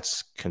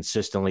bats,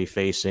 consistently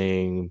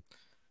facing,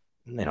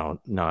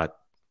 not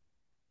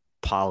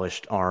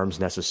polished arms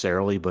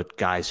necessarily, but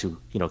guys who,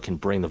 can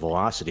bring the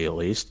velocity at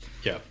least.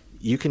 Yeah.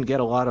 You can get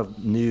a lot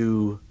of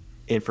new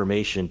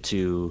information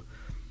to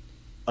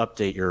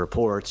update your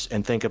reports.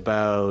 And think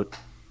about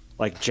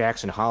like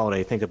Jackson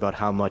Holliday, think about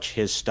how much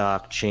his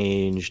stock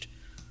changed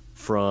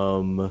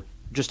from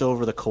just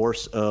over the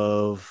course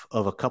of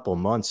a couple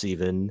months,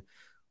 even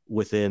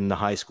within the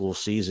high school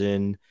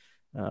season.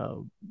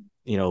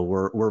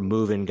 We're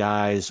moving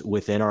guys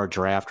within our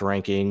draft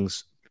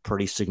rankings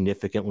pretty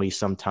significantly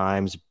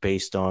sometimes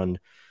based on,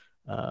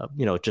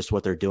 just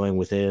what they're doing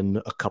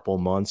within a couple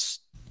months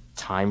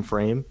time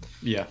frame.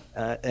 Yeah.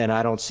 And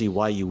I don't see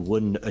why you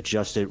wouldn't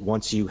adjust it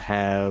once you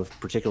have,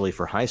 particularly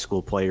for high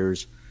school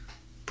players,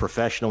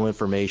 professional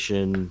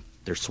information.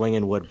 They're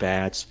swinging wood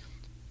bats,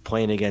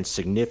 playing against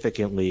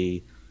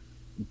significantly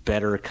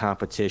better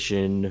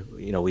competition.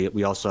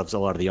 We also have a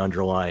lot of the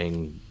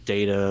underlying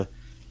data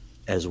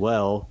as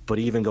well. But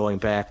even going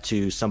back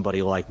to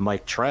somebody like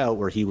Mike Trout,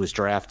 where he was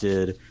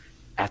drafted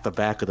at the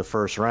back of the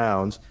first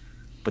round,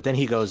 but then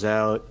he goes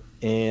out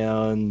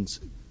and,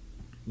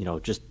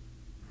 just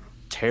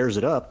tears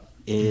it up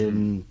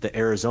in the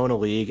Arizona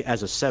League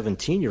as a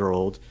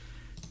 17-year-old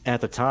at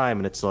the time.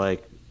 And it's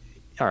like,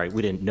 all right,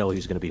 we didn't know he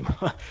was going to be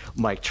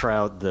Mike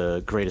Trout,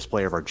 the greatest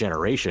player of our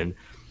generation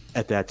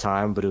at that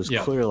time, but it was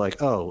clear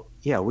like, oh,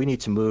 yeah, we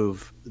need to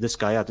move this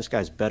guy out. This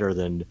guy's better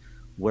than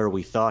where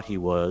we thought he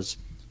was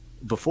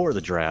before the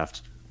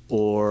draft.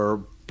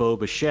 Or Bo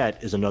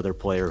Bichette is another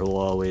player who will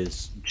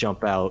always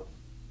jump out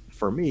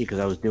for me because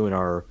I was doing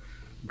our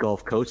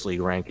Gulf Coast League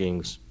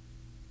rankings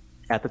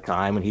at the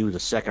time, and he was a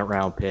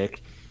second-round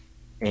pick,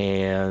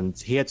 and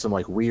he had some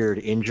like weird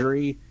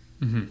injury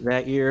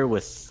that year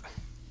with,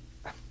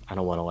 I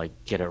don't want to like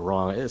get it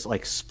wrong, it's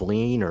like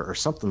spleen or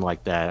something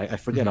like that. I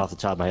forget off the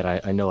top of my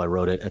head. I know I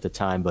wrote it at the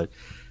time, but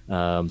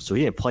so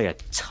he didn't play a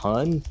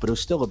ton, but it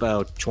was still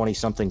about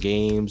 20-something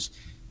games,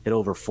 hit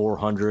over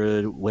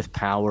 400 with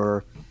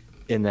power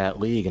in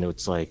that league, and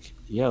it's like,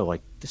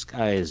 this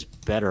guy is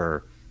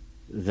better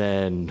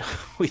than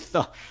we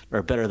thought,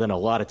 or better than a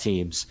lot of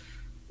teams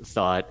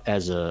thought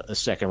as a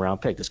second-round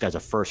pick. This guy's a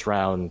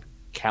first-round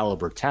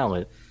caliber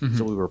talent,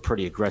 so we were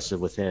pretty aggressive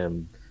with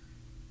him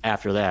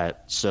after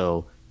that.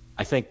 So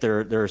I think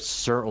there's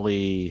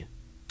certainly,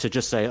 to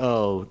just say,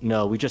 oh,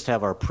 no, we just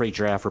have our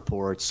pre-draft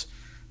reports,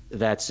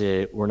 that's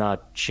it, we're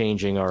not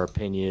changing our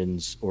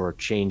opinions or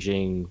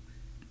changing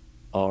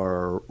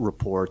our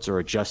reports or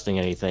adjusting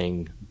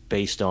anything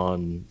based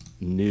on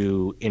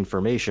new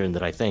information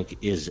that I think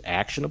is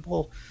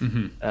actionable.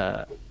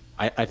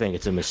 I think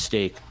it's a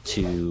mistake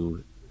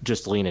to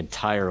just lean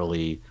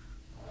entirely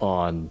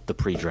on the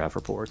pre-draft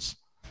reports.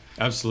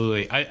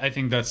 Absolutely. I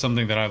think that's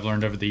something that I've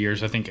learned over the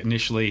years. I think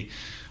initially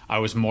I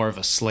was more of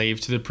a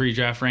slave to the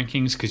pre-draft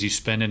rankings because you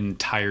spend an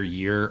entire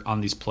year on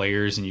these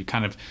players and you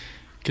kind of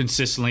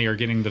consistently are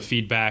getting the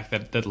feedback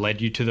that led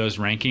you to those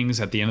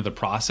rankings at the end of the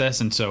process.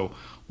 And so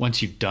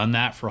once you've done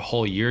that for a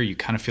whole year, you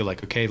kind of feel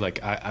like, okay,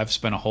 like I've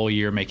spent a whole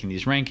year making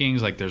these rankings.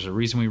 Like there's a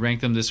reason we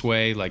rank them this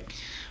way. Like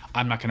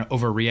I'm not going to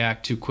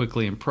overreact too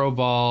quickly in pro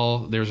ball.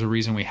 There's a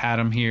reason we had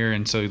them here.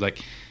 And so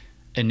like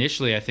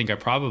initially, I think I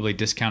probably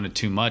discounted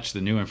too much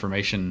the new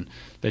information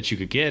that you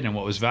could get and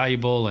what was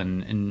valuable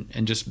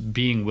and just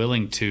being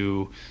willing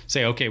to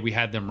say, okay, we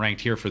had them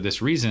ranked here for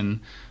this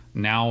reason.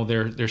 Now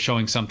they're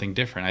showing something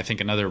different. I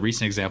think another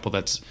recent example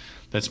that's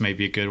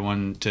maybe a good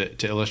one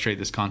to illustrate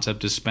this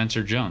concept is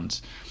Spencer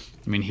Jones.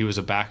 I mean, he was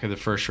a back of the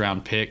first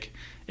round pick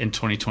in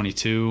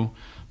 2022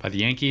 by the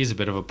Yankees, a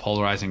bit of a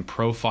polarizing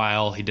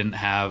profile. He didn't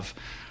have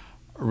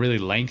a really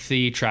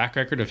lengthy track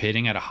record of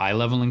hitting at a high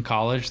level in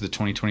college. The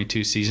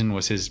 2022 season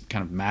was his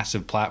kind of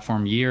massive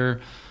platform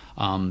year.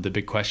 The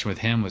big question with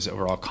him was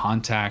overall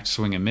contact,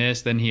 swing and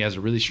miss. Then he has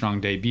a really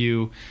strong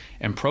debut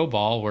in pro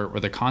ball where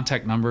the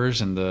contact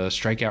numbers and the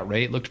strikeout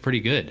rate looked pretty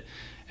good.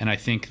 And I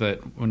think that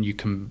when you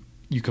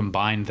you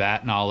combine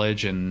that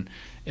knowledge and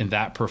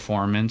that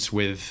performance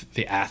with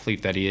the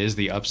athlete that he is,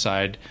 the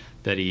upside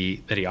that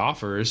he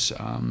offers,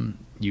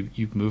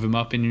 you move him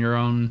up in your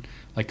own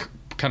like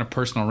kind of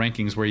personal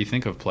rankings where you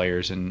think of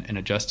players and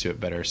adjust to it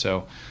better.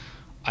 So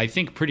I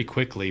think pretty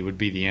quickly would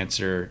be the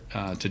answer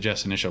to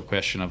Jeff's initial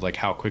question of like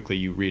how quickly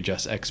you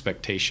readjust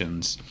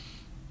expectations.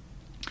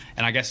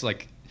 And I guess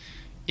like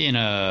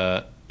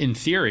in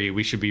theory,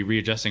 we should be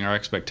readjusting our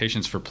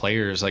expectations for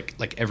players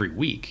like every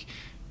week,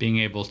 being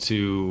able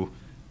to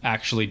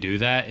actually do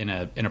that in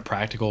a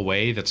practical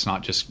way that's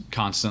not just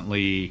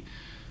constantly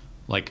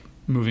like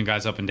moving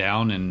guys up and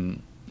down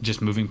and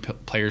just moving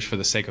players for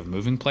the sake of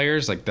moving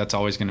players. Like that's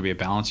always going to be a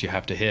balance you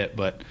have to hit.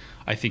 But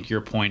I think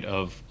your point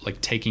of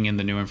like taking in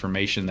the new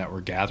information that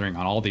we're gathering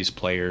on all these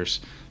players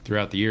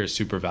throughout the year is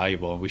super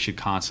valuable. We should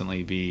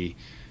constantly be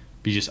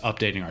just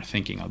updating our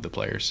thinking of the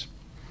players.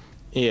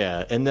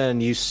 Yeah, and then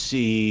you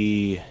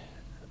see,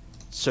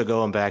 so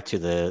going back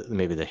to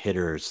maybe the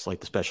hitters,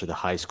 like especially the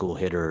high school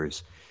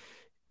hitters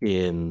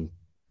in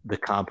the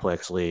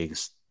complex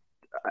leagues,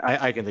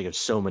 I can think of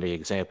so many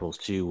examples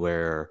too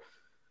where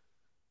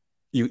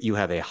you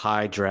have a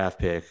high draft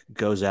pick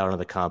goes out into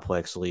the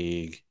complex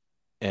league,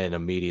 and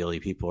immediately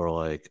people are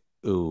like,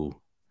 "Ooh,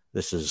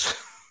 this is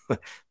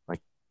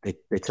like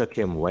they took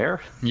him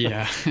where?"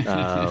 Yeah.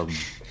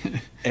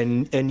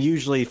 And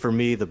usually for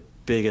me the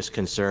biggest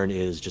concern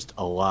is just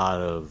a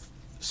lot of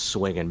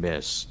swing and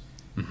miss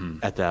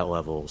at that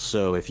level.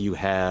 So if you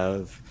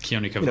have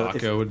Keone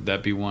Cavaco, would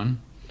that be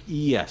one?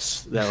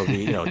 Yes, that would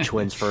be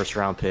Twins first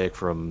round pick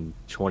from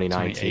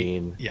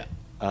 2019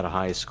 out of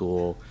high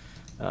school.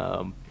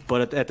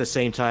 But at the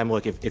same time,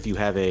 look, if you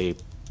have a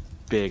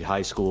big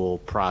high school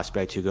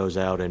prospect who goes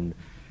out and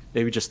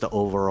maybe just the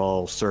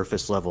overall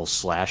surface level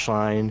slash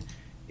line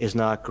is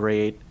not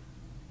great,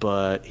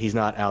 but he's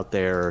not out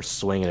there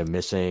swinging and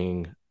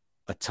missing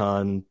a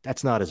ton,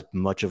 that's not as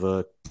much of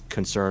a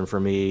concern for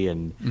me.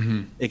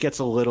 And it gets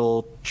a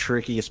little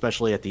tricky,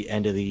 especially at the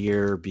end of the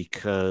year,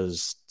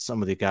 because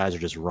some of the guys are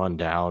just run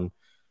down,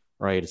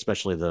 right?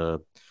 Especially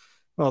the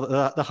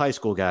high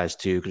school guys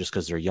too, just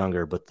because they're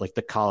younger, but like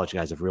the college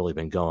guys have really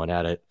been going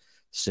at it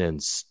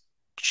since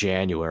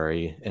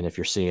January. And if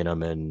you're seeing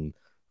them in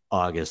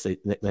August,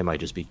 they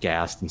might just be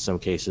gassed in some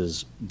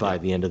cases by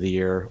the end of the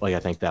year. Like I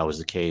think that was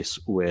the case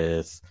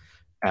with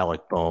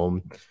Alec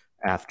Boehm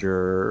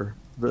after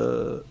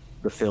the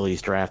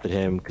Phillies drafted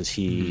him, because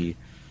he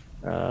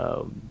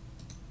I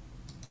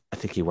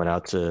think he went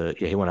out to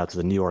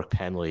the New York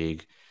Penn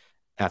League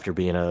after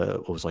being a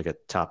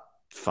top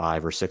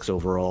 5 or 6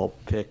 overall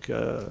pick.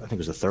 I think it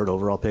was the 3rd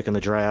overall pick in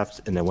the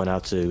draft, and then went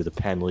out to the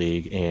Penn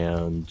League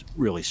and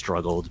really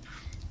struggled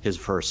his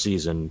first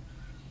season.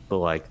 But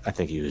like I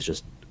think he was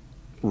just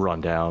run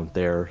down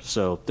there.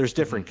 So there's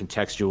different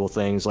contextual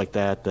things like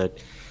that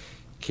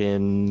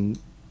can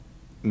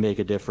make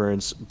a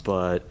difference,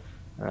 but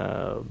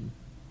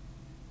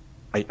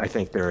I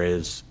think there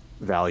is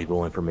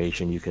valuable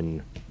information you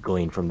can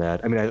glean from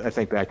that. I mean, I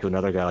think back to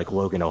another guy like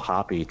Logan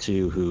O'Hoppe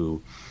too,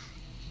 who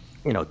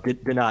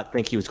did not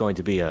think he was going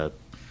to be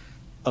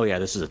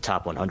this is a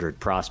top 100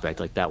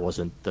 prospect. Like that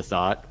wasn't the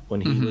thought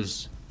when he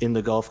was in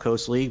the Gulf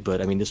Coast League. But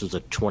I mean, this was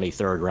a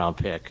 23rd round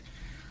pick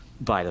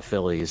by the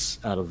Phillies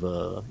out of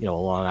a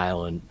Long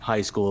Island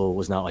high school.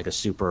 Was not like a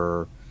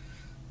super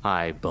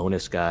high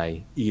bonus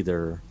guy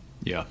either.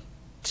 Yeah.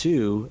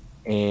 Too,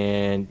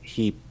 and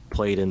he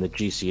played in the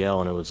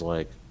GCL, and it was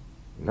like,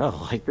 no,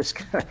 like this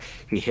guy,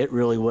 he hit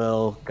really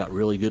well, got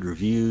really good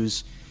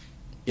reviews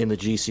in the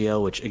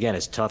GCL, which again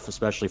is tough,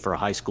 especially for a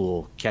high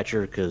school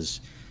catcher,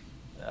 because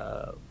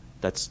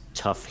that's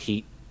tough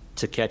heat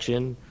to catch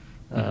in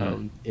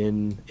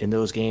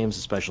those games,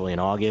 especially in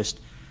August.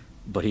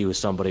 But he was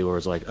somebody where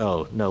it's like,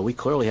 oh no, we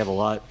clearly have a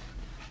lot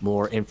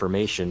more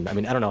information. I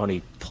mean, I don't know how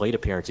many plate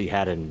appearances he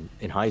had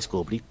in high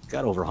school, but he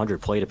got over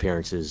 100 plate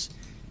appearances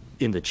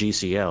in the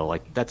GCL.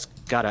 Like that's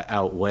got to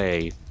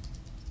outweigh,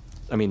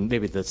 I mean,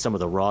 maybe some of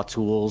the raw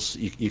tools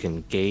you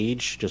can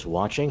gauge just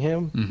watching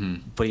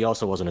him, but he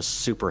also wasn't a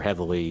super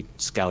heavily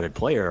scouted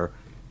player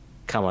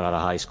coming out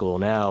of high school.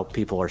 Now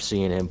people are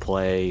seeing him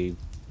play,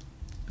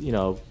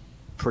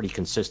 pretty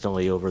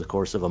consistently over the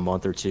course of a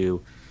month or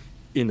two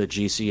in the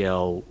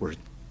GCL. We're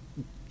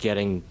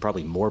getting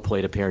probably more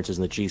plate appearances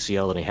in the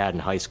GCL than he had in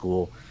high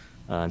school,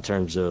 in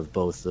terms of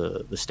both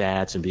the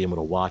stats and being able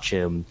to watch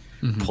him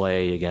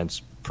play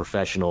against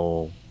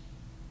professional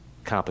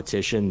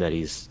competition that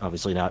he's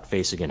obviously not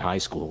facing in high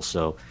school.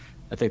 So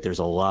I think there's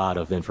a lot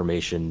of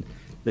information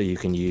that you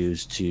can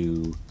use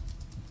to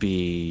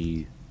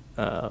be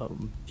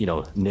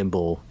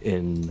nimble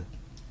in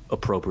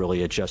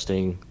appropriately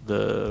adjusting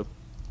the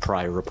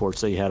prior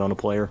reports that you had on a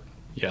player.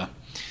 Yeah.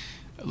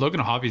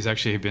 Logan O'Hoppe's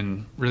actually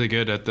been really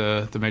good at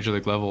the major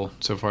league level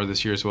so far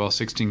this year as well.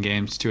 16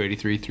 games,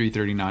 283,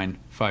 339,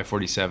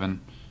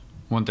 547,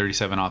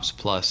 137 ops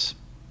plus,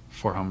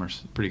 4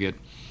 homers. Pretty good.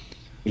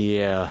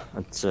 Yeah,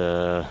 it's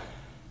the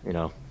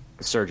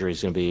surgery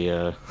is going to be.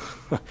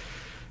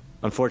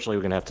 Unfortunately,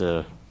 we're going to have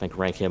to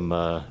rank him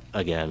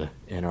again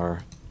in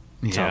our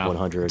top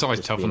 100. It's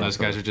always tough when those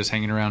guys are just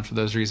hanging around for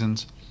those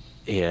reasons.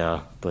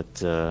 Yeah,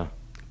 but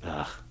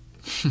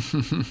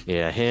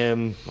yeah,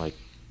 him, like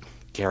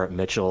Garrett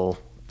Mitchell.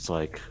 It's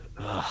like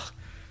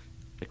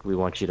we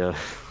want you to.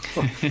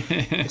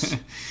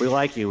 We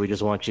like you. We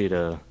just want you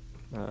to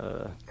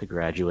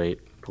graduate,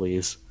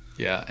 please.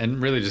 Yeah,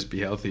 and really just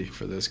be healthy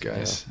for those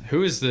guys.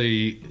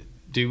 Yeah.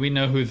 Do we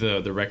know who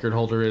the record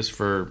holder is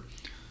for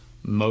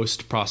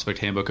most prospect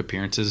handbook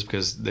appearances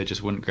because they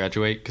just wouldn't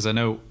graduate? Because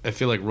I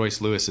feel like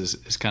Royce Lewis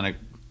is kind of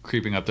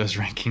creeping up those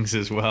rankings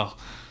as well.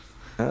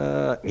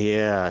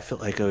 Yeah, I feel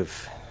like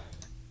I've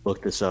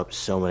looked this up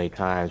so many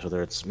times,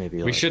 whether it's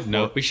maybe we should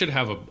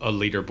have a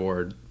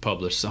leaderboard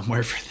published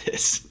somewhere for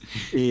this.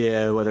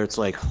 Yeah, whether it's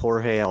like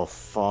Jorge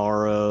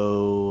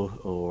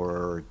Alfaro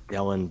or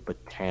Dylan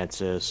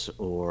Betances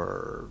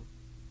or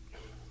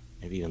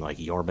maybe even like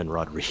Yorman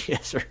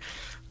Rodriguez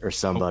or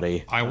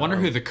somebody. I wonder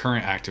who the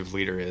current active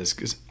leader is,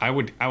 because I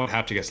would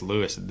have to guess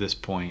Lewis at this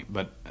point,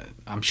 but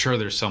I'm sure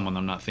there's someone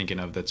I'm not thinking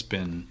of that's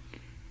been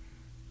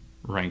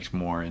ranked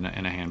more in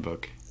a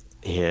handbook.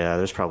 Yeah,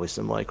 there's probably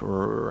some like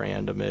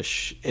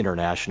randomish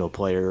international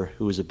player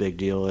who was a big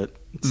deal at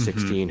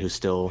 16 who's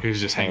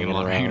just hanging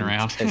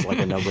around. As like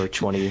a number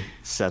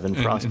 27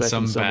 prospect in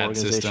some bad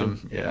organization.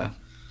 System. Yeah.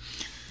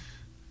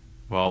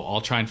 Well,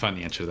 I'll try and find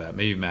the answer to that.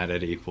 Maybe Matt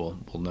Eddy will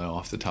know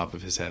off the top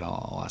of his head.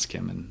 I'll ask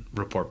him and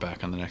report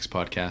back on the next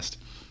podcast.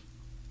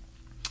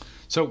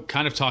 So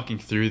kind of talking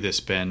through this,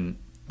 Ben,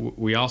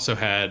 we also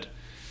had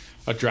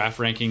a draft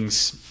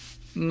rankings,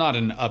 it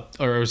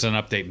was an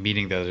update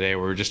meeting the other day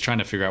where we were just trying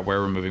to figure out where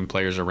we're moving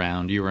players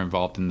around. You were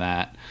involved in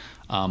that.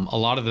 A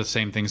lot of the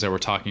same things that we're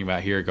talking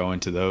about here go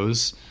into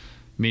those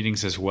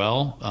meetings as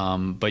well.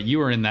 But you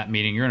were in that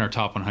meeting. You're in our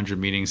top 100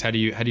 meetings. How do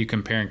you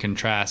compare and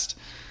contrast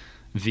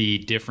the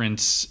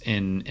difference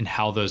in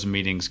how those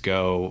meetings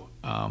go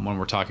when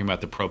we're talking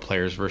about the pro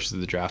players versus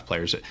the draft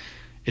players?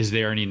 Is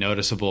there any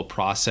noticeable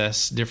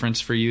process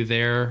difference for you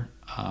there?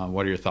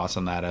 What are your thoughts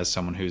on that as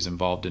someone who's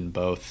involved in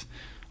both?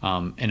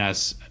 And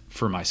as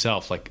for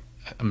myself, like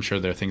I'm sure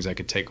there are things I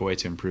could take away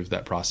to improve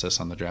that process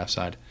on the draft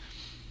side.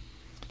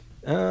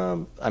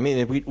 I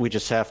mean, we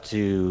just have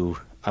to,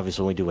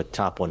 obviously, when we do a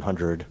top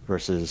 100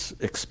 versus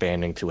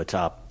expanding to a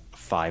top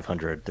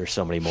 500, there's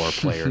so many more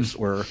players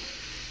we're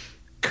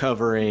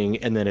covering,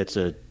 and then it's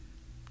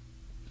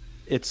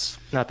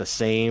not the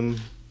same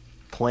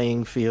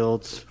playing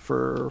fields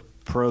for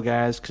pro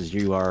guys because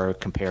you are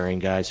comparing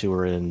guys who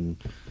are in,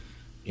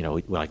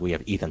 we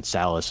have Ethan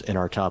Salas in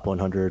our top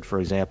 100, for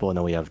example, and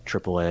then we have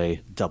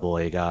AAA,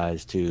 AA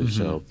guys too. Mm-hmm.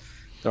 So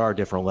there are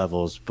different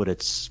levels, but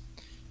it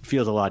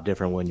feels a lot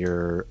different when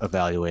you're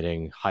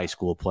evaluating high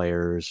school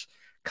players,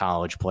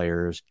 college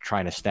players,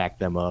 trying to stack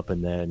them up,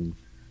 and then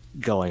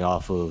going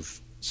off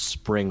of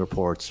spring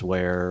reports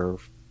where,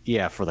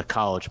 yeah, for the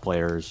college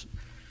players,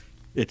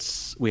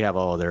 we have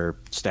all their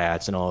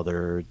stats and all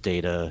their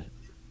data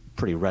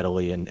pretty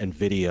readily and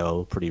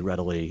video pretty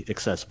readily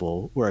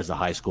accessible, whereas the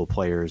high school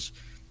players,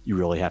 you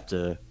really have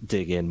to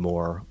dig in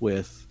more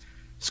with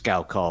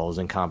scout calls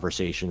and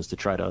conversations to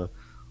try to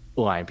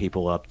line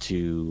people up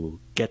to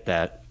get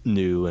that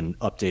new and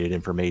updated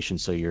information.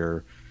 So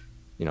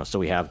so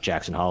we have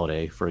Jackson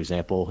Holliday, for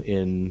example,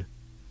 in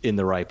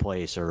the right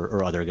place,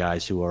 or other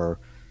guys who are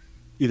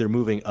either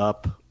moving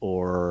up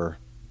or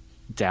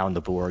down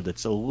the board.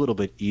 That's a little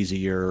bit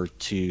easier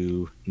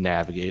to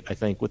navigate, I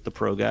think, with the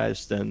pro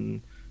guys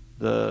than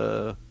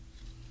on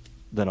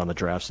the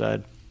draft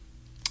side.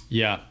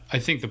 Yeah, I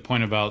think the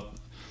point about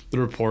the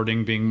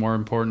reporting being more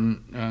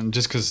important,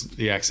 just because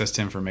the access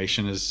to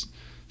information is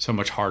so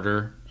much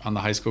harder on the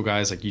high school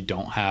guys. Like, you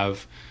don't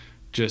have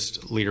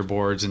just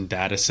leaderboards and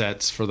data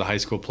sets for the high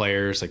school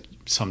players. Like,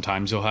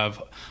 sometimes you'll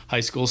have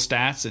high school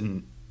stats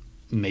and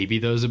maybe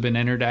those have been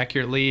entered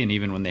accurately. And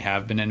even when they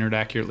have been entered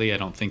accurately, I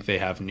don't think they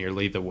have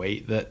nearly the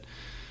weight that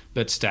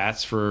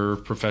stats for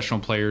professional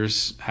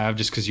players have,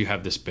 just because you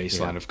have this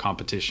baseline of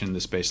competition,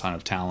 this baseline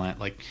of talent.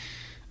 Like,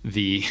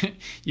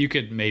 you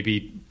could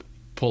maybe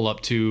pull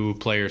up 2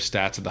 players'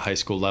 stats at the high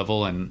school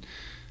level and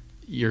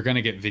you're going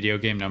to get video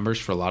game numbers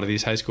for a lot of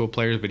these high school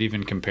players, but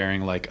even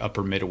comparing like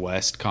upper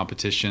Midwest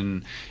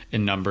competition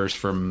in numbers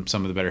from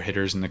some of the better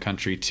hitters in the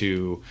country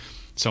to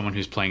someone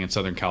who's playing in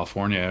Southern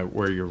California,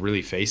 where you're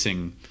really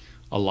facing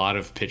a lot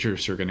of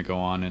pitchers who are going to go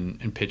on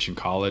and pitch in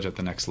college at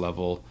the next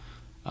level.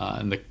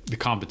 And the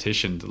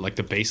competition, like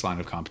the baseline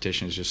of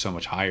competition, is just so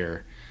much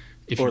higher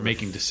if you're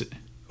making decisions.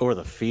 Or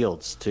the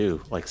fields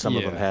too. Like some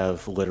of them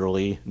have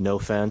literally no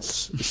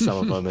fence. Some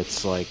of them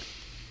it's like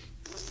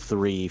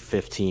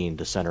 315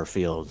 to center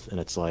field, and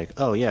it's like,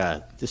 oh yeah,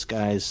 this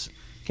guy's,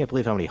 can't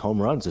believe how many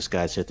home runs this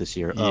guy's hit this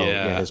year. Oh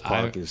yeah, his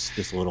park is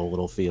this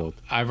little field.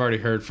 I've already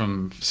heard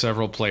from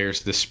several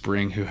players this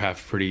spring who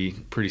have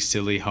pretty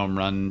silly home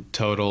run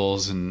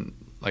totals, and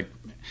like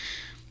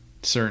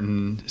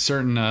certain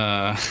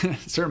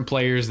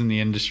players in the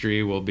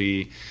industry will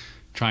be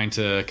trying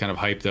to kind of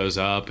hype those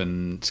up,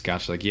 and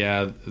Scott's like,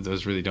 yeah,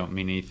 those really don't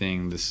mean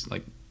anything. This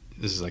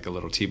is like a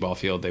little t-ball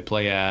field they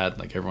play at,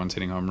 like everyone's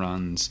hitting home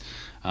runs.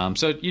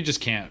 So you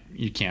can't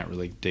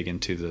really dig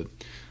into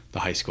the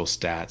high school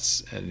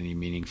stats at any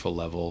meaningful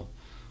level.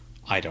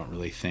 I don't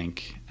really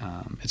think.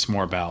 It's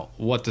more about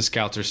what the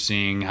scouts are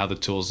seeing, how the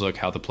tools look,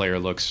 how the player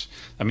looks.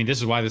 I mean, this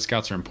is why the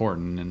scouts are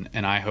important,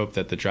 and I hope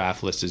that the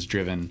draft list is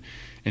driven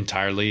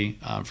entirely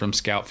from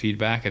scout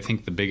feedback. I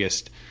think the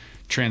biggest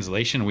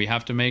translation we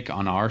have to make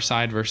on our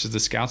side versus the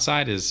scout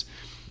side is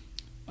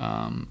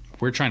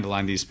we're trying to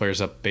line these players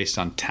up based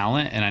on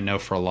talent, and I know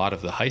for a lot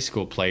of the high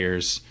school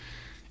players,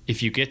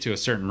 if you get to a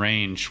certain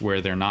range where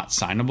they're not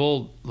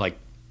signable, like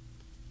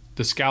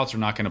the scouts are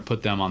not going to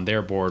put them on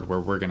their board where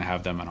we're going to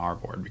have them on our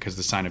board, because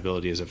the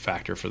signability is a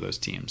factor for those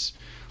teams.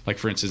 Like,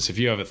 for instance, if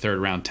you have a third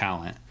round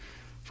talent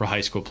for a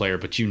high school player,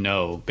 but you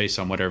know, based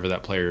on whatever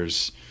that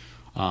player's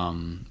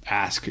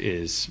ask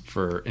is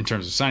for in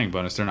terms of signing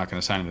bonus, they're not going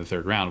to sign in the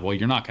third round. Well,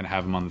 you're not going to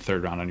have them on the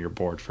third round on your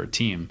board for a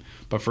team.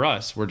 But for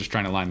us, we're just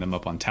trying to line them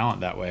up on talent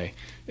that way.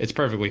 It's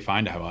perfectly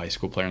fine to have a high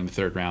school player in the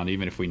third round,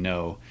 even if we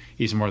know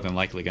he's more than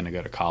likely going to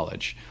go to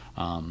college.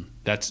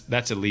 That's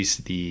at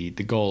least the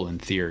goal in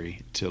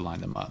theory, to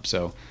line them up.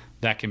 So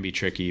that can be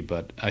tricky,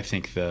 but I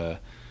think the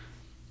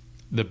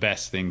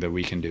best thing that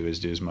we can do is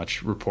do as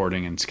much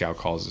reporting and scout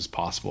calls as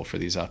possible for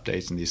these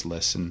updates and these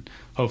lists. And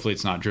hopefully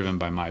it's not driven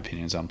by my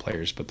opinions on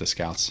players, but the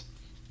scouts.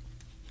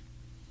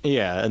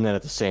 Yeah, and then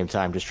at the same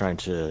time, just trying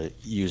to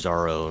use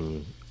our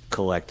own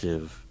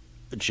collective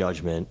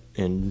judgment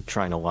in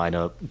trying to line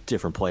up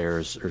different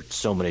players, or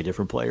so many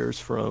different players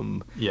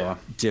from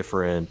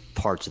different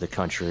parts of the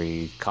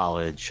country,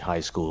 college, high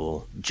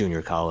school,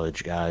 junior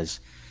college guys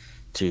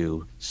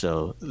too.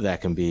 So that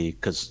can be,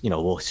 because,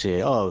 we'll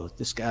say, oh,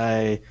 this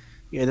guy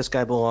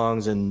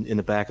belongs in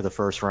the back of the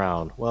first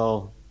round.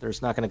 Well,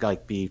 there's not going to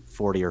be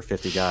 40 or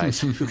 50 guys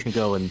who can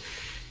go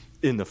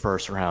in the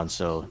first round.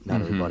 So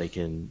not everybody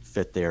can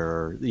fit there.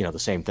 Or, the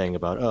same thing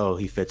about, oh,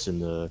 he fits in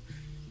the,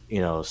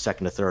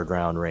 second to third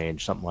round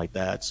range, something like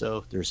that.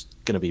 So there's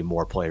going to be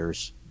more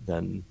players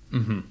than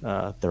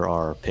there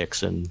are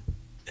picks in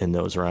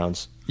those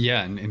rounds.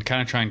 Yeah, and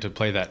kind of trying to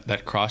play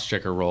that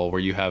cross-checker role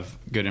where you have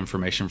good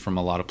information from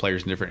a lot of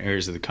players in different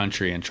areas of the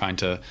country and trying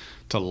to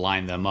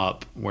line them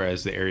up,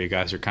 whereas the area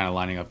guys are kind of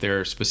lining up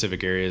their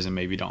specific areas and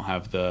maybe don't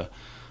have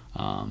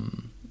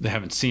they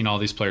haven't seen all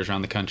these players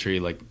around the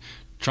country. Like,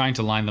 trying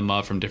to line them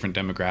up from different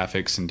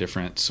demographics and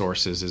different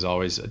sources is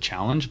always a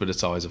challenge, but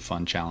it's always a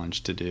fun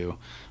challenge to do.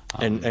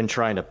 And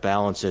trying to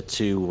balance it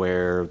too,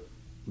 where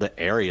the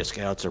area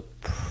scouts are,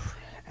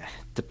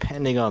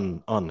 depending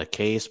on the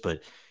case,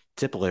 but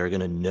typically are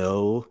going to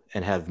know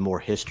and have more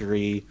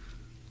history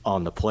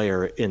on the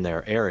player in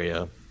their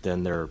area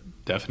than their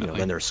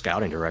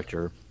scouting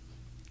director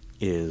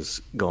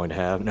is going to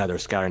have. Now, their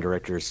scouting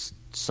director is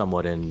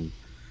somewhat in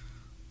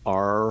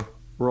our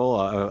role.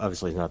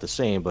 Obviously, it's not the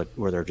same, but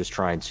where they're just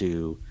trying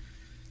to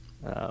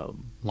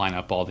line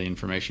up all the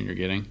information you're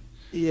getting.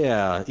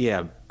 Yeah,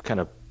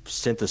 kind of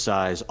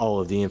synthesize all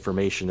of the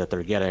information that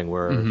they're getting,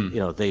 where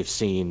they've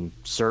seen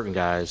certain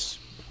guys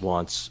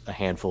once, a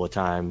handful of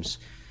times,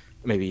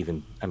 maybe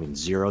even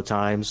 0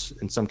 times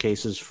in some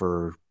cases,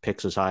 for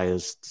picks as high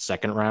as the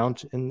second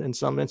round in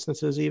some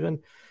instances even.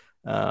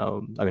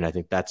 I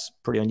think that's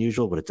pretty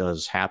unusual, but it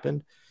does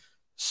happen.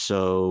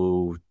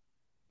 So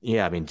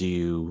yeah, do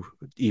you,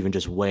 even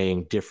just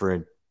weighing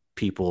different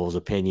people's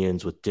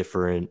opinions with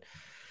different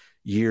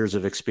years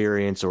of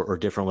experience or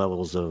different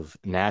levels of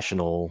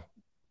national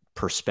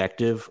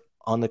perspective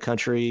on the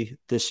country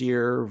this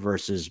year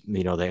versus,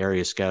 the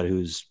area scout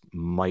who's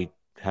might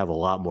have a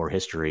lot more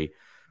history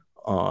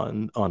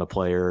on a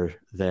player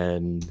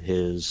than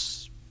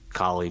his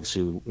colleagues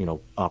who,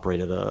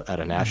 operate at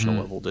a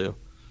national level do.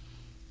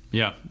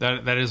 Yeah,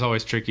 that is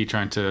always tricky,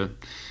 trying to,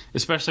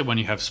 especially when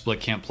you have split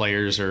camp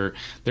players, or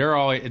there are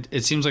always,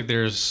 it seems like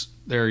there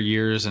are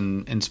years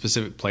and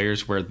specific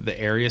players where the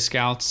area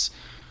scouts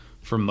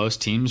for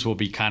most teams will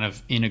be kind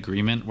of in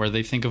agreement where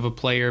they think of a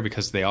player,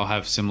 because they all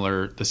have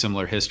the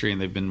similar history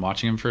and they've been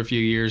watching him for a few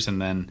years, and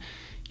then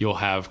you'll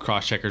have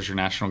cross-checkers or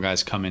national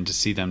guys come in to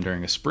see them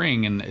during a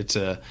spring, and it's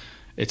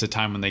a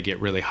time when they get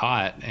really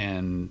hot,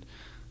 and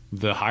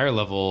the higher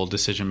level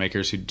decision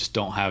makers who just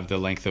don't have the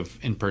length of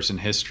in-person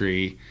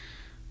history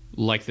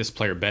like this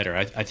player better.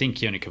 I think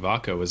Keone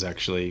Kavako was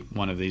actually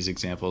one of these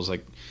examples.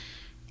 Like,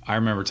 I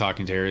remember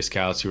talking to area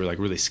scouts who were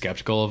really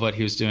skeptical of what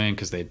he was doing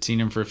because they had seen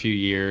him for a few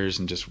years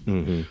and just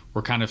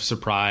were kind of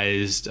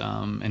surprised.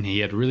 And he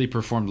had really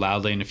performed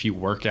loudly in a few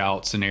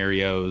workout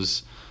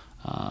scenarios.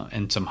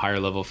 And some higher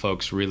level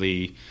folks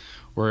really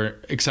were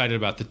excited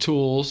about the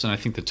tools. And I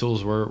think the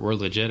tools were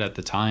legit at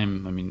the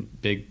time.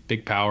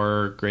 Big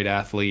power, great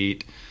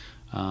athlete,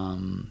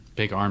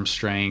 big arm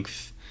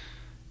strength.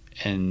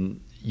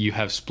 And you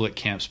have split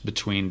camps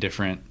between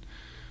different,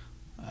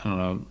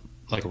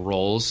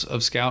 roles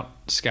of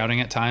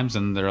scouting at times,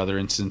 and there are other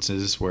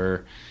instances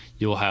where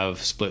you'll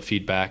have split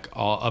feedback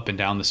all up and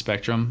down the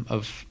spectrum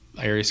of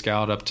area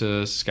scout up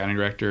to scouting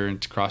director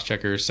and to cross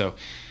checkers. So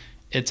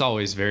it's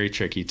always very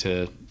tricky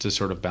to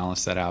sort of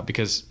balance that out,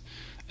 because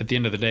at the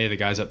end of the day, the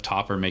guys up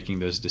top are making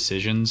those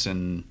decisions,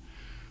 and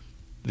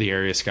the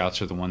area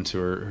scouts are the ones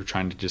who are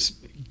trying to just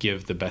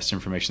give the best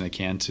information they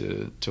can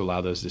to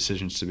allow those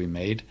decisions to be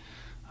made.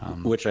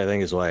 Which I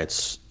think is why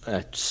it's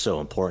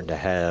so important to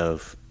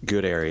have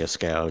good area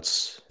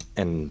scouts.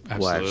 And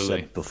what I've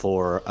said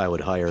before, I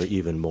would hire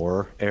even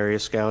more area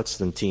scouts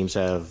than teams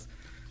have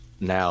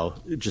now,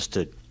 just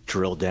to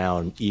drill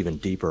down even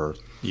deeper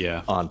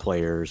on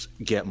players,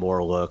 get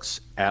more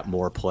looks at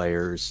more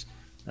players.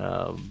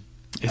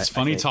 It's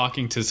funny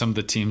talking to some of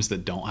the teams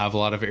that don't have a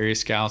lot of area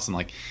scouts, and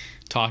like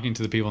talking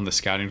to the people in the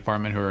scouting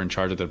department who are in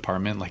charge of the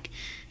department. Like,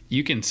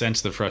 you can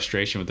sense the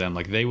frustration with them.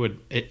 Like,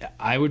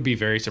 I would be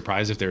very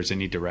surprised if there was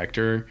any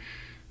director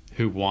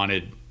who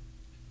wanted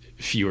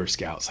fewer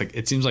scouts. Like,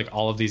 it seems like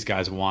all of these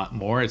guys want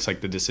more. It's like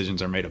the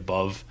decisions are made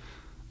above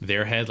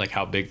their head, like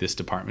how big this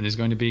department is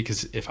going to be.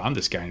 Because if I'm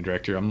the scouting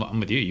director, I'm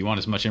with you. You want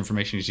as much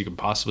information as you can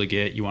possibly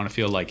get. You want to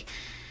feel like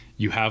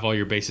you have all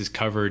your bases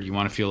covered. You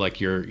want to feel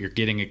like you're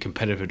getting a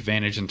competitive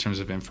advantage in terms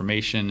of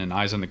information and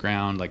eyes on the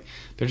ground. Like,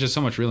 there's just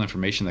so much real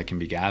information that can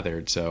be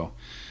gathered. So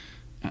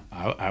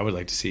I would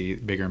like to see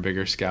bigger and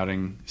bigger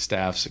scouting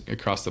staffs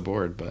across the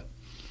board, but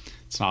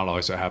it's not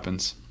always what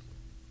happens.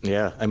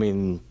 Yeah, I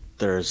mean,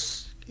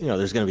 there's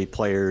going to be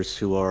players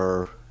who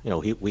are,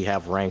 we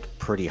have ranked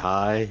pretty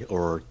high,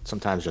 or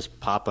sometimes just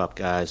pop-up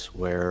guys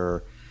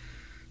where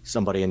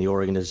somebody in the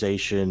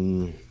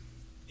organization,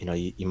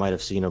 you might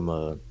have seen them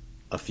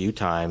a few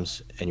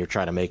times, and you're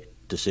trying to make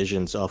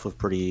decisions off of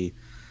pretty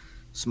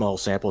small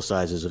sample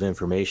sizes of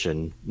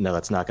information. No,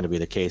 that's not going to be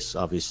the case,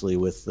 obviously,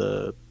 with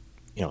the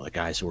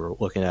guys who we're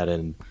looking at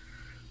in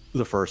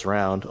the first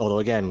round. Although,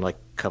 again, like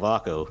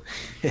Cavaco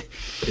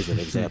is an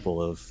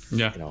example of,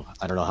 I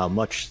don't know how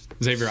much.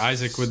 Xavier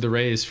Isaac with the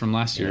Rays from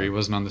last year, he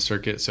wasn't on the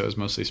circuit, so it was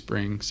mostly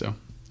spring. So,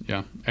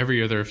 yeah, every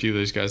year there are a few of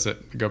those guys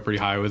that go pretty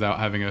high without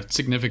having a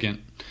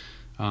significant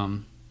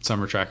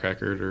summer track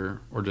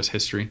record or just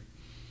history.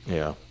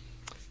 Yeah.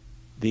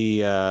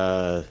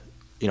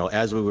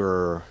 As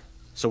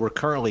we're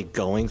currently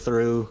going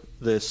through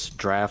this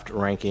draft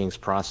rankings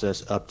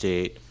process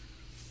update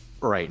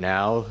right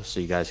now, so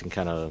you guys can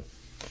kind of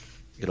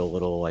get a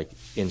little like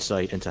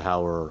insight into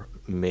how we're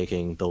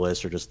making the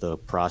list, or just the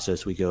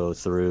process we go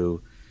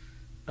through.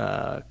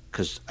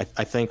 Because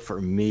I think for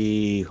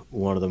me,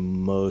 one of the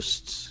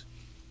most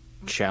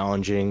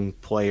challenging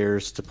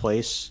players to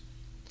place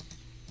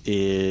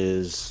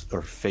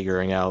or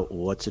figuring out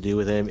what to do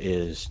with him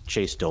is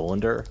Chase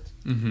Dollander,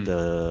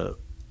 the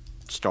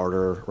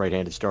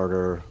right-handed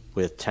starter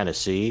with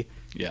Tennessee.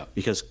 Yeah.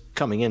 Because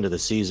coming into the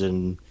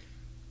season,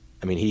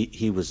 I mean,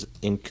 he was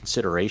in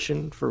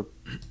consideration for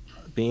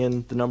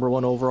being the number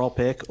one overall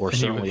pick, or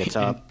certainly a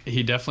top.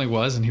 He definitely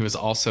was, and he was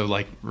also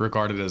like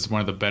regarded as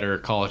one of the better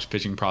college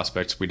pitching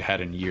prospects we'd had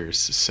in years.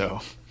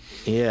 So,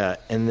 yeah,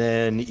 and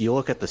then you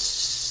look at the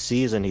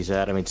season he's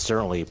at. I mean,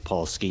 certainly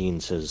Paul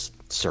Skeens has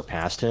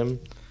surpassed him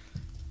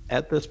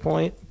at this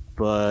point,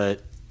 but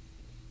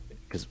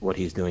because what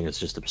he's doing is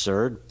just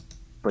absurd.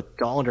 But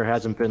Dollander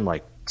hasn't been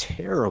like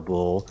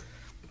terrible,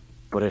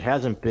 but it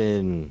hasn't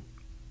been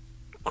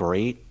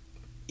great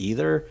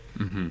either.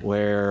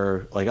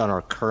 Where like on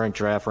our current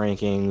draft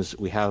rankings,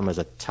 we have him as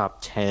a top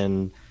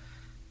 10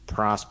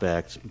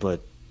 prospect,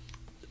 but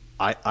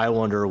I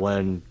wonder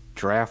when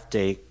draft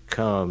day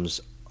comes,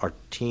 are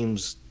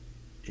teams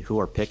who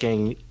are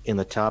picking in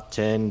the top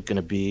 10 going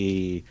to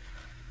be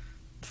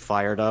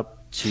fired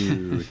up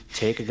to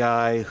take a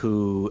guy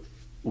who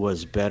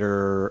was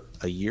better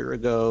a year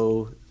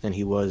ago than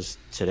he was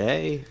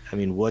today? I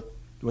mean, what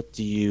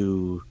do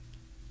you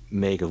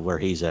make of where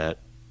he's at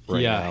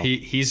right now?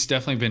 He's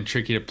definitely been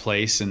tricky to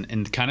place,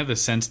 and kind of the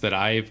sense that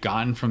I've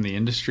gotten from the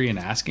industry and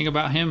asking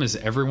about him is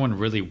everyone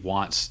really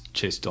wants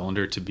Chase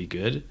Dollander to be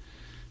good,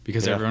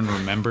 because everyone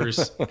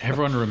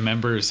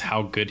remembers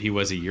how good he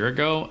was a year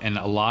ago, and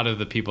a lot of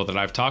the people that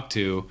I've talked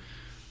to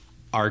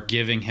are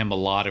giving him a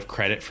lot of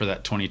credit for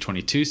that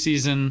 2022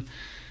 season.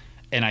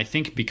 And I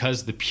think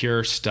because the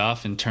pure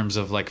stuff in terms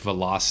of like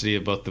velocity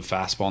of both the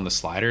fastball and the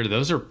slider,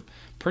 those are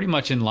pretty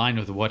much in line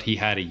with what he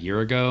had a year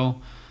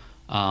ago.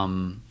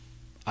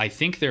 I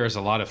think there is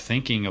a lot of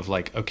thinking of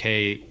like,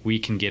 okay, we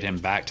can get him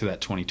back to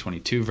that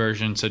 2022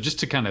 version. So just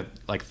to kind of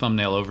like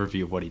thumbnail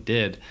overview of what he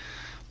did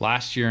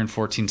last year in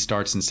 14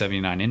 starts and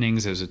 79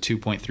 innings, it was a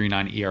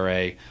 2.39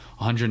 ERA,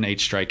 108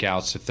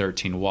 strikeouts to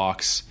 13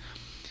 walks,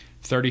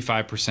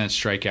 35%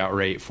 strikeout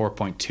rate,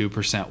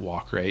 4.2%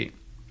 walk rate.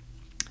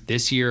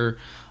 This year,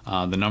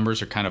 the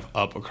numbers are kind of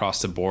up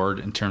across the board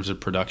in terms of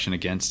production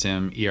against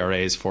him. ERA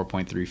is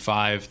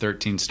 4.35,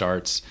 13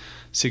 starts,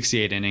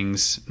 68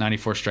 innings,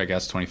 94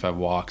 strikeouts, 25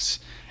 walks.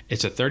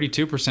 It's a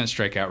 32%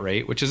 strikeout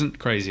rate, which isn't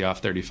crazy off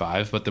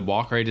 35, but the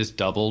walk rate is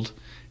doubled.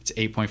 It's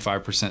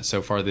 8.5%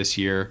 so far this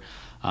year.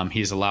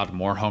 He's allowed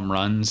more home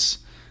runs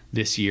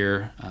this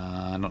year.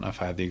 I don't know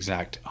if I have the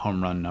exact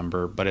home run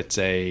number, but it's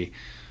where's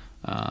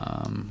the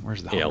home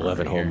run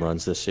 11 home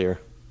runs this year.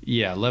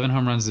 Yeah, 11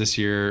 home runs this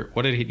year.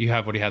 What did you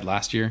have? What he had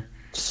last year?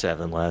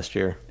 7 last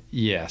year.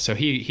 Yeah, so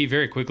he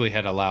very quickly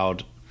had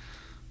allowed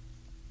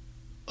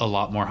a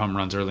lot more home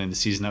runs early in the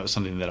season. That was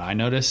something that I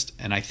noticed,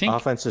 and I think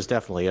offense is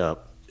definitely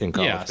up in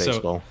college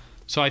baseball.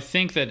 So I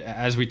think that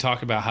as we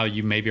talk about how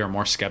you maybe are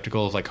more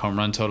skeptical of like home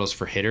run totals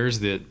for hitters,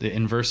 the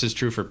inverse is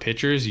true for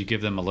pitchers. You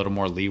give them a little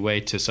more leeway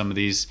to some of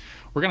these.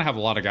 We're going to have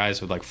a lot of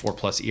guys with like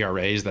 4+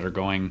 ERAs that are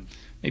going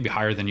maybe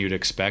higher than you'd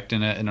expect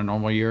in a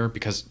normal year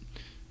because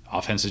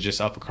offense is just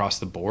up across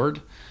the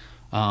board.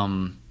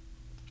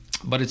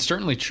 But it's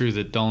certainly true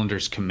that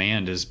Dollander's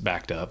command is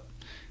backed up.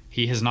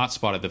 He has not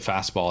spotted the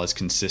fastball as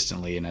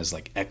consistently and as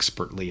like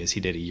expertly as he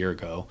did a year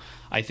ago.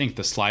 I think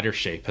the slider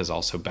shape has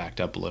also backed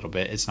up a little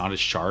bit. It's not as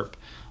sharp.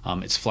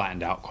 It's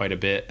flattened out quite a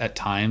bit at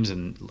times,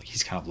 and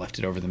he's kind of left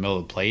it over the middle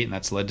of the plate, and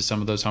that's led to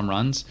some of those home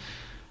runs.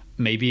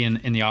 Maybe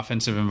in the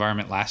offensive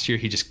environment last year,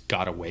 he just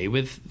got away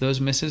with those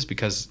misses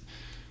because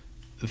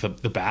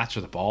the bats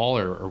or the ball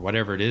or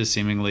whatever it is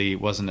seemingly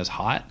wasn't as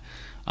hot.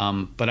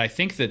 But I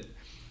think that,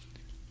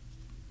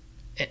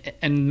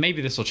 and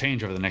maybe this will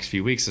change over the next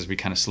few weeks as we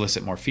kind of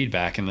solicit more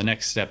feedback. And the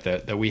next step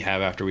that we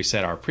have after we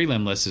set our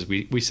prelim list is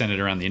we send it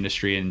around the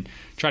industry and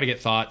try to get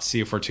thoughts, see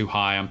if we're too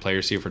high on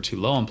players, see if we're too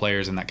low on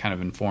players, and that kind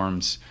of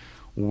informs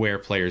where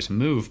players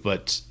move.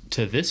 But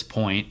to this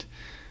point,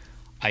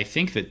 I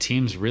think that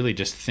teams really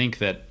just think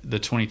that the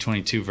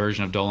 2022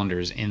 version of Dollander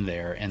is in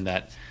there and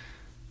that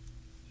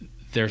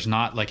there's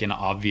not like an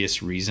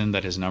obvious reason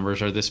that his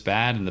numbers are this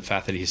bad, and the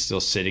fact that he's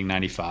still sitting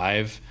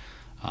 95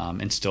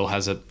 and still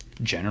has a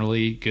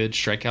generally good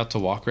strikeout to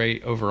walk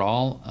rate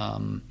overall.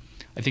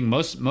 I think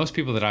most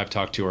people that I've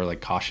talked to are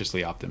like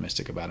cautiously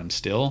optimistic about him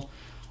still.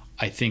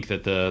 I think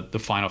that the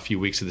final few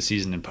weeks of the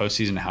season and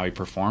postseason, how he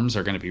performs,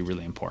 are going to be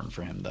really important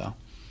for him, though.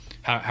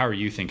 How are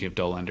you thinking of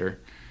Dollander?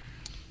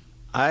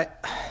 I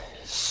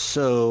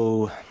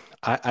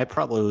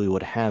probably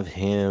would have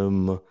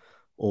him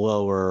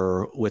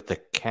lower with the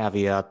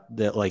caveat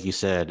that, like you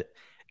said,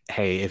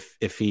 hey,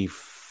 if he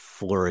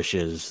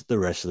flourishes the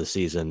rest of the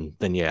season,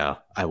 then yeah,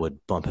 I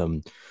would bump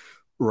him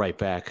right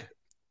back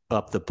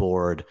up the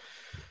board.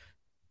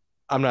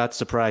 I'm not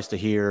surprised to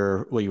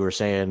hear what you were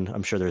saying.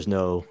 I'm sure there's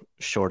no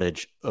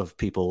shortage of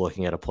people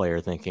looking at a player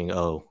thinking,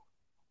 oh,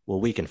 well,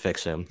 we can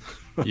fix him.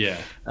 Yeah.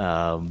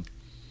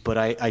 But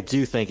I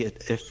do think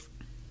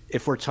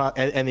if we're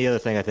talking, and the other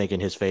thing I think in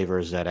his favor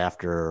is that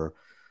after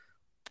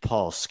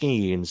Paul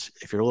Skeens,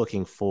 if you're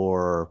looking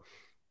for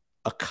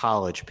a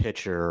college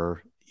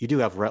pitcher, you do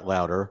have Rhett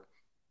Lauder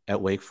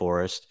at Wake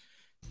Forest.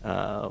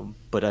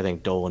 But I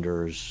think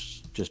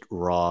Dollander's just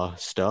raw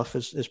stuff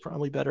is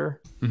probably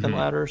better than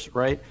Lauder's,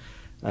 right?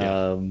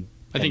 Yeah.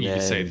 I think you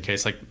could say the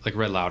case like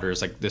Rhett Lauder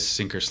is like this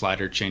sinker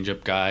slider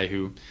changeup guy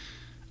who,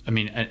 I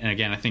mean, and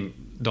again, I think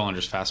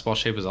Dollander's fastball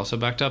shape is also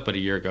backed up, but a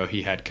year ago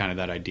he had kind of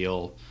that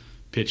ideal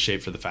pitch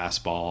shape for the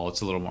fastball.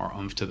 It's a little more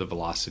oomph to the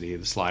velocity.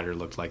 The slider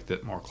looked like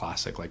the more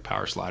classic, like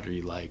power slider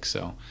you like.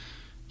 So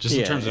just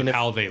in terms of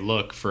how they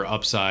look for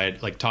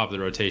upside, like top of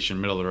the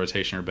rotation, middle of the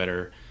rotation or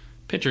better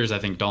pitchers, I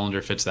think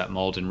Dollander fits that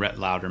mold, and Rhett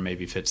Lauder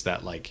maybe fits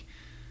that like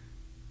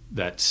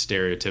that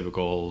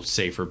stereotypical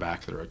safer back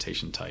of the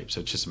rotation type.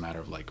 So it's just a matter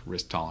of like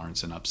risk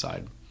tolerance and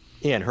upside.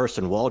 Yeah, and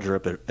Hurston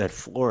Waldrop at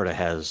Florida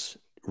has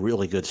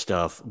really good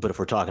stuff. But if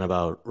we're talking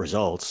about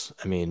results,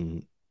 I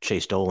mean,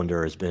 Chase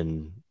Dollander has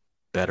been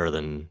better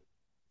than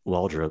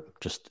Waldrop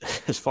just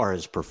as far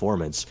as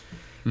performance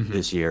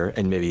this year.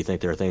 And maybe you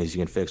think there are things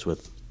you can fix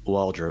with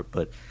Waldrop,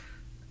 but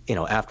you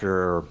know,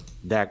 after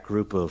that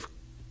group of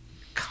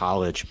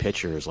college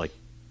pitchers, like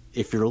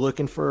if you're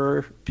looking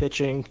for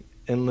pitching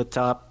in the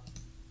top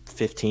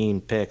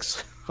 15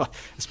 picks,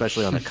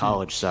 especially on the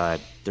college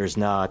side, there's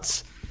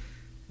not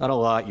a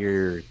lot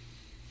you're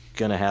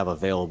gonna have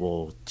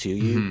available to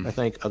you, I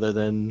think, other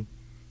than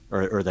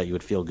or that you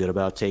would feel good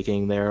about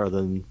taking there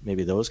other than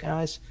maybe those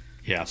guys.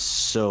 Yeah.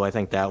 So I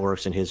think that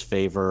works in his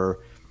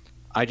favor.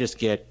 I just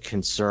get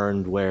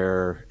concerned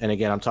where, and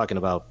again, I'm talking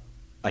about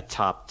a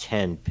top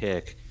 10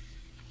 pick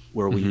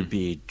where we would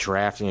be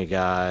drafting a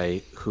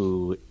guy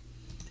who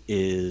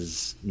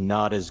is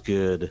not as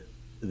good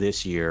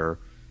this year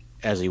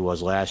as he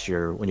was last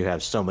year, when you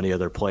have so many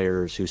other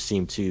players who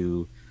seem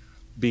to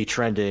be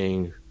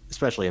trending,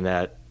 especially in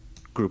that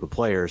group of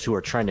players who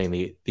are trending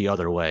the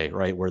other way,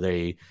 right? Where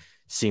they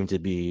seem to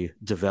be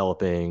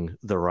developing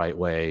the right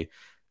way.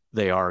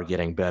 They are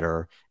getting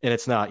better. And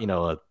it's not,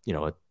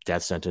 a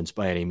death sentence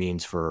by any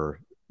means for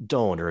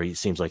Dollander. He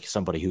seems like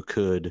somebody who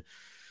could,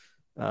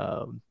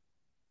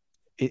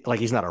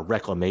 he's not a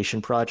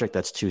reclamation project.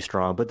 That's too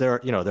strong, but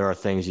there are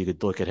things you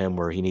could look at him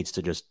where he needs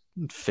to just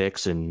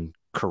fix and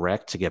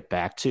correct to get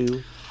back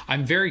to.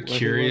 I'm very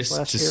curious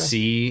to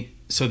see.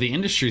 So the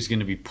industry is going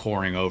to be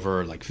pouring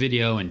over like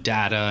video and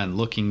data and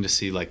looking to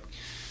see like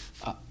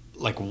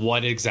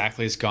what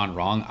exactly has gone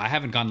wrong. I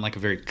haven't gotten like a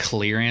very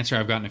clear answer.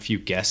 I've gotten a few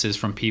guesses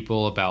from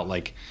people about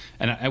like,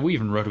 and we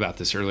even wrote about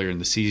this earlier in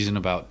the season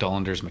about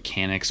Dollander's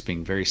mechanics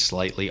being very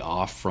slightly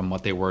off from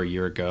what they were a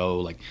year ago,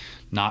 like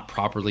not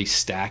properly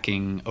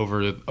stacking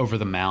over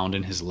the mound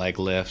in his leg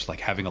lift,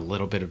 like having a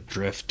little bit of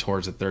drift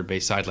towards the third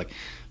base side. Like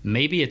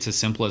maybe it's as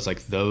simple as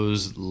like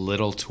those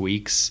little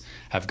tweaks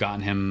have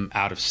gotten him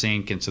out of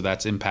sync, and so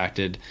that's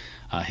impacted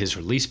his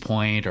release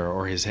point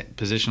or his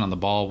position on the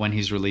ball when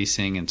he's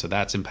releasing, and so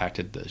that's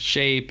impacted the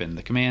shape and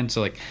the command.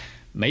 So like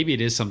maybe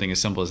it is something as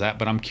simple as that.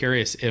 But I'm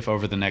curious if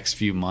over the next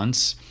few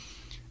months,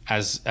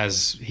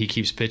 as he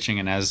keeps pitching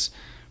and as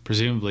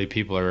presumably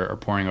people are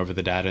pouring over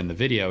the data in the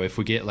video, if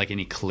we get like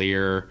any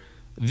clear,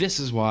 this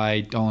is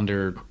why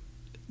Dollander,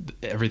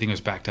 everything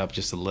was backed up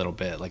just a little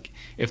bit. Like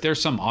if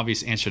there's some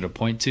obvious answer to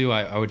point to,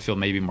 I would feel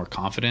maybe more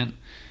confident.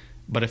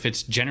 But if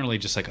it's generally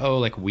just like, oh,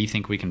 like we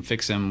think we can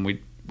fix him, we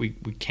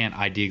can't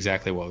ID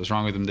exactly what was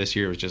wrong with him this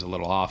year, it was just a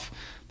little off,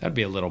 that'd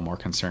be a little more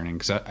concerning,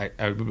 because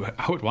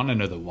I would want to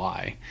know the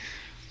why.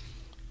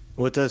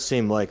 Well, it does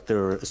seem like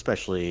they're,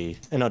 especially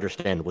and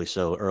understandably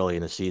so, early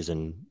in the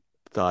season,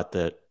 thought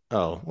that,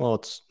 oh, well,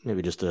 it's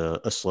maybe just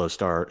a slow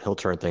start. He'll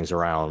turn things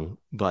around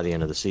by the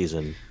end of the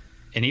season.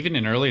 And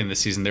even early in the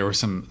season, there were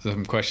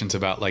some questions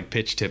about like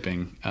pitch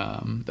tipping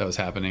that was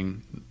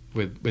happening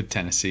with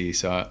Tennessee.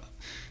 So, I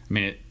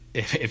mean,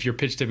 if you're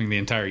pitch tipping the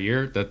entire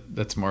year,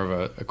 that's more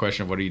of a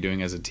question of what are you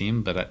doing as a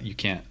team. But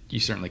you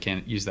certainly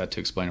can't use that to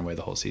explain away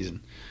the whole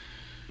season.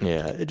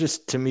 Yeah, it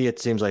just, to me, it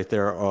seems like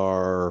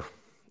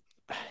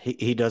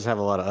he does have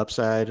a lot of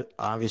upside.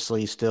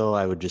 Obviously, still,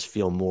 I would just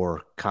feel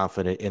more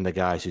confident in the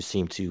guys who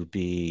seem to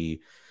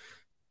be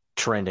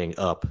trending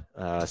up,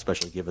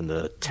 especially given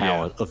the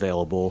talent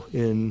available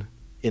in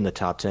the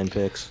top 10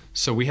 picks.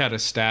 So we had a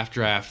staff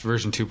draft,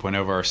 version 2.0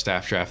 of our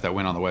staff draft that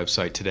went on the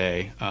website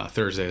today,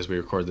 Thursday, as we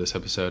record this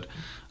episode.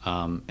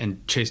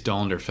 And Chase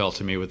Dollander fell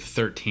to me with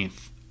the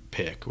 13th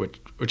pick,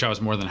 which I was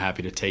more than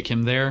happy to take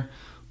him there.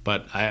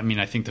 But I mean,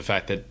 I think the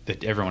fact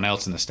that everyone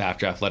else in the staff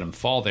draft let him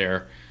fall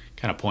there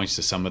kind of points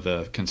to some of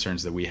the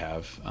concerns that we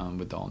have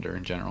with Dollander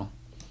in general.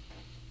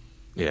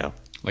 Yeah.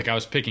 Like I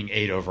was picking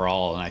 8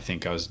 overall, and I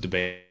think I was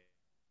debating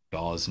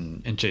Gonzalez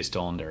and Chase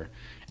Dollander.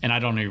 And I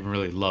don't even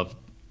really love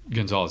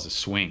Gonzalez's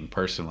swing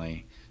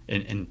personally,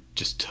 and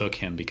just took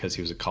him because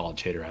he was a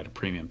college hitter at a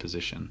premium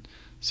position.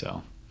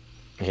 So,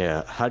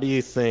 yeah. How do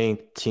you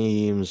think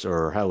teams,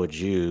 or how would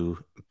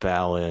you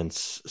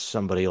balance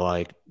somebody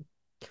like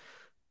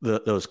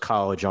those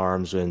college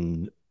arms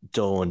in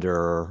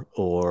Dollander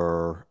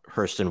or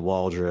Hurston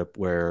Waldrop,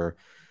 where,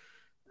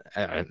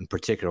 and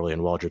particularly in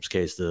Waldrop's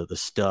case, the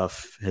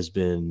stuff has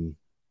been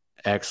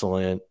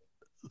excellent,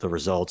 the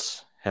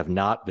results have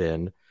not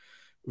been,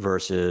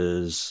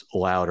 versus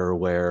Louder,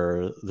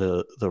 where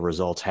the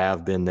results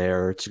have been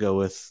there to go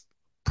with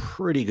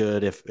pretty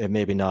good, if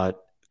maybe not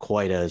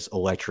quite as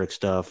electric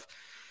stuff,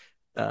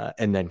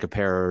 and then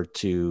compare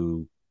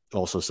to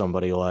also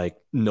somebody like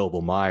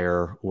Noble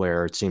Meyer,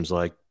 where it seems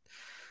like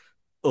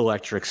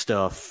electric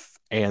stuff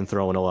and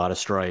throwing a lot of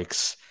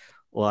strikes,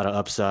 a lot of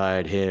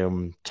upside.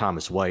 Him,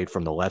 Thomas White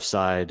from the left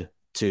side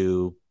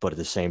too, but at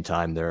the same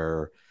time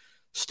they're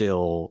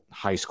still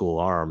high school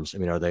arms. I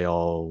mean, are they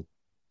all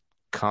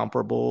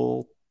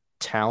comparable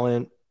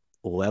talent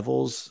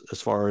levels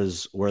as far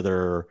as where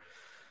they're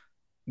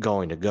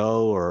going to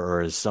go,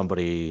 or is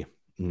somebody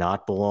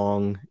not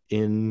belong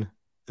in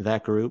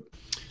that group?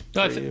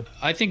 No,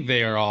 I think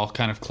they are all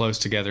kind of close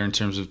together in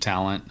terms of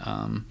talent.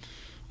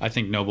 I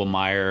think Noble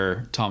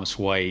Meyer, Thomas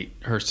White,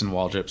 Hurston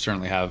Waldrop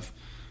certainly have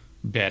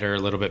a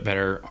little bit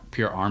better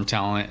pure arm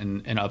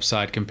talent and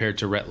upside compared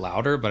to Rhett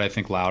Louder, but I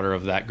think Louder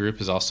of that group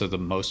is also the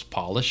most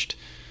polished.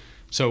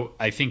 So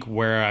I think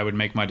where I would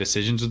make my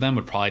decisions with them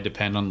would probably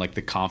depend on like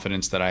the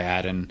confidence that I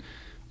had in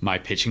my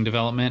pitching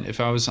development. If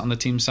I was on the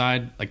team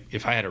side, like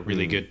if I had a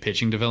really good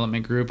pitching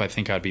development group, I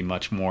think I'd be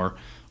much more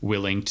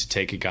willing to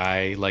take a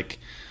guy like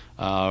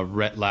like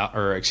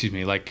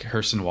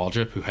Hurston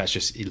Waldrop, who has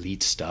just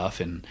elite stuff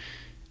and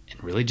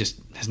really just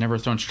has never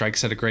thrown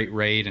strikes at a great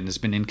rate and has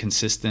been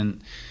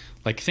inconsistent.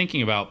 Like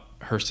thinking about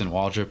Hurston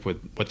Waldrop with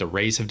what the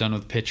Rays have done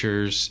with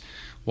pitchers,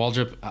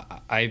 Waldrop,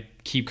 I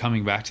keep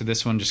coming back to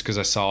this one just because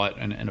I saw it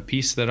in a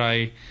piece that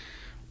I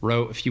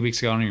wrote a few weeks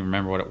ago. I don't even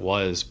remember what it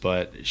was,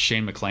 but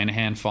Shane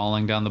McClanahan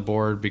falling down the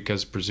board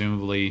because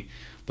presumably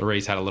the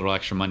Rays had a little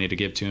extra money to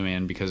give to him,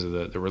 and because of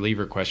the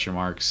reliever question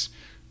marks.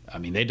 I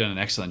mean, they've done an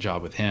excellent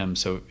job with him.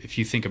 So if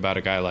you think about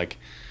a guy like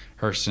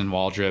Hurston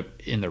Waldrop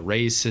in the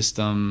Rays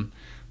system,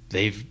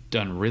 they've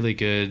done really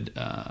good.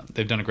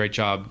 They've done a great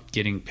job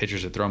getting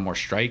pitchers to throw more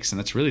strikes, and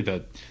that's really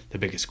the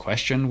biggest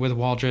question with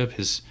Waldrop.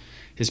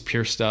 His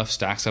pure stuff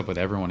stacks up with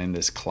everyone in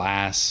this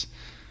class.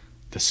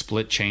 The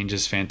split change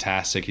is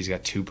fantastic. He's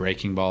got 2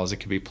 breaking balls that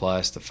could be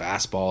plus. The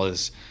fastball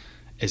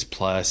is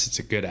plus. It's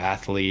a good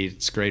athlete.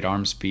 It's great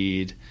arm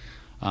speed.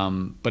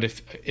 But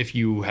if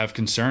you have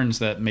concerns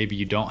that maybe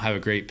you don't have a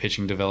great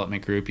pitching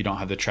development group, you don't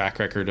have the track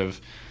record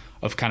of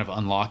kind of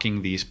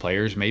unlocking these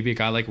players, maybe a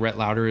guy like Rhett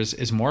Louder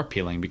is more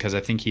appealing, because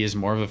I think he is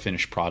more of a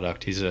finished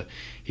product. He's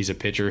a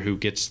pitcher who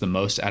gets the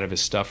most out of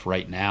his stuff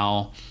right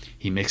now.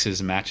 He mixes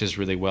and matches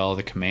really well.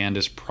 The command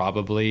is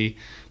probably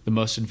the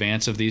most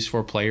advanced of these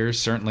 4 players,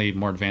 certainly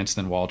more advanced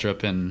than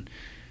Waldrop and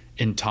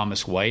in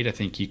Thomas White. I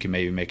think you can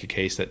maybe make a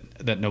case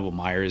that Noble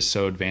Meyer is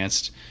so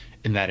advanced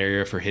in that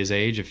area for his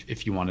age.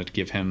 If you wanted to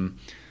give him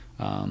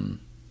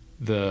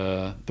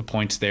the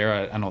points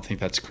there, I don't think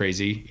that's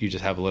crazy. You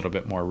just have a little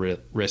bit more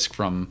risk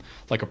from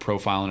like a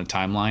profile and a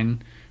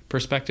timeline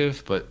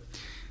perspective. But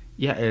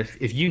yeah,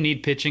 if you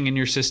need pitching in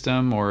your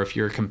system, or if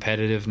you're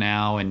competitive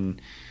now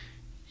and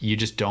you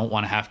just don't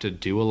want to have to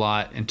do a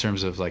lot in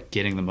terms of like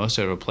getting the most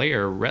out of a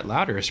player, Rhett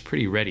Lauder is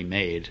pretty ready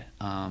made.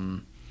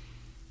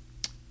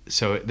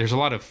 So there's a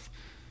lot of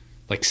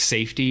like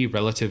safety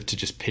relative to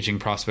just pitching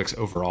prospects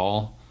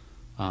overall.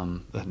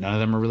 None of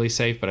them are really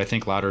safe, but I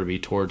think Lauder would be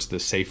towards the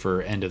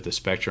safer end of the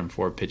spectrum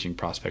for a pitching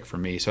prospect for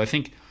me. So I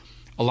think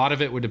a lot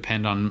of it would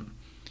depend on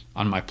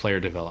my player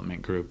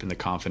development group and the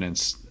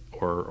confidence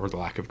or the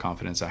lack of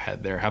confidence I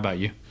had there. How about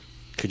you?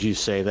 Could you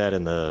say that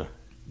in the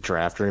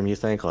draft room, you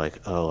think?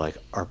 Like, oh, like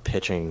our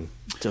pitching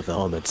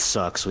development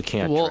sucks. We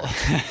can't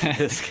draft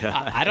this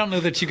guy. I don't know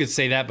that you could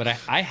say that, but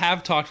I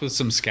have talked with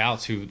some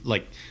scouts who,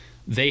 like,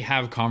 they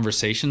have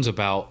conversations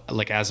about,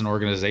 like, as an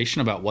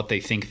organization, about what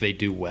they think they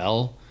do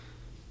well,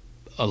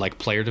 like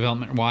player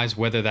development wise,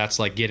 whether that's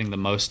like getting the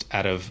most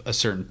out of a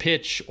certain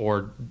pitch,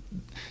 or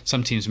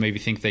some teams maybe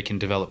think they can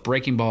develop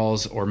breaking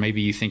balls, or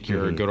maybe you think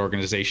you're a good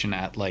organization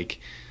at like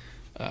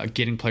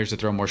getting players to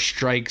throw more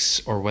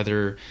strikes, or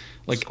whether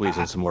like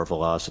squeezing some more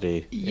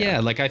velocity. Yeah,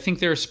 like I think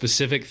there are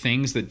specific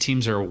things that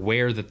teams are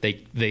aware that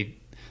they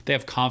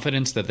have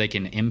confidence that they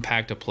can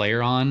impact a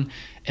player on,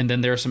 and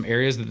then there are some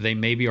areas that they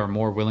maybe are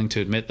more willing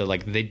to admit that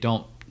like they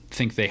don't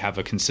think they have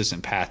a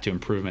consistent path to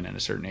improvement in a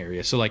certain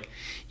area. So like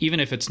even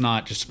if it's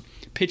not just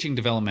pitching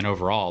development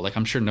overall, like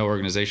I'm sure no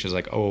organization is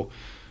like, oh,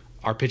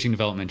 our pitching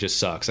development just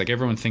sucks. Like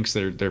everyone thinks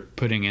they're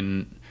putting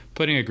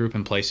a group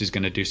in place who's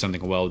going to do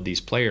something well with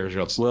these players. Or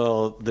else,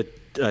 well,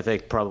 I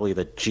think probably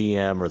the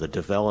GM or the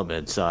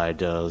development side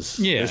does.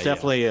 Yeah, there's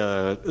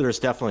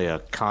definitely a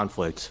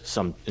conflict.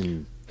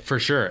 For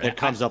sure, it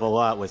comes up a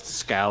lot with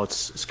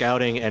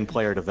scouting and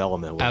player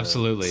development.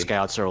 Absolutely,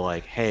 scouts are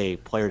like, hey,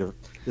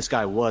 this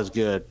guy was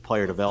good.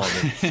 Player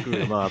development screwed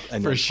him up,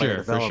 and then player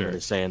development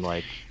is saying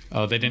like,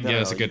 oh, they didn't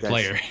give us a good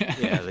player.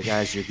 Yeah, the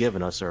guys you're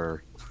giving us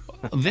are.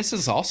 This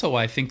is also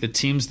why I think the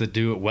teams that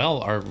do it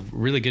well are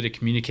really good at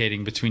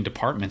communicating between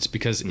departments,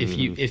 because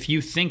if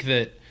you think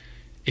that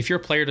if your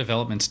player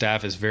development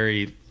staff is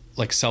very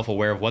like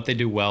self-aware of what they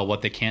do well,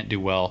 what they can't do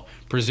well,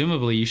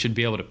 presumably you should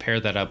be able to pair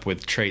that up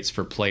with traits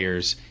for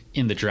players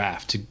in the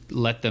draft to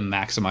let them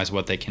maximize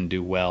what they can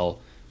do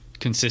well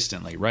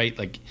consistently, right?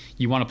 Like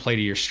you want to play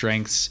to your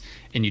strengths,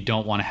 and you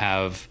don't want to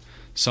have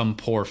some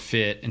poor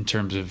fit in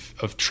terms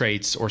of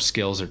traits or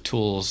skills or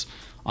tools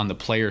on the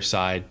player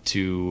side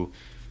to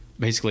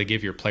basically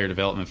give your player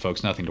development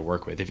folks nothing to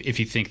work with. If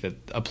you think that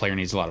a player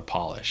needs a lot of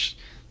polish,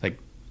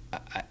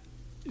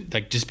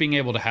 like just being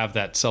able to have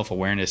that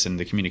self-awareness and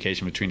the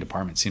communication between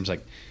departments seems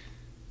like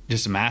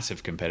just a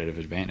massive competitive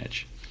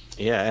advantage.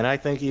 Yeah, and I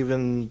think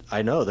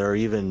I know there are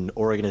even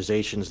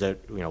organizations that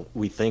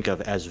we think of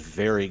as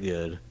very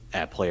good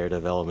at player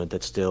development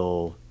that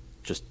still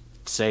just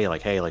say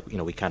like, hey, like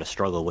we kind of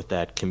struggle with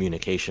that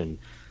communication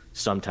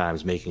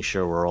sometimes, making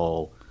sure we're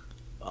all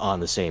on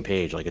the same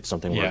page. Like it's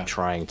something we're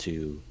trying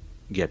to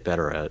get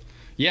better at.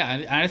 Yeah,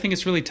 and I think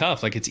it's really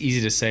tough. Like it's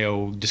easy to say,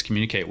 oh, just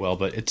communicate well,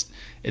 but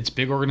it's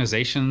big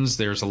organizations.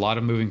 There's a lot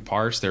of moving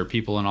parts. There are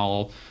people in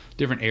all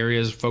different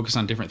areas focus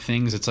on different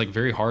things. It's like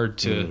very hard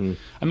to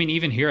I mean,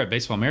 even here at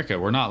Baseball America,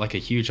 we're not like a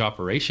huge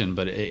operation,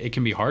 but it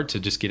can be hard to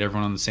just get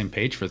everyone on the same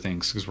page for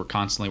things, because we're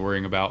constantly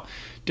worrying about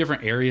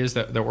different areas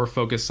that we're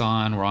focused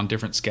on. We're on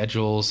different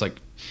schedules. Like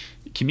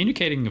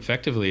communicating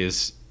effectively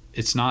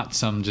it's not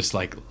some just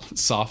like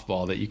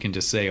softball that you can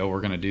just say, oh,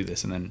 we're going to do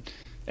this and then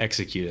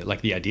execute it.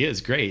 Like the idea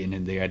is great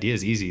and the idea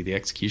is easy. The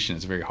execution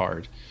is very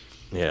hard.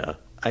 Yeah.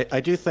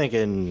 I do think,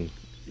 in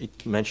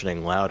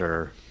mentioning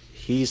Lauder,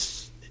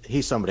 he's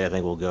somebody I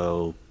think will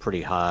go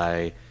pretty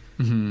high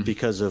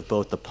because of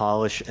both the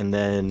polish, and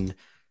then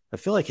I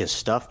feel like his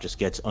stuff just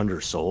gets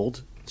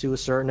undersold to a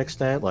certain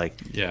extent. Like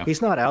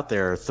he's not out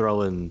there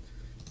throwing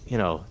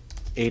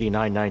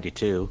 89,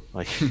 92.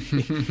 Like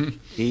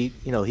he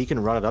can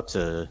run it up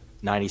to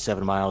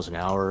 97 miles an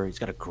hour. He's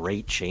got a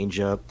great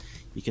changeup.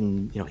 He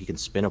can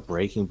spin a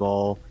breaking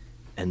ball,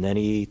 and then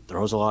he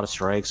throws a lot of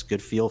strikes.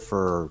 Good feel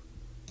for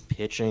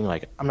pitching.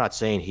 Like I'm not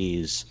saying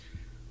he's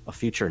a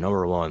future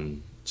number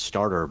one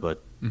starter,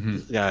 but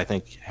yeah, I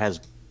think has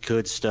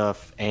good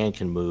stuff and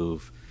can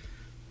move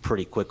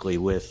pretty quickly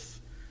with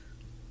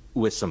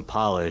some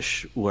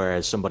polish.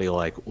 Whereas somebody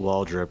like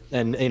Waldrop,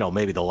 and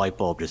maybe the light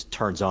bulb just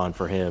turns on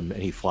for him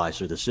and he flies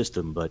through the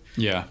system. But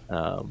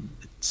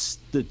it's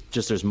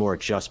just there's more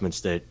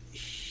adjustments that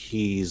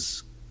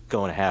he's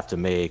going to have to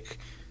make.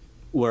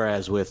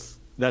 Whereas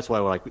that's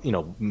why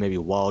maybe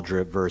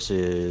Waldrop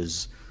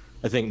versus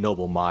I think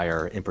Noble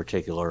Meyer in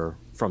particular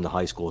from the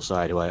high school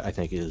side, who I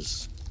think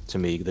is to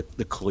me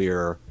the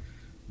clear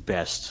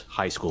best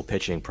high school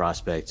pitching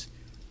prospect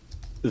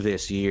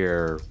this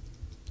year.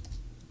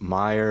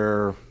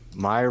 Meyer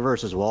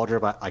versus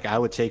Waldrop, I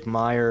would take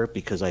Meyer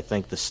because I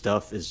think the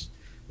stuff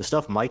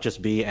might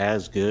just be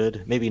as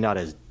good, maybe not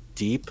as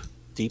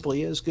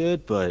deeply as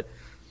good, but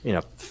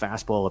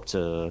fastball up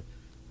to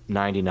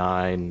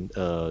 99,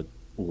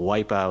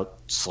 wipeout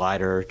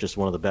slider, just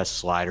one of the best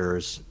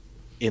sliders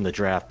in the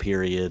draft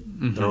period.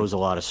 Throws a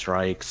lot of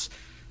strikes.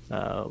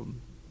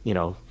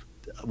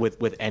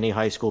 With any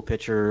high school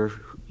pitcher,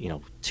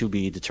 to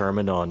be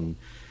determined on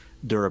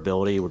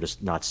durability. We're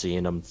just not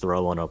seeing him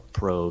throw on a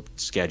pro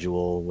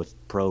schedule with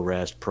pro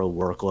rest, pro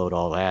workload,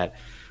 all that.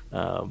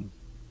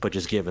 But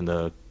just given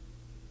the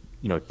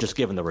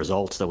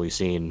results that we've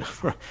seen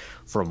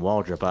from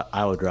Waldrop,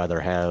 I would rather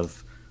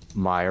have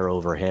Meyer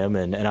over him,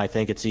 and I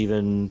think it's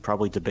even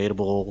probably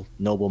debatable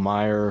Noble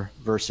Meyer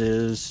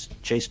versus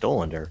Chase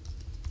Dollander.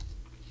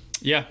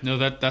 Yeah, no,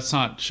 that's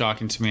not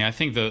shocking to me. I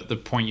think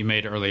the point you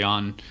made early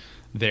on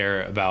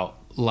there about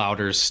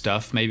Lauder's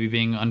stuff maybe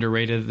being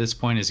underrated at this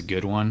point is a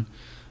good one.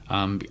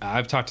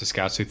 I've talked to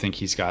scouts who think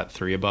he's got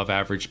 3 above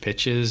average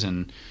pitches,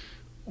 and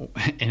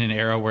in an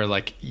era where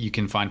like you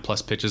can find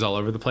plus pitches all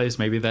over the place,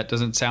 maybe that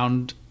doesn't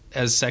sound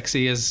as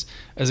sexy as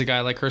a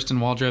guy like Kirsten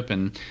Waldrop.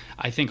 And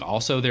I think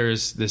also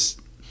there's this,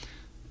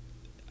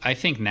 I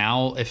think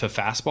now if a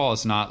fastball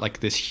is not like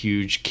this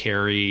huge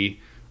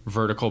carry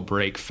vertical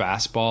break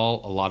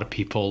fastball, a lot of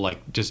people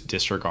like just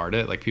disregard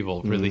it. Like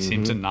people really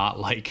seem to not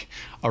like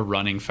a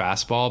running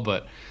fastball,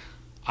 but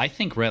I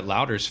think Rhett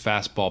Lauder's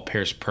fastball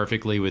pairs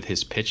perfectly with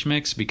his pitch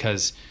mix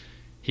because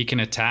he can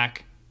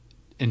attack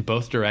in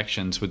both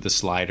directions with the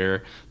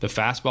slider. The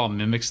fastball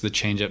mimics the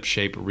changeup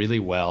shape really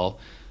well.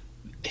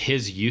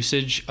 His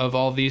usage of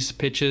all these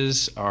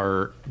pitches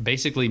are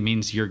basically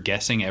means you're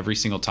guessing every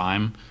single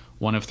time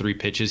one of 3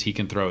 pitches he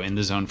can throw in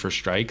the zone for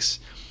strikes.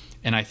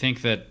 And I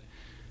think that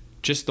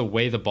just the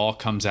way the ball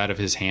comes out of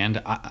his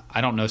hand,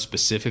 I don't know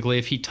specifically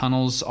if he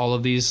tunnels all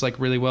of these like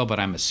really well, but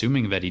I'm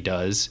assuming that he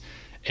does.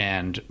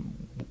 And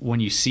when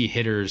you see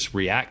hitters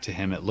react to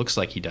him, it looks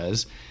like he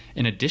does.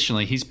 And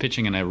additionally, he's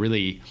pitching in a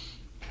really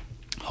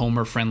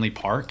homer-friendly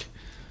park.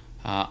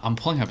 I'm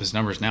pulling up his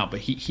numbers now,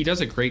 but he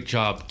does a great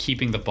job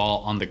keeping the ball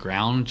on the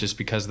ground just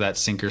because of that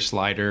sinker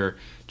slider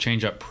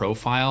changeup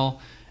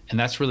profile. And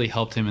that's really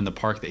helped him in the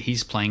park that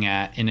he's playing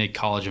at in a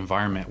college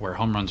environment where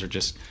home runs are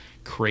just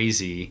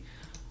crazy.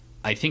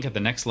 I think at the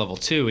next level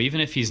too,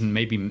 even if he's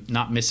maybe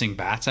not missing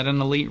bats at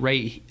an elite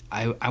rate,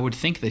 I would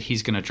think that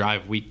he's going to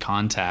drive weak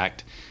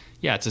contact.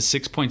 Yeah, it's a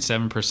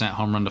 6.7%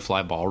 home run to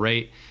fly ball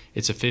rate.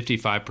 It's a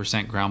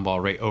 55% ground ball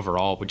rate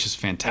overall, which is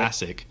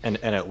fantastic. And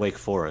at Wake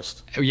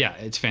Forest. Yeah,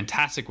 it's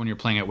fantastic when you're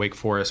playing at Wake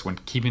Forest when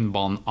keeping the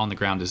ball on the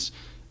ground is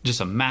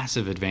just a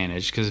massive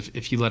advantage because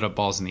if you let up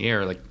balls in the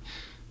air, like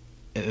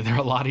they're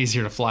a lot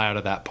easier to fly out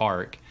of that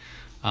park.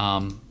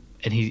 And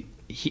he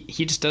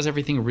just does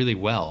everything really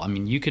well. I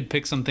mean, you could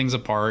pick some things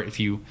apart if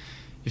you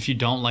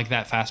don't like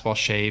that fastball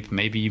shape.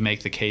 Maybe you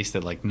make the case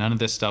that like none of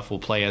this stuff will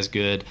play as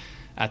good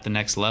at the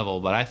next level.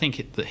 But I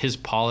think his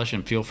polish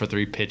and feel for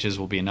 3 pitches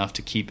will be enough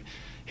to keep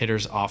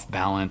hitters off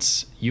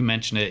balance. You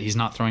mentioned it. He's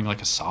not throwing like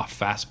a soft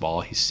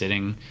fastball. He's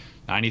sitting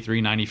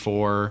 93,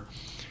 94.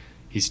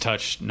 He's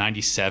touched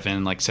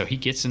 97. Like, so he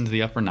gets into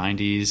the upper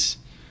 90s.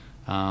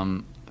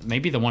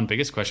 Maybe the one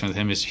biggest question with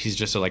him is he's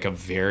just like a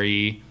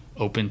very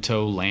open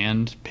toe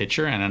land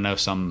pitcher, and I know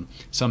some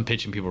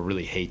pitching people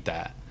really hate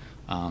that.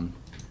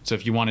 So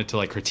if you wanted to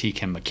like critique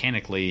him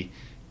mechanically,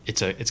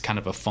 it's kind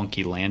of a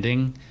funky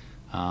landing,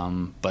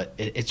 but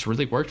it's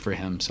really worked for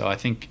him. So I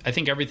think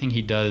everything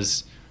he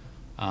does,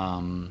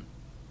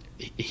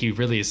 he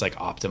really is like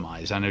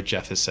optimized. I know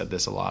Jeff has said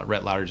this a lot.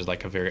 Rhett Lauder is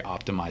like a very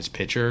optimized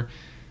pitcher,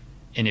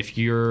 and if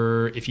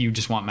you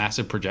just want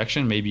massive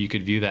projection, maybe you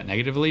could view that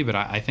negatively, but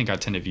I think I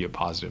tend to view it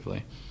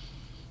positively.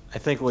 I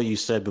think what you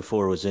said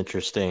before was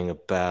interesting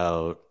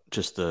about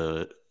just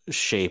the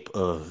shape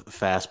of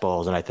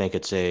fastballs, and I think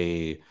it's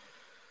a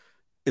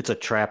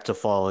trap to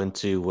fall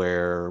into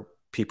where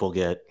people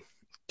get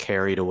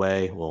carried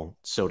away, well,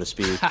 so to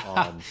speak,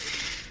 on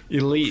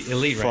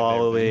elite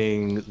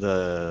following right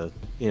there,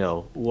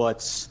 the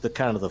what's the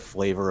kind of the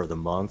flavor of the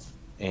month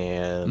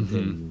and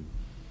in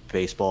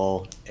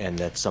baseball, and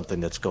that's something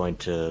that's going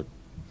to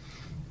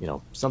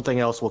something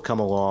else will come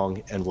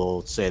along and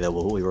we'll say that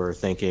what we were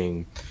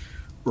thinking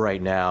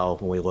right now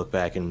when we look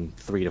back in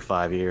 3 to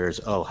 5 years,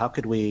 how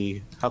could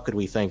we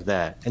think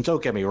that? And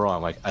don't get me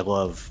wrong, like I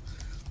love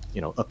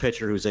a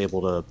pitcher who's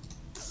able to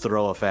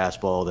throw a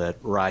fastball that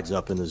rides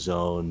up in the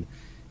zone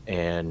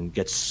and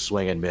gets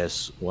swing and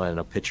miss when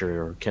a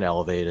pitcher can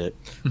elevate it.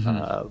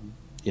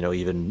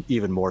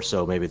 Even more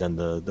so maybe than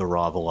the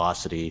raw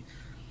velocity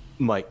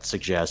might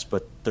suggest.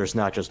 But there's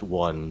not just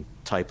one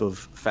type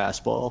of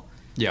fastball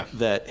that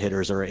that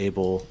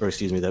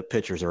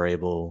pitchers are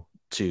able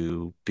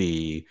to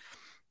be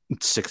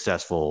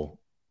successful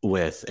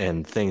with,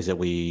 and things that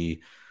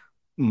we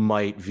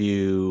might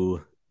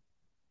view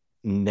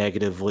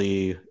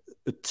negatively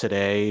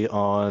today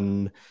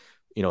on,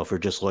 if we're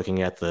just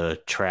looking at the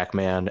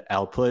TrackMan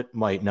output,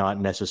 might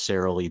not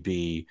necessarily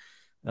be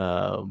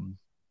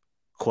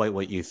quite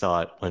what you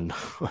thought when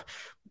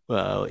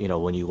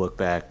when you look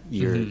back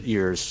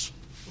years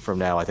from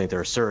now. I think there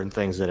are certain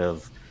things that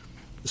have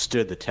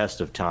stood the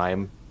test of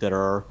time that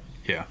are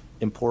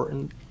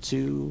important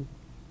to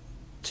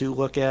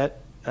look at,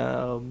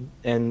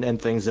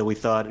 and things that we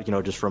thought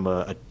just from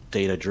a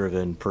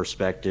data-driven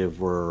perspective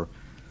were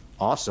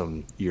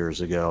awesome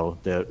years ago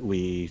that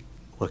we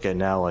look at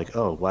now like,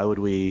 why were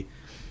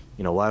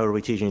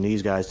we teaching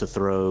these guys to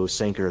throw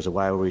sinkers, or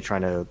why were we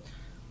trying to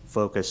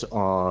focus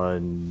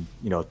on,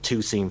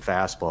 two seam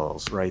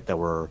fastballs, right? That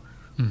were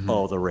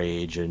all the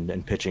rage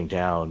and pitching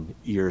down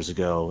years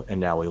ago. And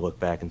now we look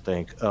back and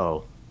think,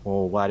 oh,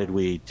 well, why did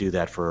we do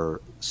that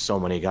for so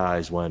many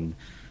guys when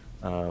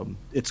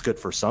it's good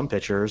for some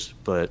pitchers,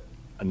 but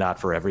not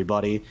for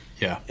everybody?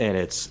 Yeah. And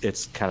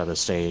it's kind of the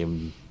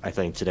same, I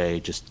think, today,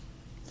 just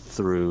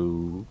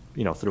through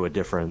a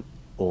different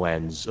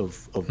lens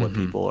of what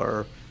people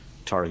are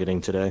targeting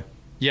today.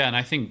 Yeah, and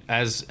I think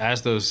as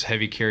those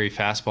heavy carry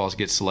fastballs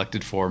get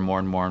selected for more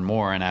and more and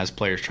more, and as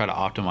players try to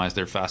optimize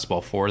their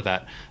fastball for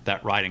that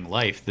riding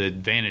life, the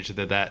advantage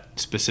that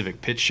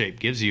specific pitch shape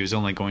gives you is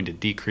only going to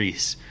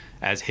decrease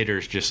as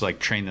hitters just like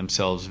train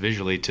themselves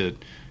visually to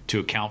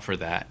account for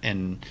that.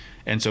 And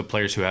so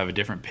players who have a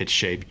different pitch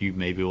shape, you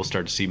maybe will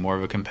start to see more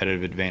of a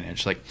competitive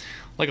advantage. Like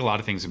a lot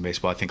of things in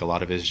baseball, I think a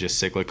lot of it is just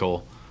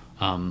cyclical.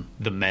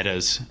 The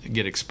metas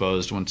get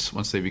exposed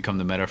once they become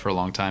the meta for a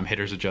long time.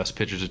 Hitters adjust,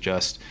 pitchers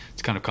adjust.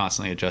 It's kind of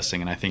constantly adjusting.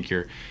 And I think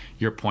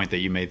your point that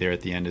you made there at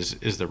the end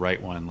is the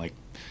right one. Like,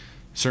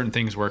 certain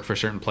things work for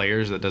certain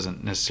players. That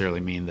doesn't necessarily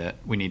mean that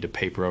we need to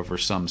paper over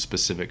some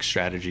specific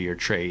strategy or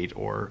trait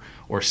or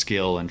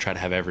skill and try to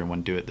have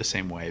everyone do it the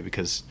same way,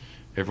 because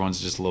everyone's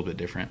just a little bit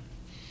different.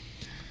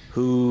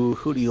 Who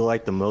do you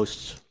like the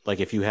most? Like,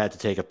 if you had to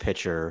take a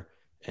pitcher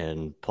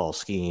and Paul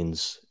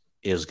Skeens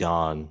is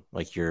gone,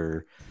 like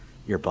your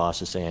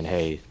boss is saying,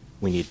 hey,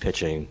 we need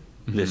pitching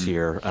this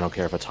year. I don't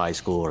care if it's high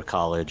school or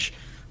college.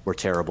 We're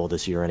terrible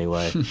this year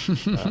anyway.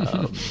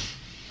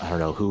 I don't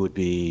know, who would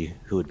be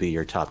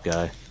your top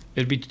guy?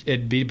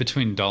 It'd be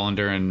between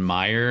Dollander and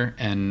Meyer,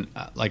 and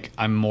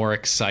I'm more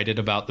excited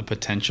about the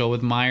potential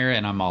with Meyer,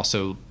 and I'm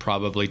also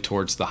probably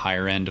towards the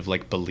higher end of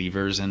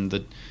believers in the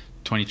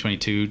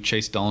 2022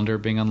 Chase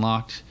Dollander being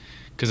unlocked.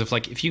 Because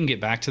if you can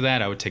get back to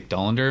that, I would take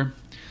Dollander,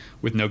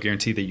 with no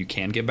guarantee that you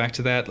can get back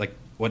to that.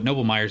 What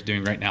Noble Meyer's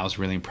doing right now is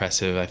really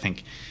impressive. I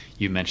think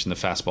you mentioned the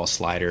fastball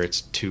slider.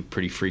 It's two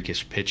pretty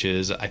freakish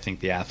pitches. I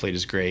think the athlete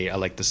is great. I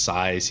like the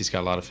size. He's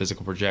got a lot of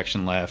physical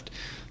projection left.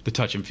 The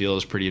touch and feel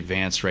is pretty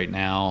advanced right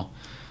now.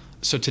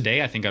 So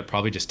today I think I'd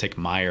probably just take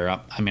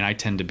Meyer. I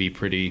tend to be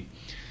pretty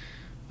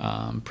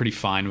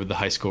fine with the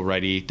high school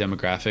righty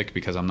demographic,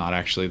 because I'm not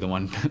actually the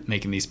one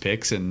making these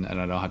picks, and I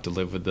don't have to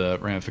live with the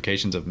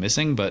ramifications of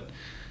missing. But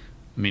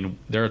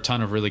there are a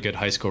ton of really good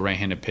high school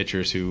right-handed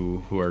pitchers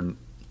who are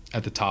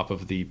at the top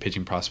of the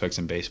pitching prospects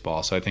in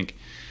baseball. So I think,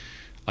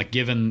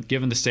 given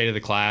the state of the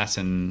class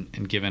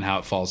and given how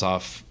it falls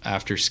off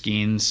after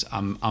Skeens,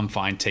 I'm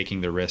fine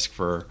taking the risk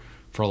for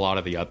a lot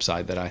of the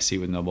upside that I see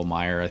with Noble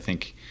Meyer. I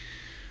think,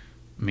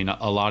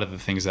 a lot of the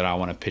things that I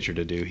want a pitcher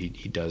to do,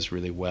 he does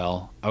really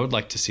well. I would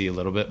like to see a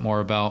little bit more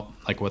about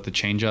what the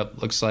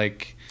changeup looks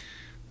like.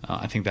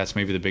 I think that's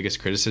maybe the biggest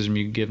criticism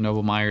you could give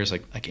Noble Meyer is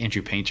like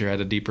Andrew Painter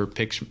had a deeper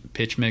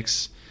pitch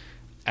mix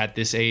at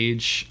this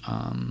age.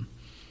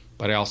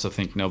 But I also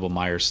think Noble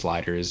Meyer's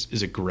slider is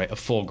a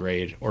full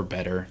grade or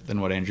better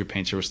than what Andrew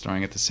Painter was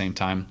throwing at the same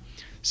time.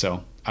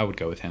 So I would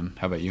go with him.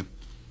 How about you?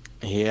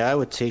 Yeah, I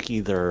would take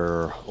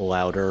either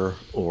Lauder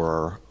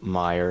or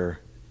Meyer,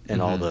 and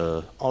all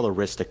the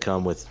risks that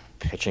come with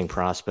pitching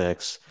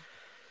prospects,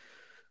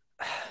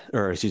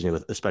 or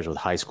especially with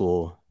high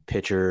school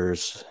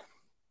pitchers.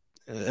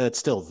 It's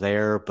still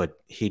there, but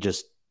he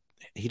does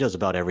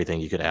about everything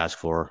you could ask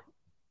for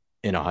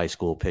in a high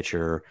school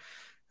pitcher.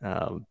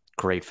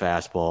 Great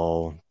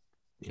fastball,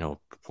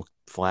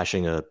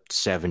 flashing a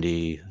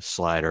 70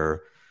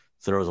 slider,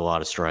 throws a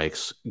lot of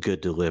strikes,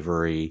 good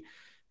delivery.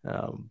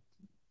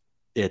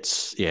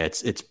 It's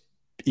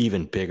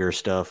even bigger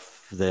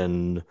stuff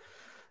than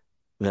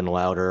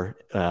Lauder.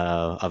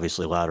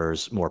 Obviously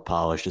Lauder's more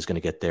polished, is going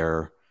to get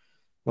there.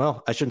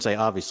 Well, I shouldn't say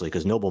obviously,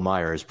 because Noble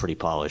Meyer is pretty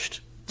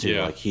polished too.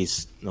 Yeah.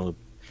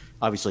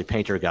 Obviously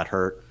Painter got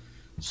hurt,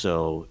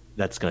 so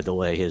that's going to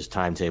delay his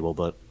timetable,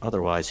 but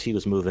otherwise he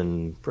was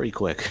moving pretty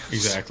quick.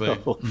 Exactly.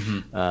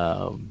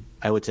 So,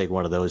 I would take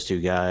one of those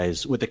two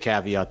guys, with the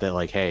caveat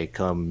that hey,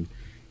 come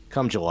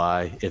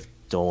July, if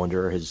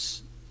Dollander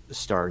is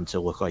starting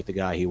to look like the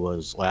guy he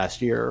was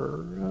last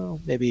year,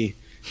 maybe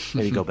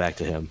go back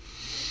to him.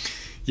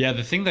 Yeah,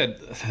 the thing that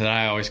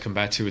I always come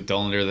back to with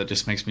Dollander that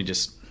just makes me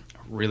just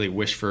really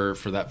wish for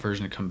that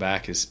version to come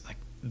back is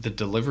the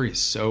delivery is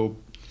so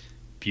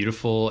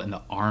beautiful and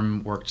the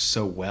arm worked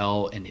so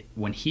well, and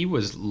when he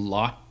was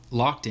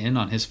locked in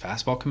on his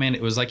fastball command,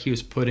 it was like he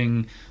was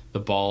putting the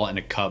ball in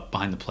a cup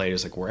behind the plate. It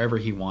was wherever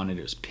he wanted,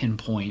 it was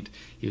pinpoint.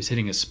 He was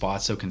hitting his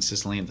spot so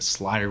consistently, and the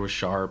slider was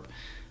sharp.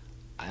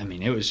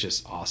 It was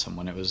just awesome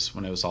when it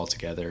was all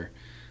together.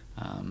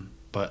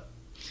 But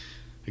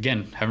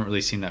again, haven't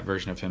really seen that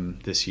version of him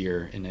this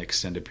year in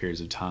extended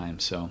periods of time.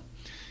 So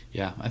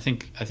yeah, I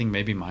think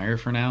maybe Meyer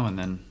for now, and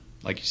then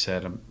like you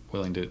said, I'm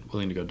willing to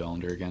go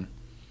Dollander again.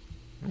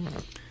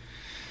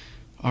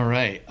 All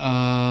right.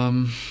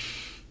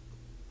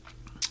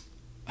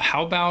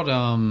 How about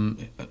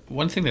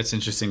one thing that's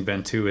interesting,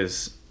 Ben, too,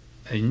 is,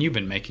 and you've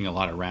been making a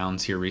lot of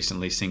rounds here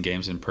recently, seeing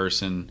games in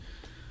person.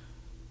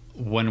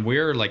 When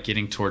we're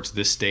getting towards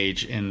this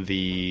stage in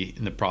the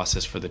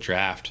process for the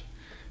draft,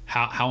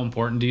 how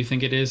important do you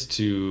think it is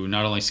to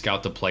not only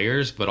scout the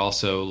players but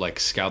also like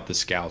scout the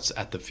scouts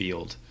at the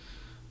field?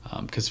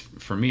 Because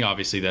for me,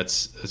 obviously,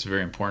 that's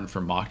very important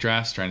for mock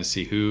drafts, trying to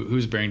see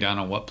who's bearing down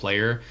on what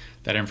player.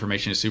 That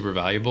information is super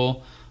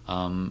valuable.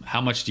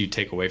 How much do you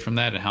take away from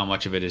that, and how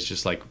much of it is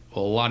just like,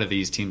 well, a lot of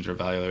these teams are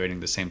evaluating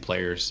the same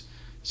players,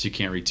 so you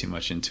can't read too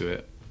much into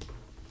it?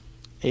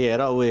 Yeah, it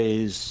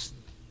always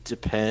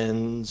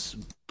depends,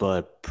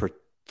 but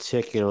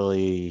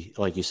particularly,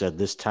 like you said,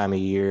 this time of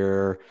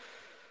year,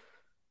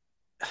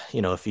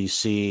 if you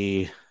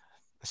see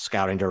a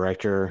scouting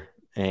director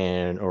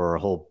or a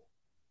whole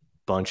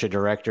bunch of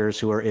directors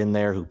who are in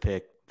there who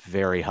pick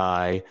very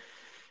high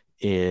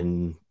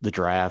in the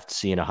draft,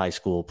 seeing a high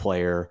school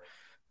player,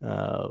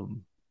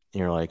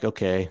 you're like,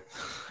 okay,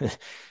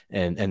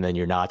 and then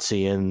you're not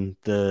seeing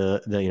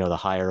the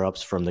higher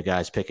ups from the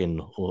guys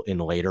picking in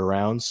later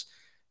rounds.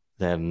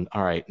 Then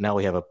all right, now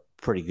we have a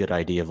pretty good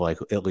idea of like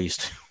at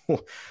least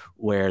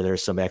where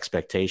there's some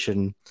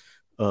expectation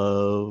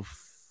of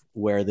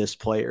where this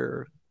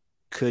player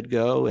could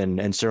go,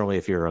 and certainly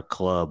if you're a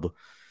club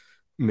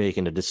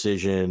making a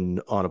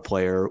decision on a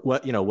player,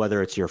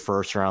 whether it's your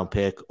first round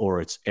pick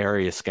or it's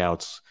area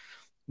scouts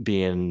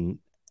being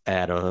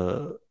at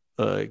a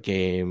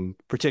game,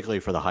 particularly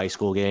for the high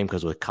school game,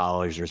 because with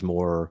college there's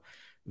more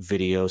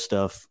video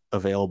stuff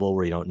available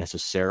where you don't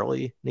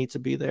necessarily need to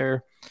be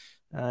there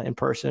in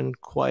person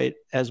quite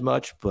as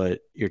much, but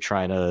you're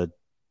trying to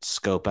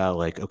scope out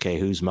like, okay,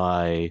 who's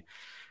my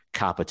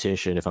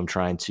competition if I'm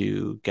trying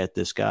to get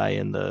this guy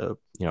in the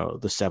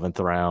seventh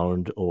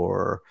round,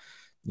 or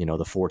the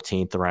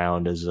 14th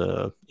round is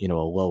a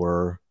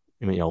lower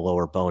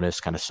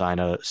bonus kind of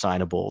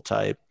signable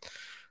type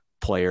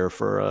player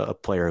for a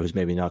player who's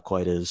maybe not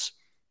quite as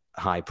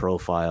high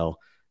profile.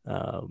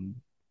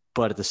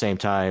 But at the same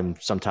time,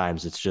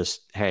 sometimes it's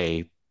just,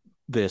 hey,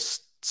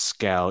 this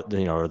scout,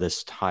 or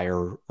this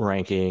higher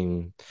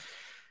ranking,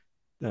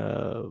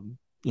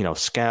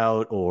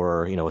 scout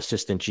or,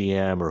 assistant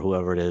GM or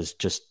whoever it is,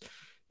 just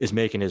is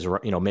making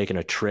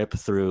a trip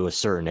through a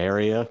certain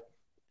area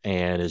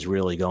and is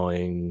really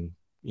going,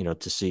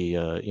 to see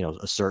a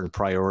certain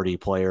priority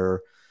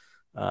player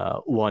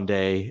one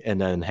day, and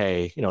then,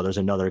 hey, there's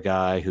another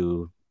guy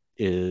who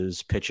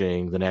is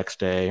pitching the next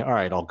day. All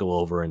right, I'll go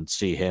over and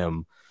see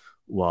him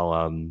while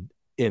I'm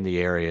in the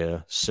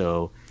area.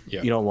 So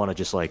you don't want to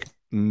just like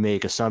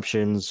make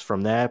assumptions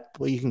from that,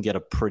 but you can get a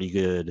pretty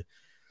good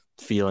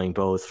feeling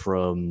both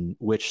from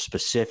which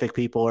specific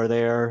people are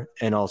there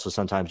and also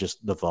sometimes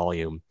just the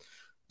volume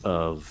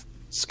of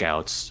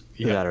scouts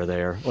that are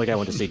there. Like I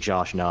went to see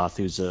Josh Noth,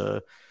 who's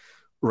a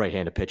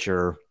right-handed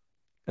pitcher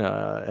at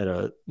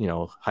a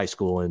high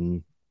school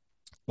in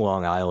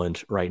Long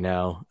Island right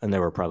now, and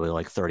there were probably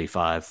like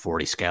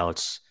 35-40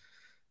 scouts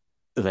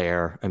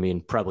there. I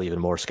mean, probably even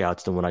more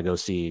scouts than when I go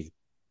see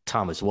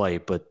Thomas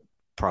White, but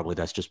probably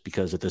that's just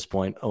because at this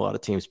point a lot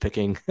of teams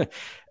picking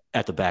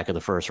at the back of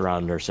the first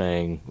round are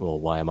saying, well,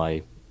 why am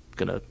I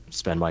gonna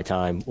spend my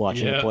time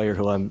watching a player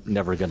who I'm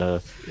never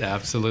gonna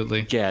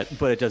absolutely get?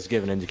 But it does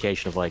give an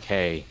indication of like,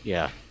 hey,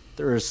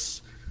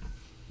 there's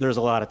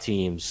a lot of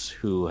teams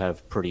who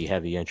have pretty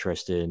heavy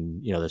interest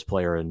in this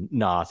player in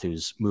Noth,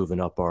 who's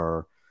moving up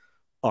our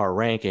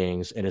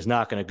rankings and is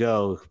not going to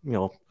go,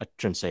 I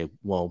shouldn't say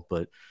won't,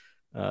 but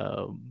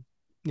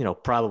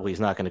probably is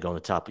not going to go in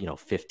the top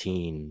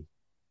 15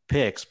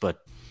 picks,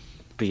 but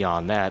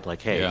beyond that,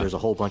 like, hey, there's a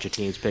whole bunch of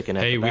teams picking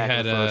at the back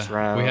of the first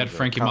round. We had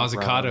Frankie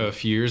Mazzucato a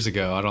few years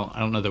ago. I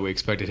don't know that we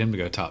expected him to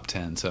go top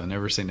 10, so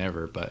never say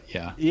never, but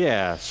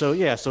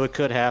so it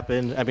could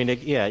happen. I mean,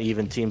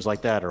 even teams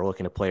like that are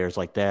looking at players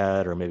like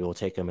that, or maybe we'll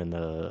take them in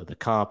the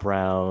comp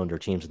round, or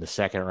teams in the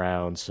second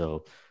round.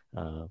 So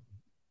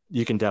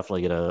you can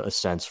definitely get a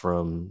sense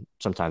from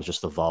sometimes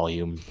just the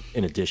volume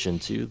in addition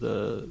to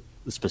the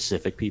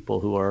specific people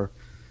who are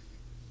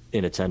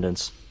in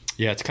attendance.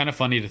 Yeah, it's kind of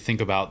funny to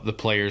think about the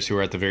players who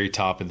are at the very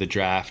top of the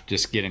draft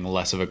just getting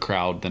less of a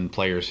crowd than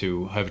players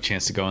who have a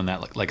chance to go in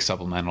that like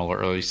supplemental or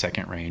early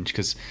second range,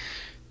 because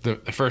the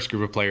first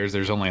group of players,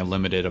 there's only a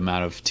limited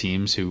amount of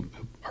teams who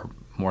are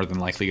more than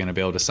likely going to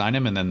be able to sign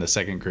him, and then the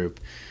second group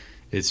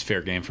is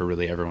fair game for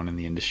really everyone in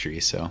the industry.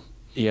 So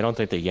yeah, I don't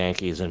think the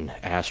Yankees and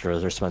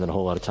Astros are spending a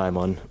whole lot of time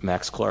on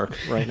Max Clark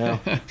right now.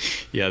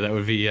 Yeah, that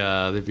would be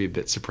that'd be a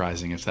bit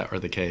surprising if that were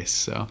the case.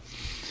 So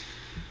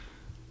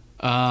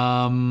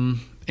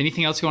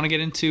anything else you want to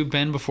get into,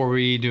 Ben, before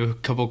we do a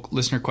couple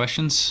listener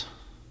questions?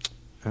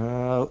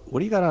 What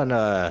do you got on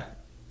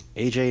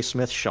AJ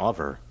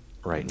Smith-Shawver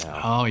right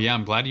now? Oh, yeah,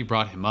 I'm glad you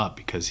brought him up,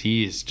 because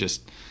he's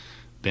just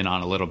been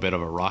on a little bit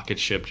of a rocket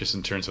ship just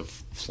in terms of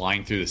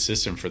flying through the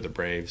system for the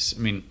Braves.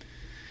 I mean,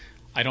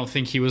 I don't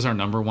think he was our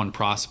number one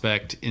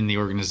prospect in the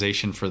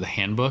organization for the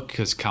handbook,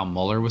 because Kyle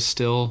Muller was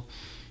still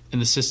in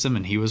the system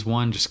and he was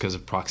one just because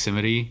of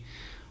proximity.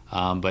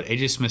 But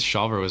AJ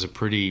Smith-Shawver was a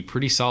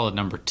pretty solid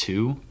number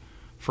 2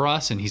 for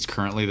us, and he's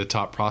currently the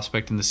top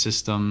prospect in the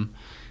system.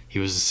 He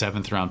was a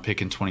 7th round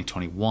pick in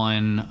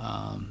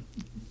 2021.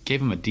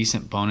 Gave him a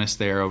decent bonus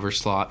there over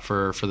slot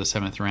for the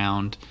 7th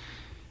round.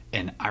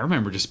 And I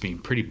remember just being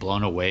pretty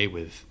blown away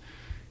with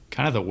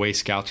kind of the way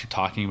scouts are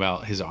talking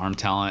about his arm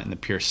talent and the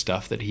pure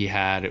stuff that he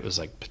had. It was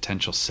like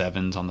potential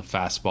sevens on the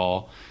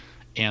fastball,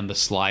 and the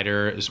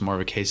slider is more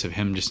of a case of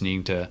him just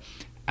needing to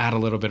add a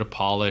little bit of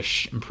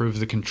polish, improve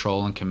the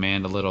control and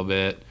command a little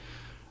bit,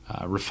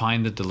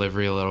 refine the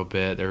delivery a little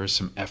bit. There was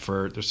some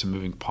effort, there's some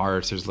moving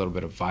parts, there's a little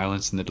bit of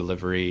violence in the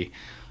delivery,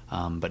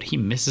 but he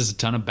misses a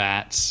ton of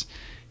bats.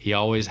 He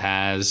always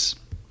has.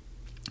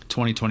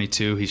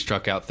 2022, he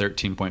struck out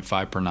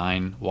 13.5 per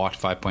nine,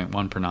 walked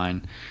 5.1 per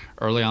nine.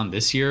 Early on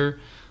this year,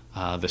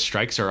 the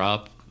strikes are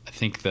up. I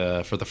think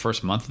for the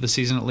first month of the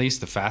season at least,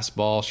 the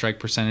fastball strike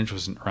percentage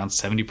was around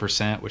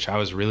 70%, which I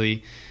was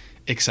really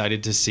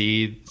excited to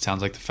see. It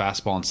sounds like the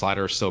fastball and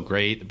slider are still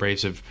great. The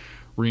Braves have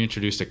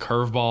reintroduced a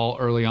curveball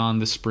early on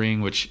this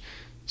spring, which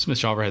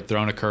Smith-Shawver had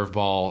thrown a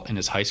curveball in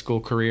his high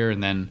school career,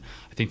 and then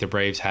I think the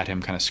Braves had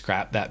him kind of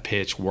scrap that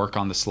pitch, work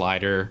on the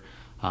slider,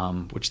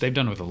 which they've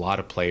done with a lot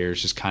of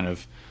players, just kind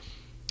of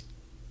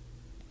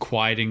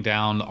quieting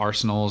down the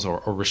arsenals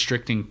or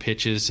restricting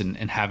pitches and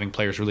having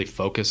players really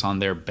focus on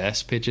their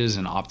best pitches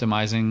and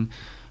optimizing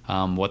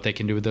what they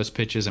can do with those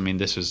pitches. I mean,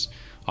 this was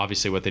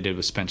obviously what they did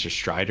with Spencer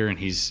Strider, and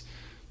he's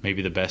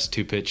maybe the best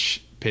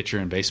two-pitch pitcher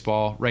in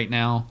baseball right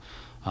now.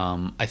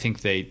 I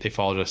think they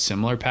followed a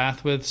similar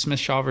path with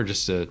Smith-Shawver,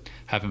 just to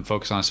have him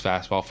focus on his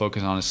fastball,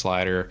 focus on his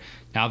slider.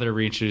 Now they're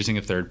reintroducing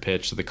a third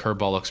pitch, so the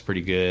curveball looks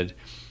pretty good.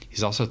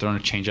 He's also thrown a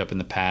changeup in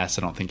the past.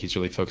 I don't think he's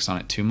really focused on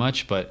it too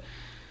much, but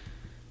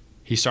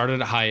he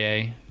started at high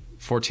A,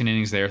 14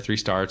 innings there, 3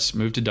 starts,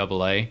 moved to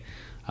double A,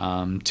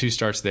 2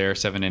 starts there,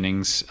 7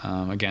 innings.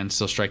 Again,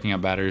 still striking out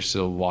batters,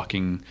 still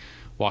walking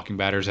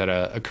batters at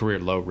a career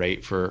low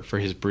rate for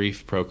his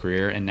brief pro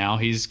career. And now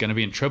he's going to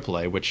be in triple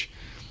A, which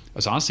I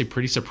was honestly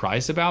pretty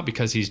surprised about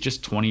because he's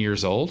just 20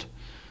 years old.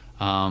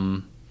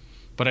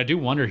 But I do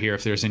wonder here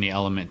if there's any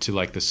element to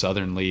like the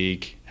Southern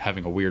League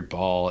having a weird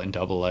ball in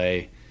double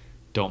A.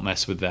 Don't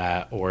mess with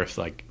that, or if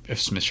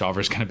Smith-Shawver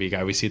is going to be a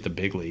guy we see at the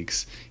big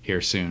leagues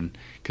here soon,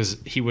 because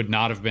he would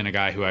not have been a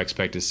guy who I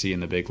expect to see in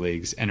the big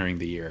leagues entering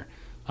the year.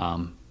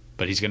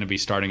 But he's going to be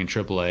starting in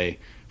AAA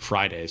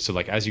Friday, so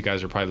like as you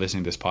guys are probably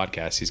listening to this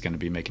podcast, he's going to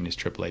be making his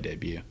AAA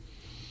debut.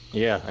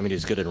 Yeah, I mean,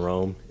 he's good in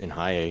Rome in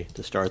high A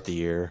to start the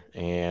year,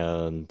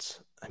 and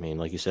I mean,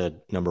 like you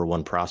said, number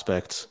 1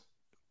 prospect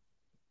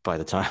by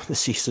the time the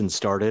season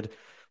started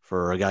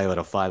for a guy who had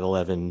a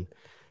 5.11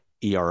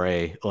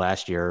 ERA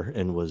last year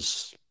and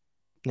was,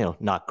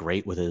 not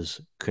great with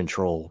his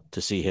control.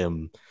 To see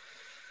him,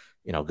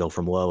 go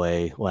from low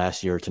A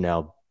last year to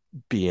now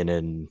being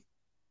in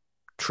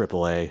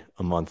triple A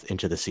a month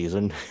into the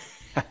season.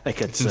 I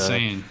think it's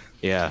insane.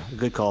 Yeah,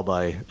 good call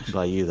by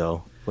you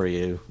though, where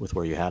you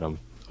had him.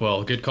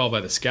 Well, good call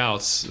by the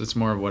scouts. That's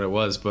more of what it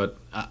was. But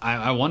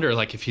I wonder,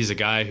 like, if he's a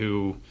guy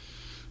who,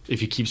 if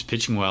he keeps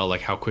pitching well,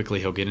 like how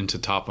quickly he'll get into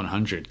top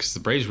 100. Because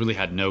the Braves really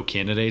had no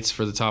candidates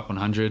for the top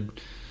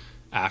 100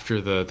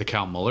 after the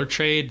Cal Muller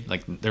trade.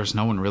 Like, there's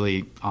no one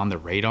really on the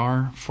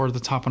radar for the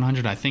top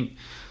 100. I think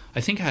I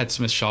had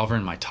Smith-Shawver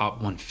in my top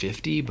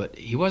 150, but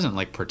he wasn't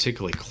like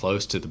particularly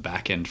close to the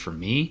back end for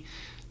me.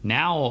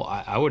 Now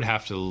I would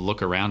have to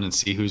look around and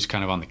see who's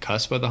kind of on the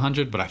cusp of the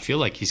 100, but I feel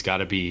like he's got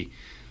to be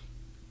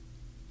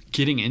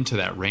getting into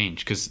that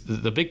range, because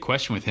the big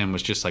question with him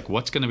was just like,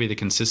 what's going to be the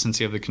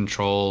consistency of the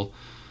control?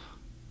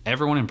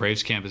 Everyone in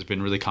Braves camp has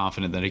been really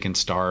confident that he can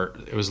start.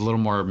 It was a little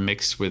more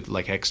mixed with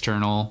like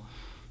external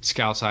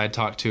scouts I had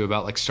talked to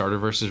about like starter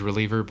versus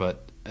reliever,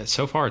 but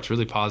so far it's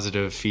really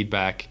positive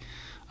feedback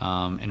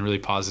and really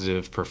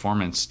positive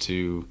performance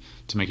to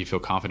make you feel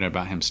confident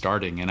about him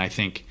starting. And I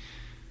think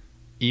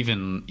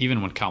even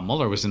when Cal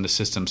Muller was in the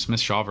system,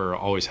 Smith-Shawver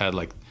always had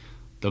like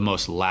the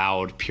most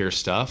loud, pure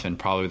stuff and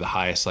probably the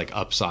highest like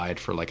upside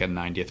for like a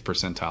 90th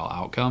percentile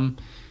outcome.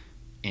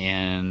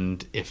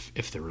 And if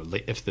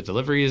the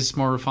delivery is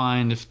more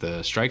refined, if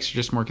the strikes are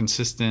just more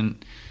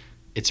consistent,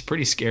 it's a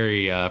pretty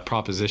scary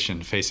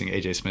proposition facing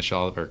AJ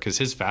Smith-Shawver, because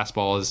his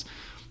fastball is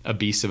a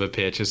beast of a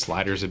pitch, his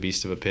slider is a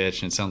beast of a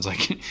pitch, and it sounds like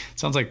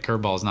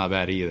curveball is not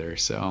bad either.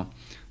 So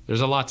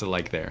there's a lot to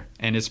like there,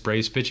 and it's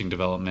Braves pitching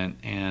development,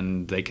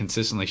 and they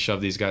consistently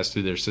shove these guys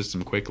through their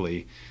system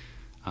quickly,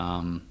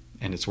 and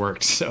it's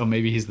worked. So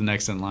maybe he's the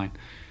next in line.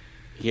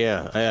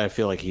 Yeah, I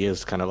feel like he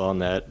is kind of on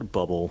that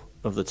bubble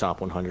of the top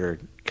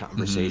 100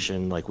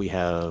 conversation. Like we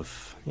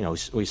have,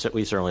 we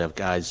certainly have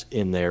guys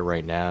in there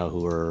right now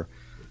who are,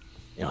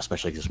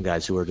 especially some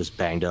guys who are just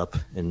banged up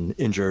and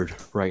injured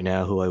right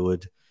now, who I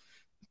would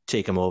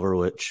take him over,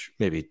 which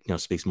maybe,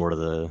 speaks more to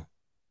the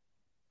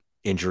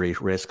injury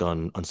risk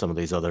on some of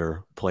these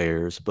other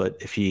players. But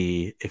if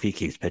he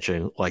keeps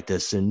pitching like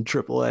this in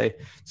AAA,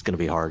 it's going to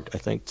be hard, I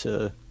think,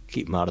 to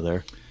keep him out of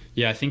there.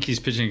 Yeah, I think he's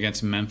pitching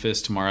against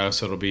Memphis tomorrow,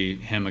 so it'll be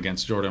him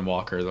against Jordan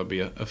Walker. That'll be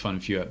a fun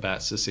few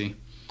at-bats to see.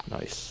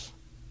 Nice.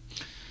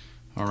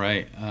 All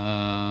right.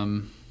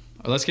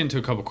 Let's get into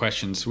a couple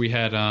questions. We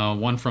had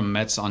one from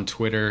Mets on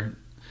Twitter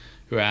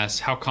who asked,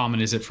 how common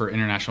is it for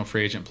international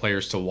free agent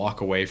players to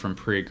walk away from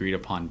pre-agreed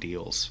upon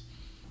deals?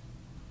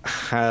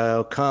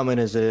 How common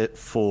is it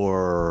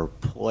for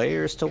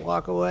players to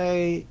walk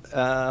away?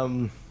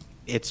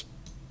 It's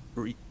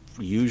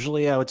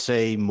usually I would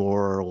say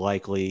more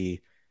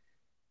likely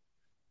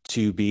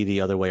to be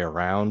the other way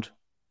around,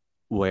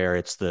 where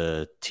it's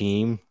the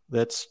team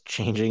that's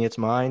changing its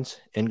mind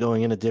and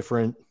going in a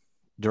different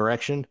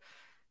direction.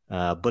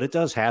 But it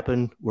does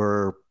happen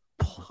where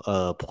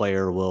a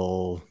player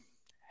will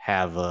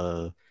have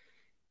an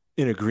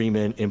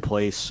agreement in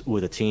place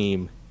with a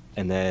team,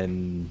 and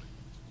then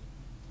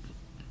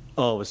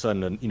all of a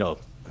sudden,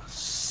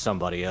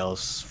 somebody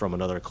else from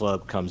another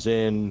club comes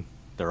in,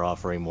 they're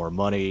offering more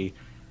money,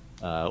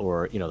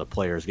 or the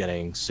player's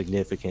getting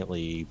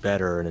significantly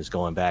better and is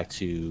going back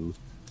to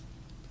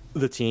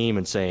the team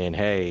and saying,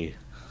 "Hey,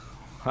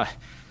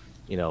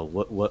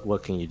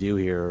 what can you do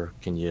here?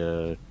 Can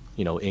you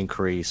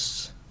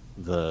increase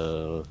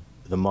the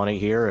money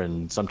here?"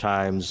 And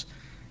sometimes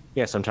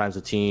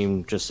the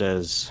team just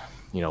says,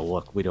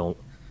 "Look, we don't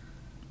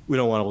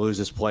want to lose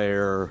this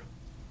player."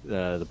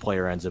 The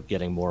player ends up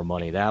getting more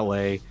money that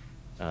way.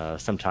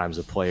 Sometimes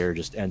the player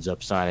just ends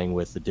up signing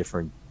with a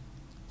different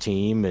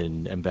team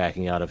and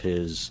backing out of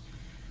his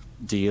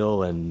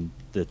deal, and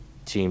the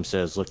team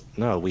says, "Look,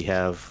 no, we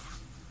have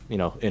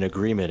an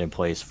agreement in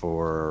place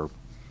for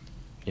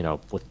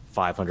with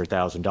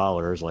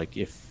 $500,000. Like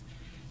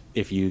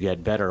if you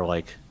get better,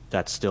 like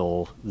that's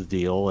still the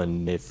deal,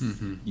 and if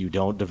you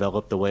don't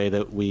develop the way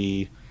that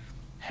we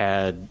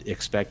had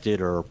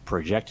expected or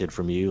projected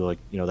from you, like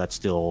that's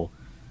still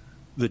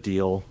the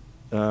deal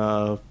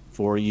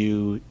for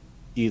you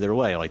either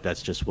way. Like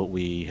that's just what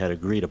we had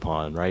agreed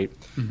upon, right?"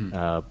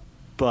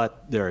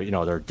 But there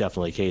are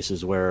definitely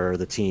cases where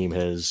the team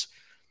has.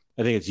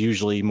 I think it's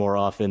usually more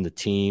often the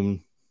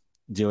team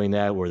doing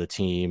that, where the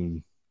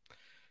team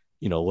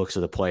looks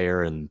at the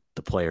player and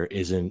the player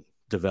isn't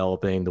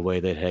developing the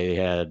way that they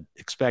had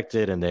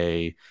expected, and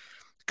they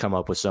come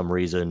up with some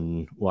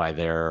reason why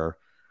they're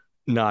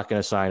not going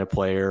to sign a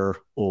player,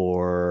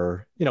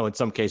 or in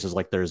some cases,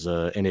 like there's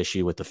an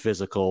issue with the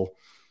physical,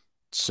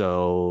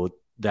 so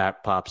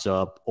that pops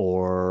up,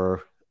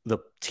 or the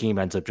team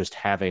ends up just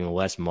having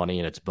less money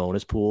in its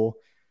bonus pool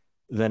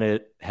than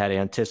it had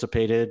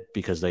anticipated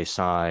because they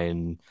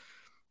sign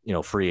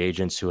free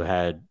agents who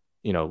had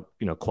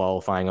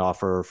qualifying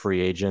offer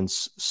free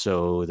agents,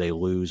 so they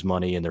lose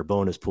money in their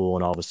bonus pool,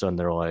 and all of a sudden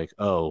they're like,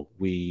 "Oh,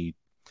 we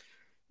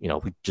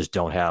just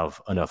don't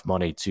have enough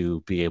money to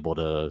be able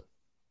to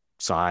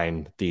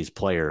sign these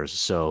players."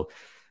 So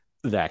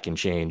that can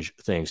change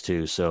things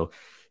too. So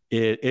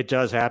it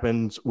does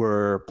happen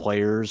where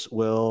players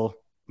will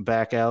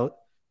back out.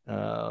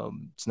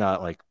 It's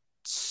not like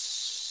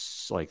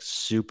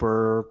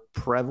super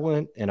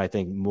prevalent, and I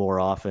think more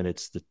often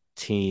it's the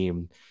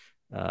team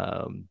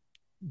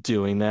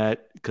doing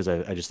that, because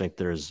I just think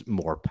there's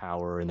more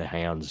power in the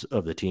hands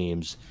of the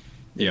teams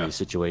in these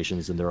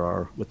situations than there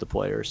are with the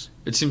players.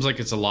 It seems like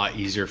it's a lot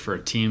easier for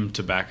a team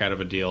to back out of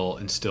a deal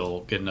and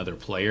still get another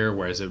player,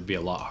 whereas it would be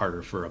a lot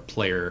harder for a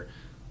player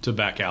to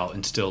back out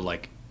and still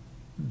like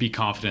be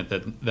confident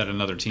that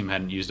another team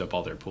hadn't used up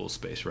all their pool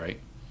space, right?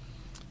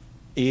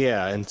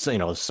 Yeah, and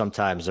so,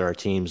 sometimes there are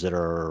teams that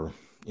are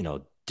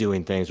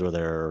doing things where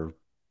they're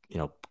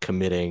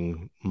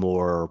committing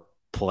more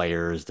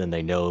players than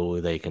they know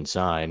they can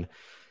sign,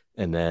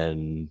 and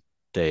then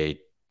they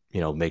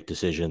make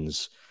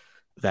decisions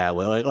that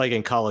way, like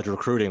in college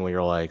recruiting, when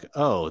you're like,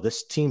 "Oh,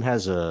 this team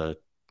has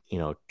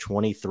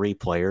 23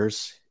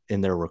 players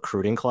in their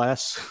recruiting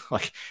class."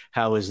 Like,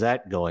 how is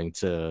that going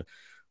to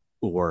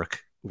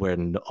work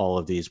when all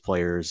of these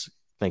players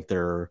think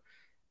they're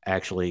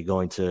actually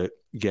going to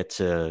get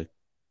to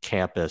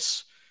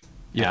campus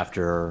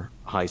after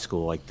high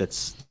school? Like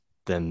that's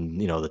then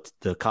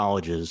the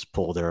colleges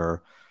pull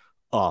their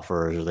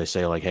offers, or they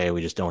say like, "Hey,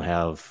 we just don't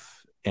have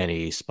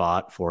any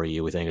spot for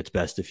you. We think it's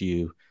best if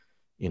you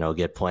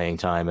get playing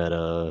time at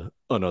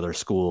another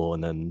school."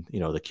 And then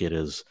the kid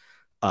is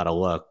out of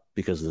luck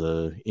because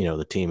the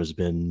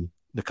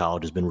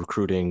college has been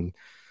recruiting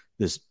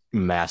this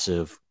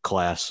massive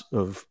class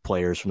of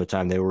players from the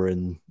time they were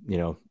in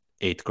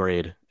eighth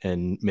grade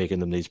and making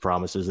them these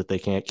promises that they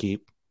can't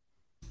keep.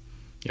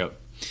 Yep.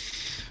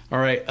 All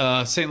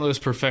right. St. Louis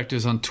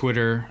Perfectos on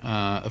Twitter.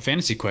 A rare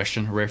fantasy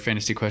question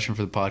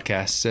for the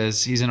podcast,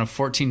 says he's in a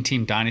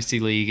 14-team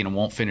dynasty league and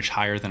won't finish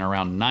higher than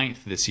around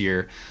 9th this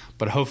year,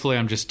 but hopefully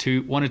I'm just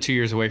 1 to 2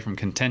 years away from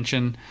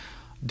contention.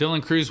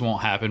 Dylan Cruz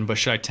won't happen, but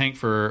should I tank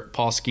for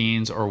Paul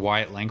Skeens or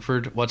Wyatt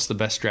Langford? What's the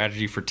best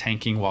strategy for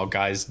tanking while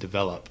guys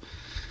develop?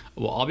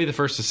 Well, I'll be the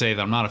first to say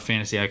that I'm not a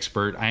fantasy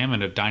expert. I am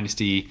in a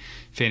dynasty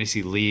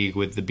fantasy league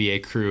with the BA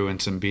crew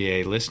and some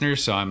BA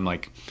listeners, so I'm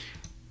like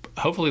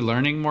hopefully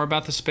learning more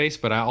about the space,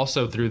 but I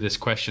also threw this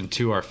question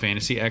to our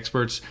fantasy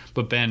experts.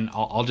 But Ben,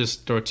 I'll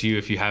just throw it to you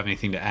if you have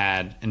anything to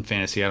add in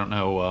fantasy. I don't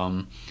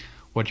know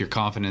what your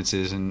confidence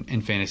is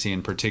in fantasy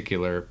in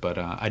particular, but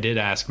I did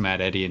ask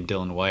Matt Eddy and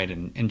Dylan White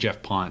and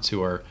Jeff Ponce,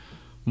 who are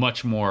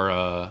much more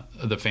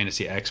the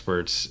fantasy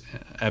experts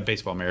at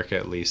Baseball America,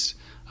 at least.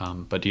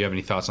 But do you have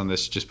any thoughts on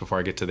this just before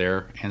I get to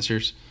their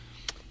answers?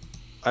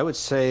 I would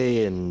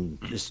say, in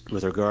just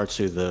with regards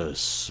to the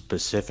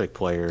specific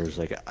players,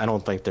 like I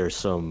don't think there's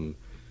some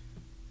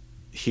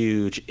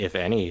huge, if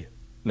any,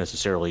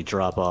 necessarily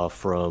drop off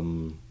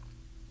from,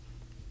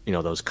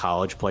 those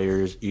college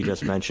players you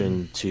just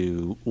mentioned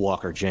to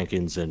Walker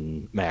Jenkins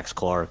and Max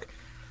Clark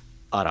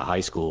out of high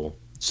school.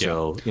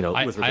 So, with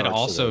I'd regards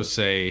also to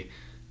say,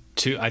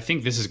 too, I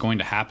think this is going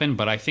to happen,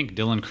 but I think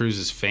Dylan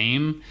Cruz's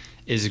fame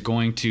is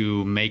going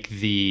to make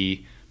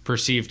the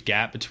perceived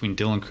gap between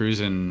Dylan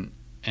Cruz and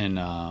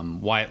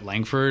Wyatt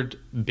Langford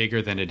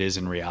bigger than it is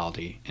in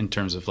reality in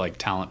terms of like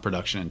talent,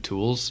 production, and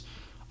tools.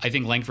 I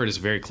think Langford is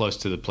very close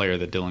to the player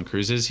that Dylan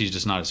Cruz is. He's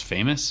just not as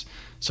famous.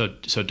 So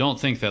don't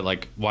think that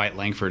like Wyatt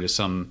Langford is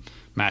some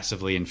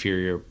massively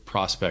inferior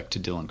prospect to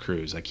Dylan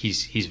Cruz. Like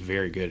he's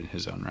very good in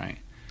his own right.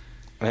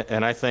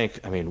 And I think,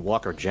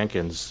 Walker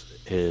Jenkins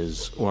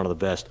is one of the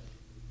best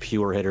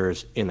pure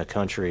hitters in the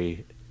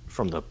country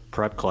from the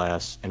prep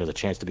class and has a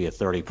chance to be a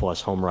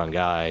 30-plus home run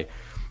guy.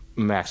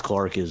 Max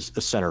Clark is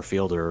a center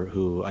fielder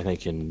who I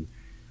think can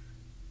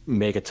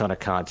make a ton of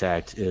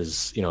contact.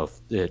 If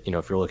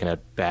you're looking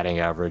at batting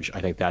average,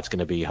 I think that's going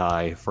to be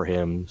high for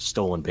him.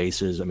 Stolen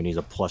bases, he's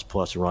a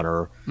plus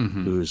runner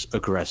who's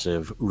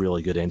aggressive,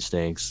 really good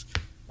instincts.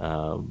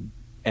 And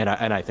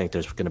I think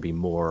there's going to be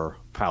more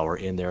power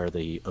in there that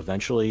he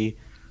eventually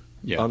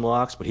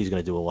unlocks, but he's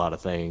going to do a lot of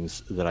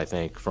things that I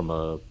think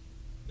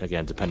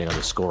again, depending on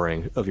the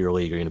scoring of your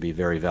league, are going to be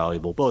very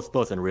valuable,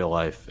 both in real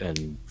life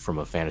and from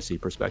a fantasy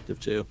perspective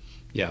too.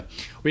 Yeah.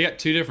 We got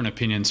two different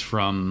opinions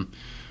from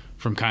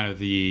kind of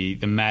the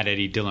Matt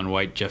Eddy, Dylan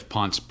White, Jeff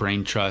Ponce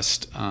brain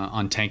trust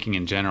on tanking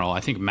in general.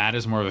 I think Matt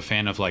is more of a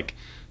fan of like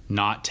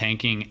not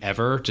tanking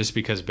ever just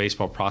because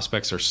baseball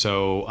prospects are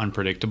so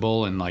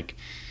unpredictable and like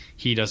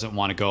he doesn't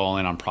want to go all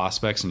in on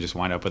prospects and just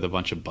wind up with a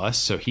bunch of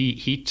busts. So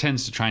he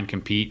tends to try and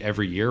compete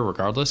every year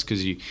regardless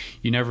because you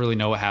never really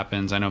know what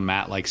happens. I know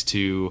Matt likes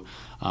to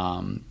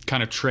kind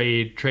of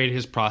trade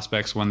his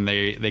prospects when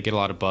they get a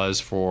lot of buzz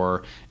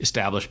for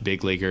established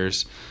big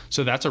leaguers.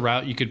 So that's a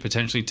route you could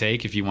potentially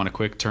take if you want a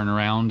quick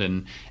turnaround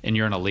and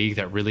you're in a league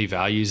that really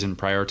values and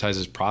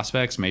prioritizes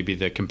prospects. Maybe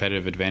the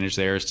competitive advantage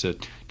there is to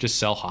just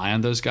sell high on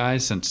those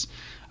guys since,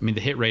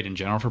 the hit rate in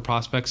general for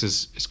prospects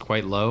is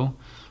quite low.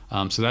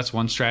 So that's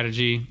one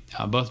strategy.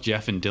 Both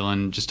Jeff and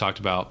Dylan just talked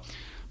about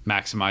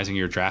maximizing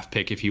your draft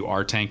pick if you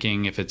are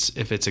tanking, if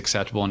it's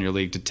acceptable in your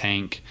league to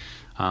tank.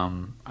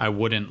 I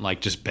wouldn't like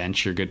just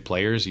bench your good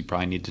players. You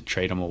probably need to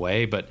trade them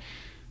away. But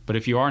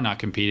if you are not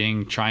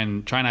competing, try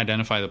and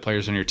identify the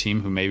players on your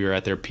team who maybe are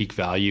at their peak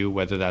value,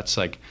 whether that's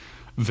like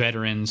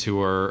veterans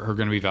who are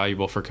going to be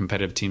valuable for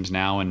competitive teams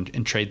now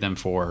and trade them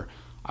for,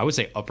 I would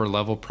say, upper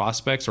level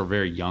prospects or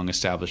very young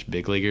established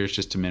big leaguers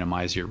just to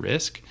minimize your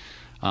risk.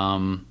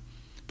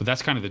 But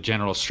that's kind of the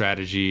general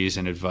strategies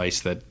and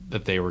advice that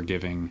they were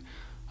giving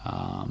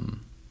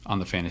on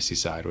the fantasy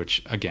side,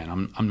 which,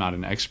 again, I'm not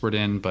an expert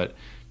in. But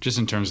just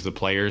in terms of the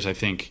players, I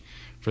think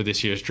for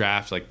this year's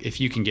draft, like if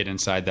you can get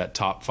inside that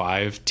top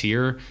 5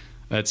 tier,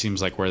 that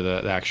seems like where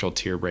the actual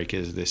tier break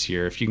is this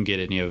year. If you can get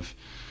any of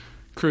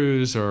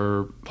Cruz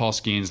or Paul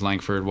Skeens,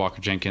 Langford,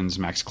 Walker Jenkins,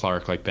 Max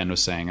Clark, like Ben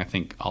was saying, I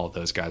think all of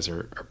those guys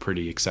are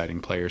pretty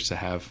exciting players to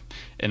have.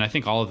 And I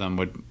think all of them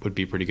would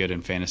be pretty good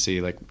in fantasy.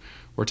 Like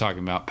we're talking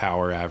about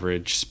power,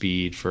 average,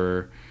 speed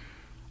for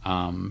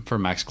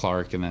Max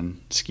Clark, and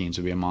then Skeens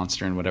would be a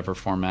monster in whatever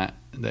format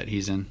that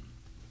he's in.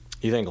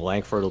 You think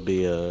Langford will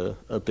be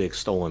a big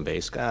stolen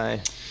base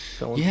guy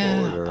going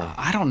forward? Or?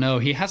 I don't know.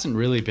 He hasn't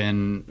really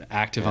been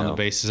active on the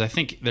bases. I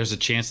think there's a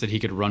chance that he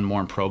could run more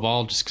in pro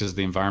ball just because of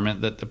the environment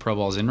that the pro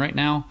ball is in right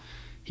now.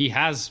 He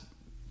has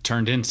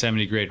turned in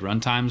 70 grade run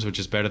times, which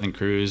is better than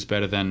Cruz,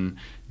 better than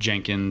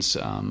Jenkins.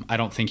 I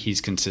don't think he's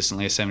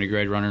consistently a 70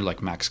 grade runner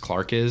like Max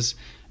Clark is,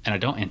 and I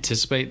don't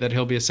anticipate that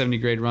he'll be a 70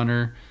 grade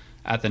runner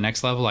at the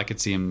next level. I could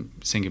see him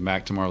sinking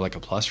back to more like a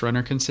plus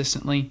runner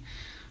consistently.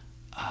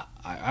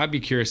 I'd be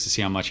curious to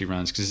see how much he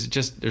runs because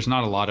there's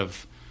not a lot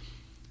of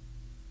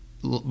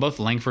both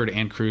Langford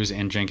and Cruz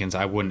and Jenkins.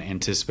 I wouldn't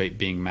anticipate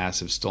being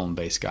massive stolen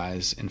base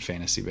guys in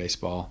fantasy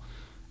baseball.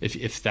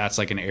 If that's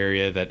like an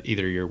area that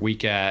either you're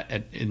weak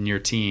at in your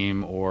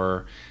team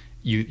or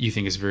you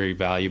think is very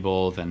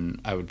valuable,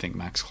 then I would think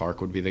Max Clark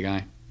would be the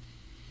guy.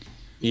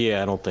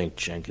 Yeah, I don't think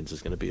Jenkins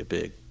is going to be a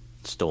big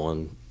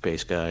stolen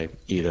base guy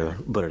either,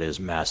 but it is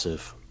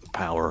massive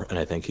power, and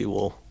I think he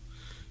will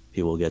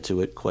get to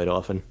it quite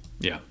often.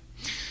 Yeah.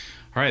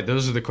 All right,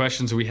 those are the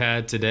questions we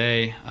had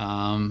today.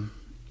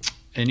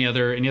 Any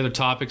other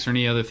topics or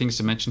any other things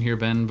to mention here,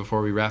 Ben,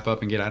 before we wrap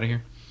up and get out of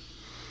here?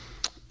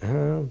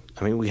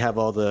 We have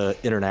all the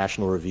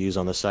international reviews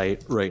on the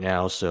site right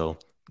now, so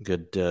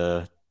good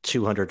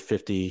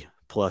 250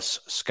 plus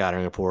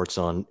scouting reports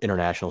on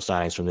international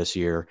signings from this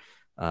year.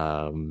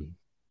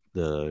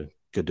 The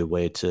good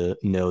way to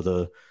know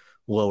the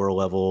lower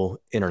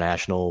level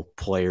international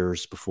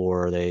players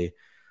before they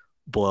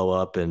blow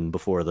up and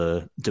before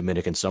the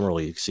Dominican Summer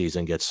League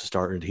season gets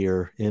started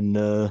here in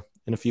a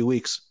few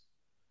weeks.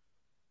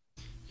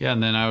 Yeah,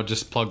 and then I would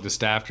just plug the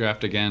staff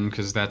draft again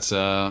because that's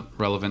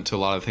relevant to a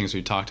lot of the things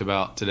we talked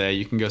about today.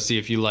 You can go see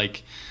if you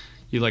like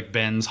you like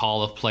Ben's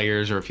Hall of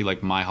Players, or if you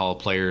like my Hall of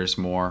Players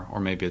more, or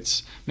maybe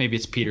it's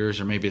Peter's,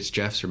 or maybe it's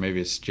Jeff's, or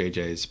maybe it's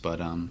JJ's. But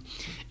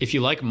if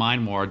you like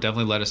mine more,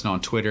 definitely let us know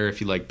on Twitter.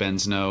 If you like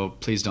Ben's,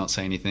 please don't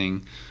say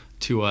anything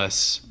to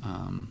us.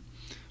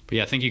 But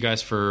yeah, thank you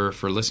guys for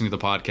listening to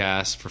the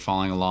podcast, for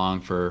following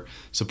along, for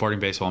supporting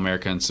Baseball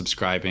America and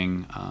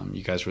subscribing.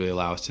 You guys really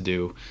allow us to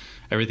do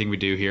everything we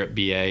do here at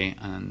BA,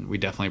 and we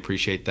definitely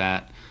appreciate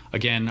that.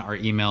 Again, our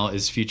email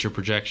is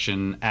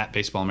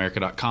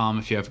futureprojection@baseballamerica.com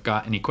if you have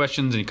got any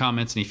questions, any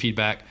comments, any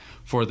feedback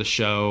for the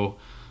show.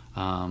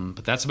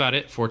 But that's about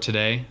it for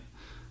today.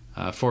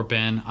 For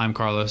Ben, I'm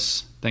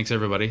Carlos. Thanks,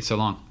 everybody. So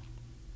long.